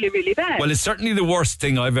 It's really, really bad. Well, it's certainly the worst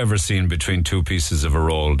thing I've ever seen between two pieces of a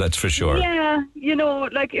roll, that's for sure. Yeah,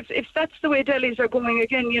 if that's the way delis are going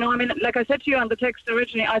again, like I said to you on the text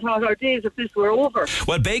originally, I thought our days of this were over.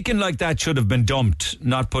 Well, bacon like that should have been dumped,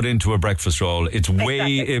 not put into a breakfast roll. It's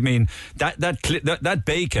way, that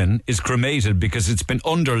bacon is cremated because it's been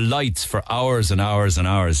under lights for hours and hours and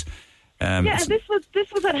hours. This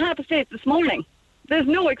was at 8:30 this morning. There's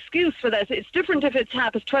no excuse for that. It's different if it's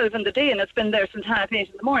 12:30 in the day and it's been there since 8:30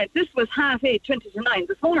 in the morning. This was 8:30, 20 to 9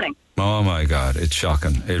 this morning. Oh my God, it's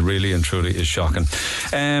shocking. It really and truly is shocking.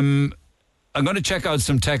 I'm going to check out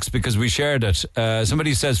some text because we shared it.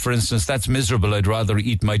 Somebody says, for instance, that's miserable. I'd rather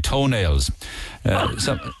eat my toenails.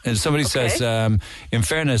 Somebody says, in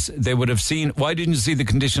fairness, they would have seen, why didn't you see the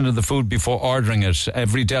condition of the food before ordering it?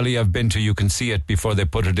 Every deli I've been to, you can see it before they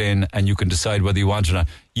put it in and you can decide whether you want it or not.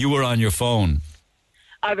 You were on your phone.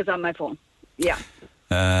 I was on my phone, yeah.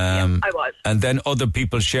 I was. And then other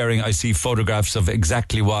people sharing, I see photographs of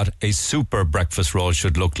exactly what a super breakfast roll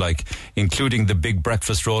should look like, including the big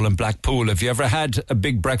breakfast roll in Blackpool. Have you ever had a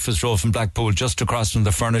big breakfast roll from Blackpool just across from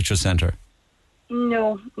the furniture centre?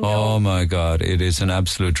 No. Oh my God, it is an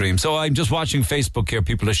absolute dream. So I'm just watching Facebook here.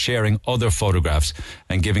 People are sharing other photographs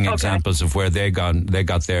and giving examples of where they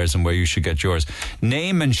got theirs and where you should get yours.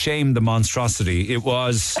 Name and shame the monstrosity. It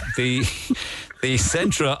was the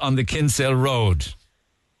Centra on the Kinsale Road.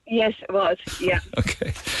 Yes, it was. Yeah.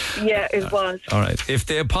 Okay. Yeah, it was. All right. If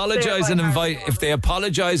they apologise and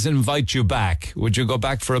invite you back, would you go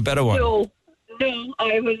back for a better one? No,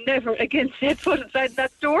 I will never again set foot inside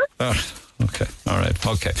that store. Okay. All right.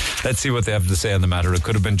 Okay. Let's see what they have to say on the matter. It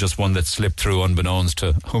could have been just one that slipped through unbeknownst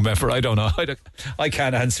to whomever. I don't know. I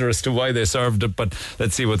can't answer as to why they served it, but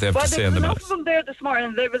let's see what they have to say on the matter. There was enough of them there this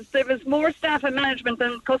morning. There was more staff and management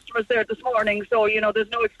than customers there this morning, so, there's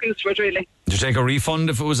no excuse for it, really. Did you take a refund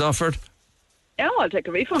if it was offered? Yeah, I'll take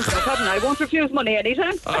a refund, no problem. I won't refuse money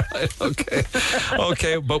anytime. All right, okay.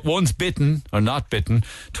 Okay, but once bitten, or not bitten,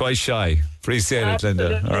 twice shy. Appreciate it,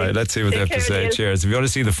 Linda. All right, let's see what they have to say. Cheers. If you want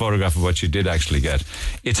to see the photograph of what you did actually get,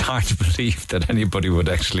 it's hard to believe that anybody would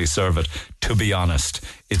actually serve it, to be honest.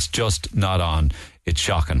 It's just not on. It's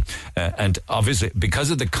shocking. And obviously, because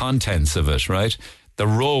of the contents of it, right, the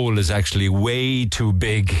roll is actually way too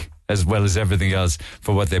big, as well as everything else,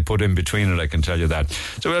 for what they put in between it, I can tell you that.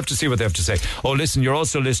 So we'll have to see what they have to say. Oh, listen, you're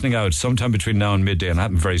also listening out sometime between now and midday, and it'll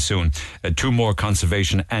happen very soon. 2 more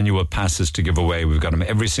conservation annual passes to give away. We've got them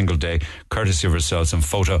every single day, courtesy of ourselves and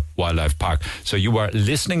Fota Wildlife Park. So you are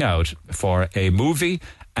listening out for a movie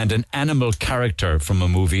and an animal character from a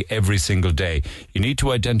movie every single day. You need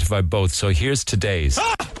to identify both. So here's today's.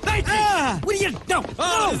 Thank you. What do you know?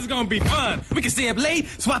 This is going to be fun. We can stay up late,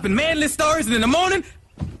 swapping manly stories, and in the morning,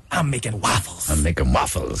 I'm making waffles.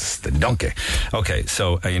 The donkey. Okay,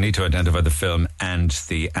 so you need to identify the film and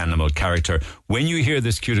the animal character. When you hear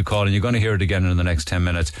this cue to call, and you're going to hear it again in the next 10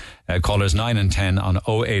 minutes, callers 9 and 10 on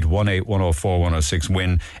 0818 104 106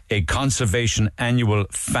 win a conservation annual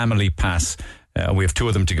family pass. We have 2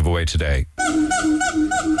 of them to give away today.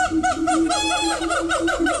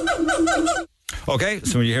 Okay,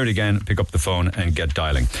 so when you hear it again, pick up the phone and get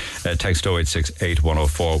dialing. Text 0868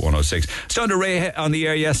 104 106. Sound a Ray on the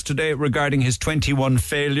air yesterday regarding his 21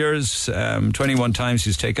 failures. 21 times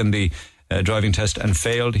he's taken the driving test and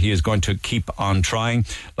failed. He is going to keep on trying.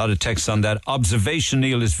 A lot of texts on that. Observation,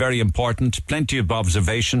 Neil, is very important. Plenty of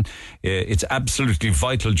observation. It's absolutely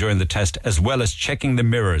vital during the test, as well as checking the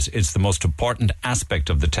mirrors. It's the most important aspect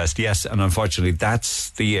of the test. Yes, and unfortunately,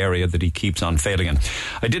 that's the area that he keeps on failing in.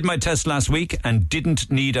 I did my test last week and didn't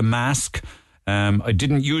need a mask. I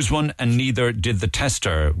didn't use one, and neither did the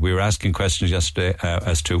tester. We were asking questions yesterday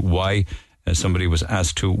as to why somebody was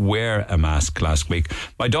asked to wear a mask last week.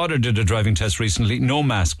 My daughter did a driving test recently. No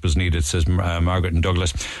mask was needed, says Margaret and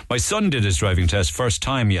Douglas. My son did his driving test first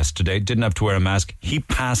time yesterday. Didn't have to wear a mask. He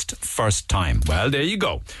passed first time. Well, there you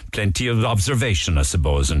go. Plenty of observation, I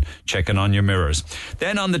suppose, and checking on your mirrors.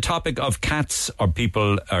 Then on the topic of cats, or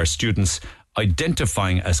people, or students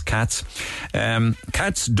identifying as cats.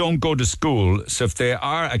 Cats don't go to school, so if they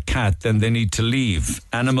are a cat, then they need to leave.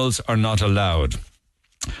 Animals are not allowed.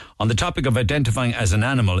 On the topic of identifying as an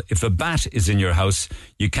animal, if a bat is in your house,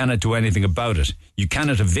 you cannot do anything about it. You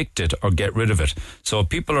cannot evict it or get rid of it. So if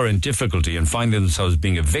people are in difficulty and find themselves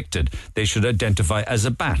being evicted, they should identify as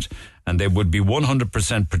a bat, and they would be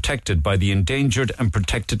 100% protected by the Endangered and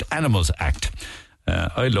Protected Animals Act.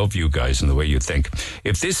 I love you guys and the way you think.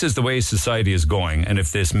 If this is the way society is going, and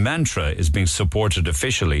if this mantra is being supported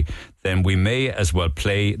officially, then we may as well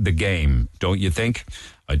play the game, don't you think?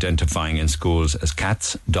 Identifying in schools as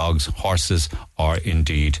cats, dogs, horses, or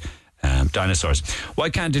indeed dinosaurs. Why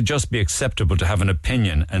can't it just be acceptable to have an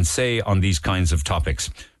opinion and say on these kinds of topics?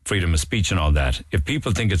 Freedom of speech and all that. If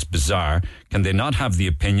people think it's bizarre, can they not have the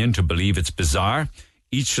opinion to believe it's bizarre?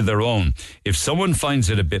 Each to their own. If someone finds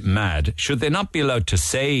it a bit mad, should they not be allowed to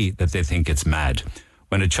say that they think it's mad?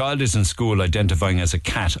 When a child is in school identifying as a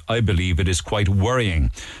cat, I believe it is quite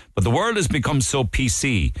worrying. But the world has become so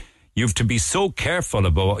PC. You have to be so careful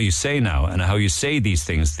about what you say now and how you say these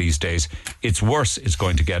things these days. It's worse it's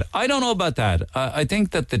going to get. I don't know about that. I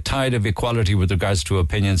think that the tide of equality with regards to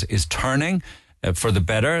opinions is turning for the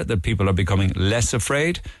better, that people are becoming less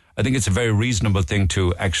afraid. I think it's a very reasonable thing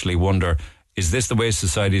to actually wonder, is this the way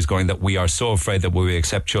society is going, that we are so afraid that we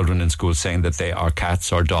accept children in school saying that they are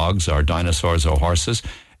cats or dogs or dinosaurs or horses?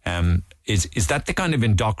 Is that the kind of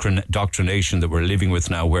indoctrination that we're living with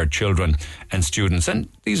now, where children and students, and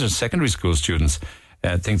these are secondary school students,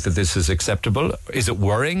 think that this is acceptable? Is it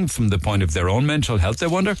worrying from the point of their own mental health, I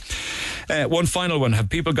wonder? One final one. Have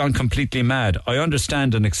people gone completely mad? I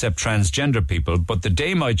understand and accept transgender people, but the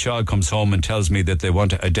day my child comes home and tells me that they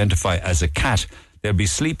want to identify as a cat, they'll be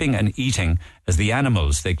sleeping and eating as the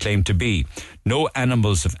animals they claim to be. No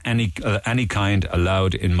animals of any kind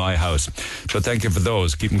allowed in my house. So thank you for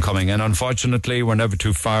those. Keep them coming. And unfortunately, we're never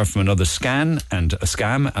too far from another scam. And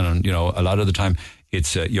a lot of the time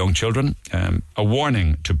it's young children. A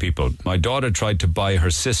warning to people. My daughter tried to buy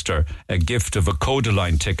her sister a gift of a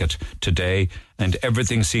Codaline ticket today, and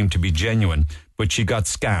everything seemed to be genuine. But she got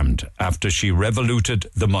scammed after she revoluted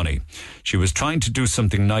the money. She was trying to do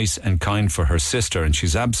something nice and kind for her sister, and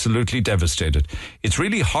she's absolutely devastated. It's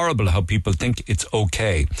really horrible how people think it's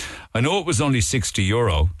okay. I know it was only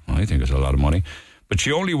 €60. I think it's a lot of money. But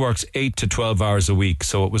she only works 8 to 12 hours a week,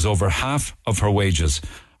 so it was over half of her wages.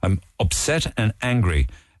 I'm upset and angry,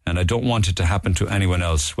 and I don't want it to happen to anyone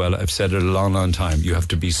else. Well, I've said it a long, long time. You have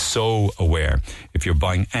to be so aware if you're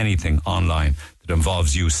buying anything online that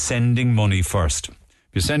involves you sending money first. If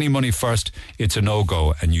you're sending money first, it's a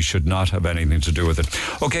no-go, and you should not have anything to do with it.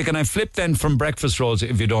 Okay, can I flip then from breakfast rolls,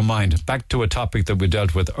 if you don't mind, back to a topic that we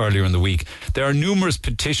dealt with earlier in the week. There are numerous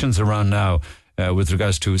petitions around now with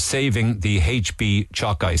regards to saving the HB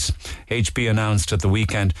chalk ice. HB announced at the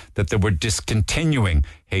weekend that they were discontinuing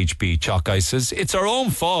HB chalk ices. It's our own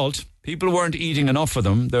fault. People weren't eating enough of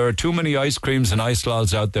them. There are too many ice creams and ice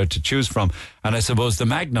lols out there to choose from. And I suppose the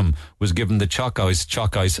Magnum was giving the chalk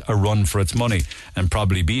ice a run for its money and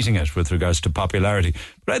probably beating it with regards to popularity.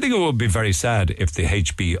 But I think it would be very sad if the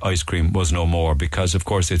HB ice cream was no more, because, of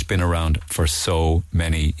course, it's been around for so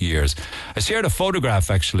many years. I shared a photograph,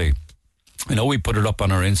 actually. I know we put it up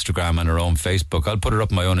on our Instagram and our own Facebook. I'll put it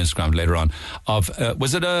up on my own Instagram later on.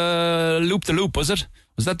 Was it a Loop-the-Loop, was it?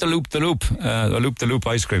 Was that the Loop-the-Loop? A Loop-the-Loop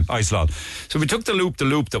ice lol. So we took the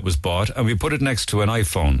Loop-the-Loop that was bought and we put it next to an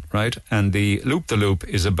iPhone, right? And the Loop-the-Loop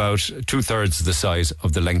is about 2/3 the size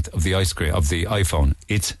of the length of the iPhone.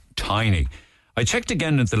 It's tiny. I checked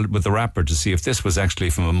again with the wrapper to see if this was actually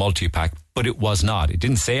from a multi-pack, but it was not. It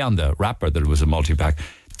didn't say on the wrapper that it was a multi-pack.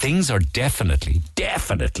 Things are definitely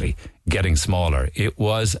getting smaller. It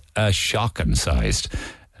was a shocking sized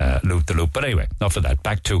Loop-the-Loop. But anyway, enough of that.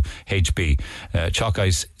 Back to HB. Chalk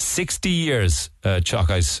ice. 60 years chalk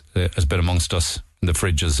ice has been amongst us in the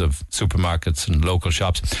fridges of supermarkets and local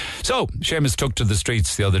shops. So, Seamus took to the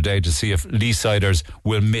streets the other day to see if Leesiders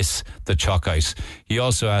will miss the chalk ice. He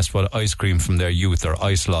also asked what ice cream from their youth or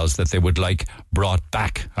ice laws that they would like brought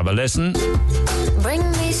back. Have a listen. Bring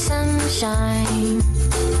me sunshine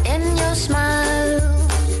in your smile.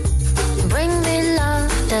 Bring me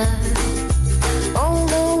laughter all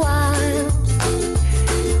the while.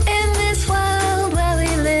 In this world where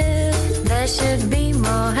we live, there should be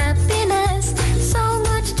more happiness. So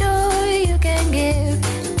much joy you can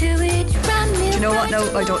give to each brand new. Do you know what?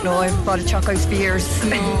 No, I don't know. I've bought a chalk ice for years.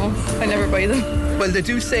 No, I never buy them. Well, they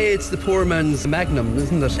do say it's the poor man's Magnum,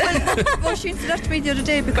 isn't it? Well, she said that to me the other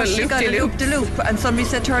day because she got a Loop-de-Loop, and somebody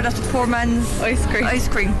said to her that's the poor man's ice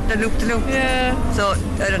cream, the Loop-de-Loop. Yeah. So,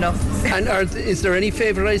 I don't know. And is there any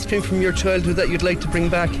favourite ice cream from your childhood that you'd like to bring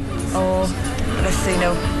back? Oh, let's see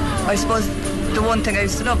now. I suppose the one thing I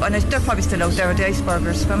used to love, and they're probably still out there, are the ice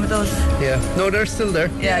burgers. Remember those? Yeah. No, they're still there.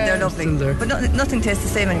 Yeah, they're lovely. Still there. But nothing tastes the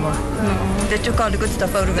same anymore. No. They took all the good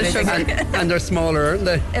stuff out of it, I think. And they're smaller, aren't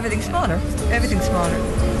they? Everything's smaller. Everything's smaller.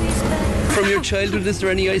 From your childhood, is there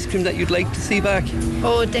any ice cream that you'd like to see back?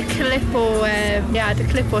 Oh, the Cllr, the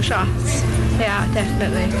Cllr shots. Yeah,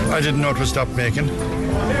 definitely. I didn't know it was stopped making.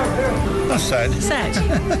 That's sad. Sad.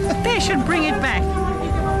 They should bring it back.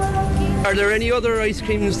 Are there any other ice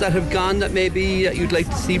creams that have gone that maybe you'd like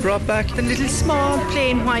to see brought back? The little small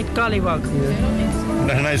plain white gollywog. Yeah.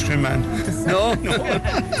 Not an ice cream man. No.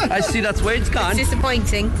 I see that's where it's gone. It's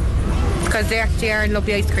disappointing because they actually are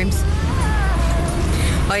lovely ice creams.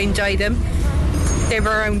 I enjoy them. They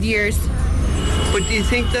were around years. But do you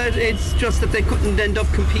think that it's just that they couldn't end up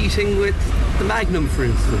competing with the Magnum, for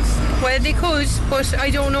instance? Well, they could, but I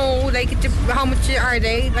don't know, how much are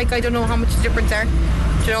they? I don't know how much the difference are.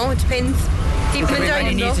 Do you know, it depends. People enjoy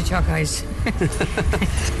them, needs a chalk ice.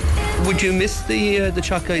 Would you miss the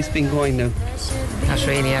chalk ice being going now? Not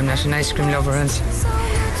really, I'm not an ice cream lover,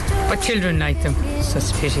 but children like them, so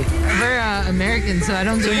it's a pity. We're American, so I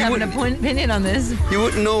don't think we have an opinion on this. You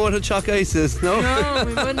wouldn't know what a chalk ice is, no? No,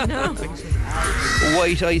 we wouldn't know.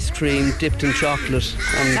 White ice cream dipped in chocolate.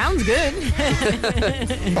 Sounds good.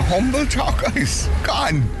 A humble chalk ice.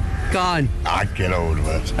 Gone. Get out of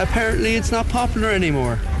it. Apparently it's not popular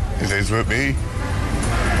anymore. It is with me.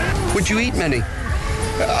 Would you eat many?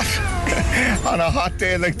 On a hot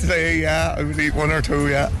day like today, yeah, I would eat one or two,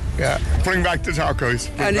 yeah. Bring back the chalk ice.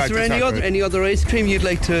 And is there any other ice cream you'd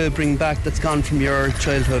like to bring back that's gone from your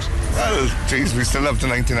childhood? Well, geez, we still have the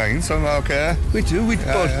 99, so okay. We do,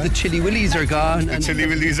 but the Chili Willies are gone. The Chili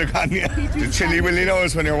Willies are gone, yeah. The Chili Willy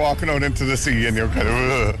knows when you're walking out into the sea and you're kind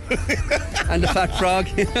of... And the fat frog.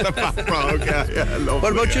 The fat frog, yeah, lovely.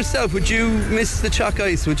 What about yourself? Would you miss the chalk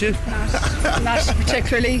ice, would you? Not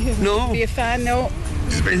particularly. No? Be a fan, no.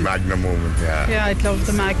 It's a big Magnum moment, yeah. Yeah, I'd love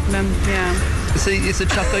the Magnum, yeah. So is the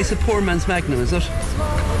chalk ice a poor man's Magnum, is it?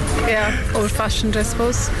 Yeah, old-fashioned, I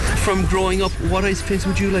suppose. From growing up, what ice creams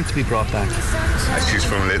would you like to be brought back? She's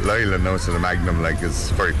from Little Island now, so the Magnum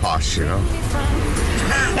is very posh, you know.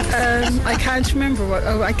 I can't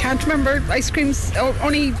remember ice creams.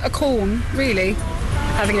 Only a cone, really.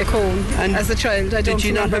 Having a cone as a child. I don't Did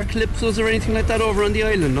you remember. not have Calypsos or anything like that over on the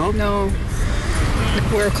island, no? No.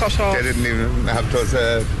 We're cut off. They didn't even have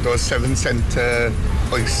those 7 cent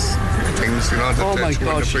ice things, you know. Oh my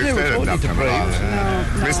gosh, they were totally depraved. No.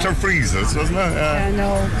 Mr. Freezes, wasn't it? Yeah,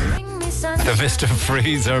 no. The Mr.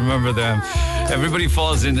 Freeze, I remember them. Everybody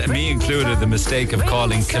falls in, me included, the mistake of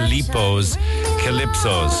calling Calypsos.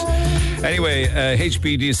 Anyway,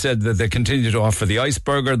 HBD said that they continue to offer the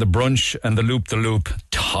iceburger, the brunch, and the loop-the-loop,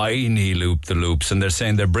 tiny loop-the-loops, and they're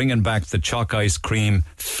saying they're bringing back the chalk ice cream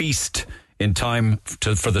feast in time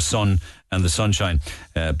for the sun and the sunshine,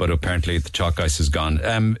 but apparently the chalk ice is gone.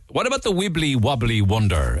 What about the Wibbly Wobbly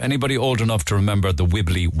Wonder? Anybody old enough to remember the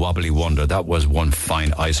Wibbly Wobbly Wonder? That was one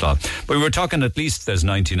fine ice lot. But we were talking at least there's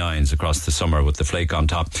 99s across the summer with the flake on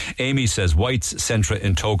top. Amy says White's Centra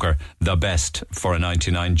in Toker, the best for a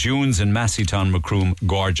 99. June's in Massytown, Macroom,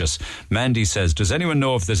 gorgeous. Mandy says, does anyone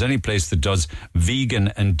know if there's any place that does vegan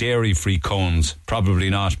and dairy-free cones? Probably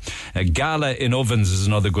not. Gala in Ovens is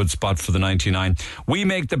another good spot for the 99. We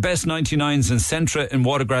make the best 99s in Centra in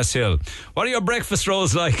Watergrass Hill. What are your breakfast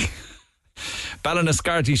rolls like?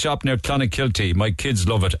 Ballinascarty shop near Clonakilty. My kids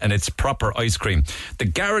love it, and it's proper ice cream. The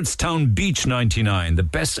Garrettstown Beach 99, the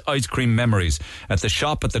best ice cream memories at the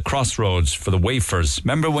shop at the crossroads for the wafers.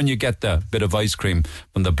 Remember when you get the bit of ice cream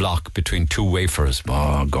from the block between two wafers?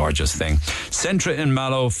 Oh, gorgeous thing. Centra in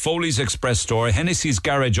Mallow, Foley's Express Store, Hennessy's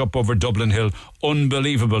Garage up over Dublin Hill,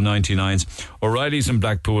 unbelievable 99s. O'Reilly's in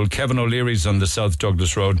Blackpool, Kevin O'Leary's on the South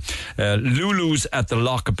Douglas Road, Lulu's at the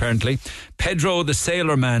Lock apparently, Pedro the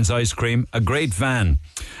Sailor Man's ice cream, a great van.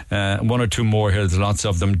 One or two more here, there's lots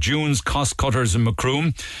of them. June's Cost Cutters in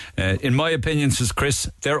Macroom. In my opinion, says Chris,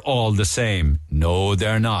 they're all the same. No,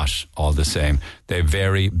 they're not all the same. They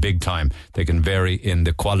vary big time. They can vary in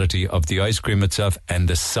the quality of the ice cream itself and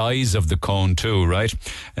the size of the cone too, right?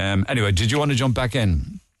 Anyway, did you want to jump back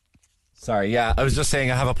in? Sorry, yeah, I was just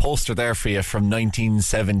saying I have a poster there for you from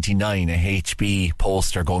 1979, a HB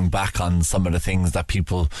poster going back on some of the things that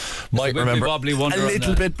people might remember. A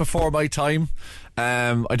little bit before my time.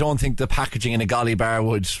 I don't think the packaging in a golly bar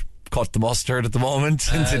would cut the mustard at the moment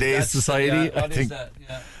in today's society. Yeah,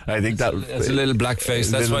 I think it's a little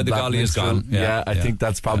blackface. That's why the golly is gone. I think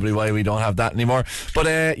that's probably why we don't have that anymore. But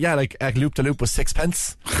like Loop the Loop was 6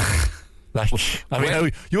 pence. Like, I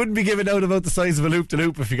mean, you wouldn't be giving out about the size of a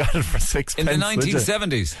loop-de-loop if you got it for 6 in pence. In the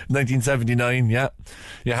 1970s? 1979, yeah.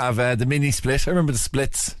 You have the mini split. I remember the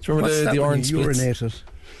splits. Do you remember the orange splits? Urinated.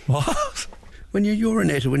 What? When you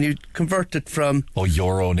urinated, when you convert it from... Oh,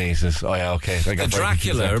 urinated. Oh, yeah, okay. The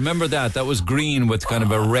Dracula, remember that? That was green with kind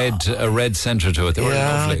of a red centre to it. They were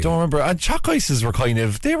lovely. I don't remember. And Chalk Ices were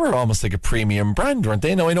they were almost like a premium brand, weren't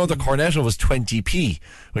they? Now, I know the Cornetto was 20p,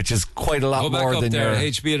 which is quite a lot more than your...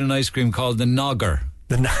 HB had an ice cream called the Nogger.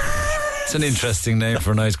 It's an interesting name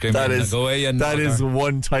for an ice cream. That is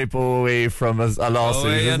one typo away from a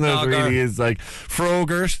lawsuit, isn't it? It really is. Like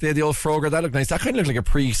Frogurt, they had the old Frogurt, that looked nice. That kind of looked like a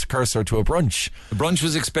precursor to a brunch. The brunch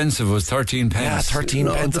was expensive, it was 13 pence. Yeah, 13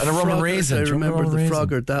 pence and a rum and raisin. I remember the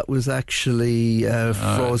Frogurt, that was actually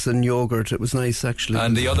frozen yogurt. It was nice, actually.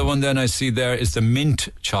 And the other one then I see there is the mint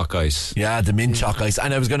chalk ice. Yeah, the mint chalk ice.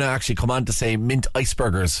 And I was going to actually come on to say mint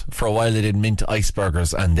iceburgers. For a while they did mint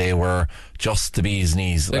iceburgers and they were just the bee's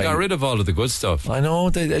knees. They got rid of all of the good stuff. I know.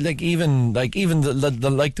 They even the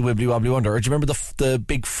Wibbly Wobbly Wonder. Or do you remember the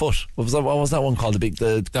big foot? What was that one called?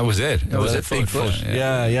 That was it. That was it. Big foot.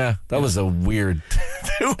 Yeah. That was a weird.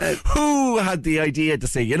 Who had the idea to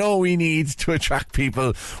say, we need to attract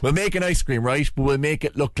people? We'll make an ice cream, right? But we'll make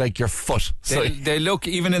it look like your foot. They look,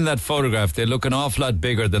 even in that photograph, they look an awful lot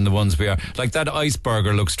bigger than the ones we are. Like that ice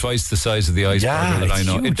burger looks twice the size of the ice burger that I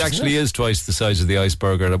know. Huge, it actually is twice the size of the ice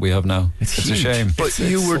burger that we have now. It's a shame. But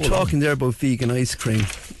you were talking there about vegan ice cream.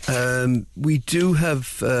 We do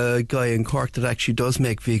have a guy in Cork that actually does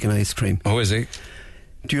make vegan ice cream. Oh, is he?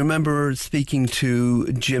 Do you remember speaking to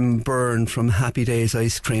Jim Byrne from Happy Days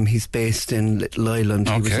Ice Cream? He's based in Little Island.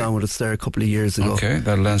 He was on with us there a couple of years ago. Okay,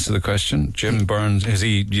 that'll answer the question. Jim Byrne, do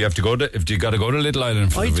you got to go to Little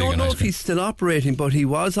Island for the vegan ice cream? I don't know if he's still operating, but he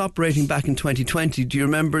was operating back in 2020. Do you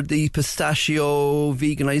remember the pistachio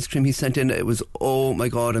vegan ice cream he sent in? It was, oh my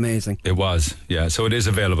God, amazing. It was, yeah. So it is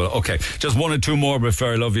available. Okay, just one or two more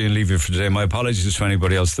before I love you and leave you for today. My apologies to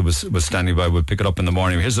anybody else that was standing by. We'll pick it up in the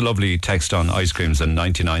morning. Here's a lovely text on ice creams and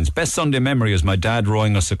 99's. Best Sunday memory is my dad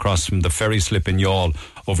rowing us across from the ferry slip in Youghal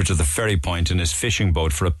over to the ferry point in his fishing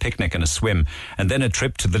boat for a picnic and a swim, and then a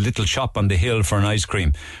trip to the little shop on the hill for an ice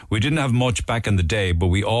cream. We didn't have much back in the day, but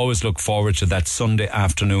we always look forward to that Sunday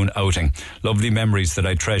afternoon outing. Lovely memories that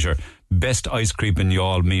I treasure. Best ice cream in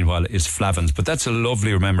Youghal, meanwhile, is Flavin's. But that's a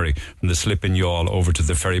lovely memory from the slip in Youghal over to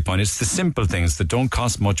the ferry point. It's the simple things that don't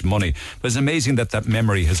cost much money. But it's amazing that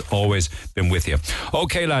memory has always been with you.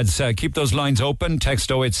 Okay, lads, keep those lines open.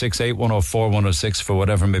 Text 0868 104 106 for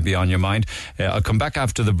whatever may be on your mind. I'll come back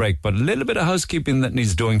after the break, but a little bit of housekeeping that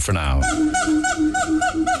needs doing for now.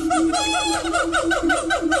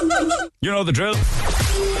 You know the drill.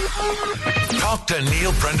 Talk to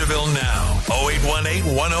Neil Prendeville now.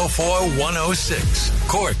 0818 104 106.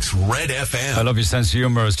 Cork's Red FM. I love your sense of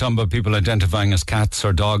humour. I was talking about people identifying as cats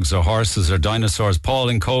or dogs or horses or dinosaurs. Paul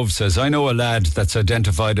in Cove says, I know a lad that's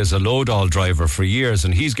identified as a load-all driver for years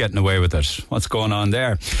and he's getting away with it. What's going on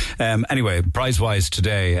there? Anyway, prize-wise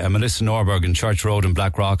today, Melissa Norberg in Church Road in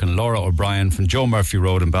Blackrock and Laura O'Brien from Joe Murphy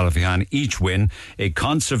Road in Ballyfihan each win a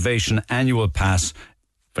conservation annual pass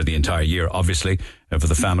for the entire year, obviously, for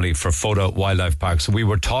the family for Photo Wildlife Park. So we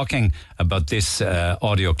were talking about this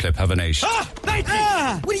audio clip, haven't I? Thank you!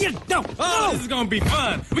 What do you know? This is going to be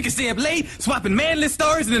fun. We can stay up late, swapping manless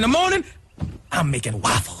stories, and in the morning, I'm making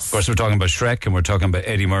waffles. Of course, we're talking about Shrek and we're talking about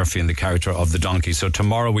Eddie Murphy and the character of the donkey. So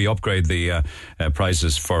tomorrow we upgrade the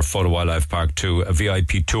prizes for Photo Wildlife Park to a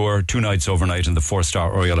VIP tour, 2 nights overnight in the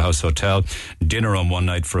 4-star Oriel House Hotel, dinner on one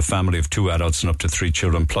night for a family of 2 adults and up to 3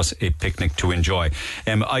 children, plus a picnic to enjoy.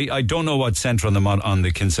 I don't know what centre on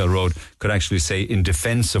the Kinsale Road could actually say in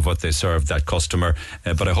defence of what they served that customer,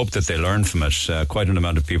 but I hope that they learn from it. Quite an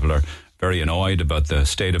amount of people are very annoyed about the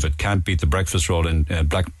state of it. Can't beat the breakfast roll in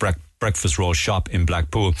breakfast roll shop in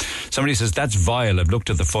Blackpool. Somebody says that's vile. I've looked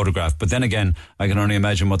at the photograph, but then again I can only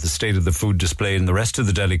imagine what the state of the food displayed in the rest of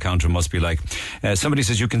the deli counter must be like. Somebody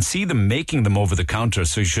says you can see them making them over the counter,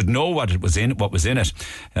 so you should know what was in it.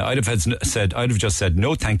 I'd have just said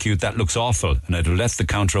no thank you, that looks awful, and I'd have left the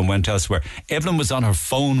counter and went elsewhere. Evelyn was on her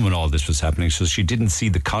phone when all this was happening, so she didn't see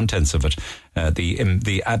the contents of it.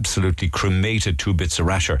 The absolutely cremated 2 bits of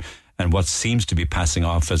rasher and what seems to be passing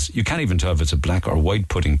off as, you can't even tell if it's a black or white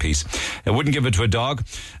pudding piece. I wouldn't give it to a dog.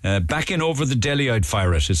 Back in over the deli, I'd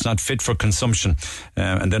fire it. It's not fit for consumption.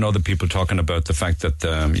 And then other people talking about the fact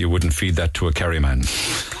that you wouldn't feed that to a Kerry man.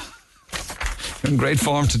 In great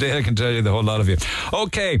form today, I can tell you, the whole lot of you.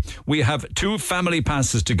 Okay, we have 2 family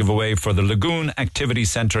passes to give away for the Lagoon Activity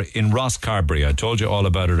Centre in Rosscarbery. I told you all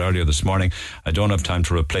about it earlier this morning. I don't have time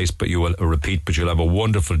to repeat, but you'll have a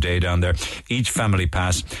wonderful day down there. Each family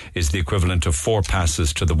pass is the equivalent of 4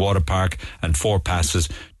 passes to the water park and 4 passes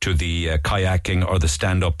to the kayaking or the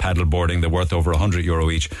stand-up paddleboarding. They're worth over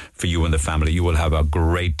 €100 each for you and the family. You will have a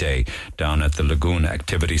great day down at the Lagoon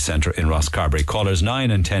Activity Centre in Rosscarbery. Callers 9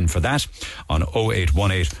 and 10 for that on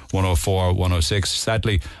 0818 104 106.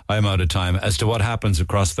 Sadly, I'm out of time. As to what happens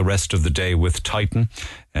across the rest of the day with Titan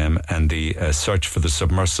and the search for the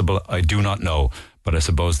submersible, I do not know. But I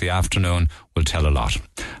suppose the afternoon will tell a lot.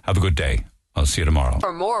 Have a good day. I'll see you tomorrow.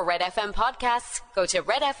 For more Red FM podcasts, go to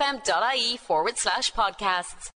redfm.ie/podcasts.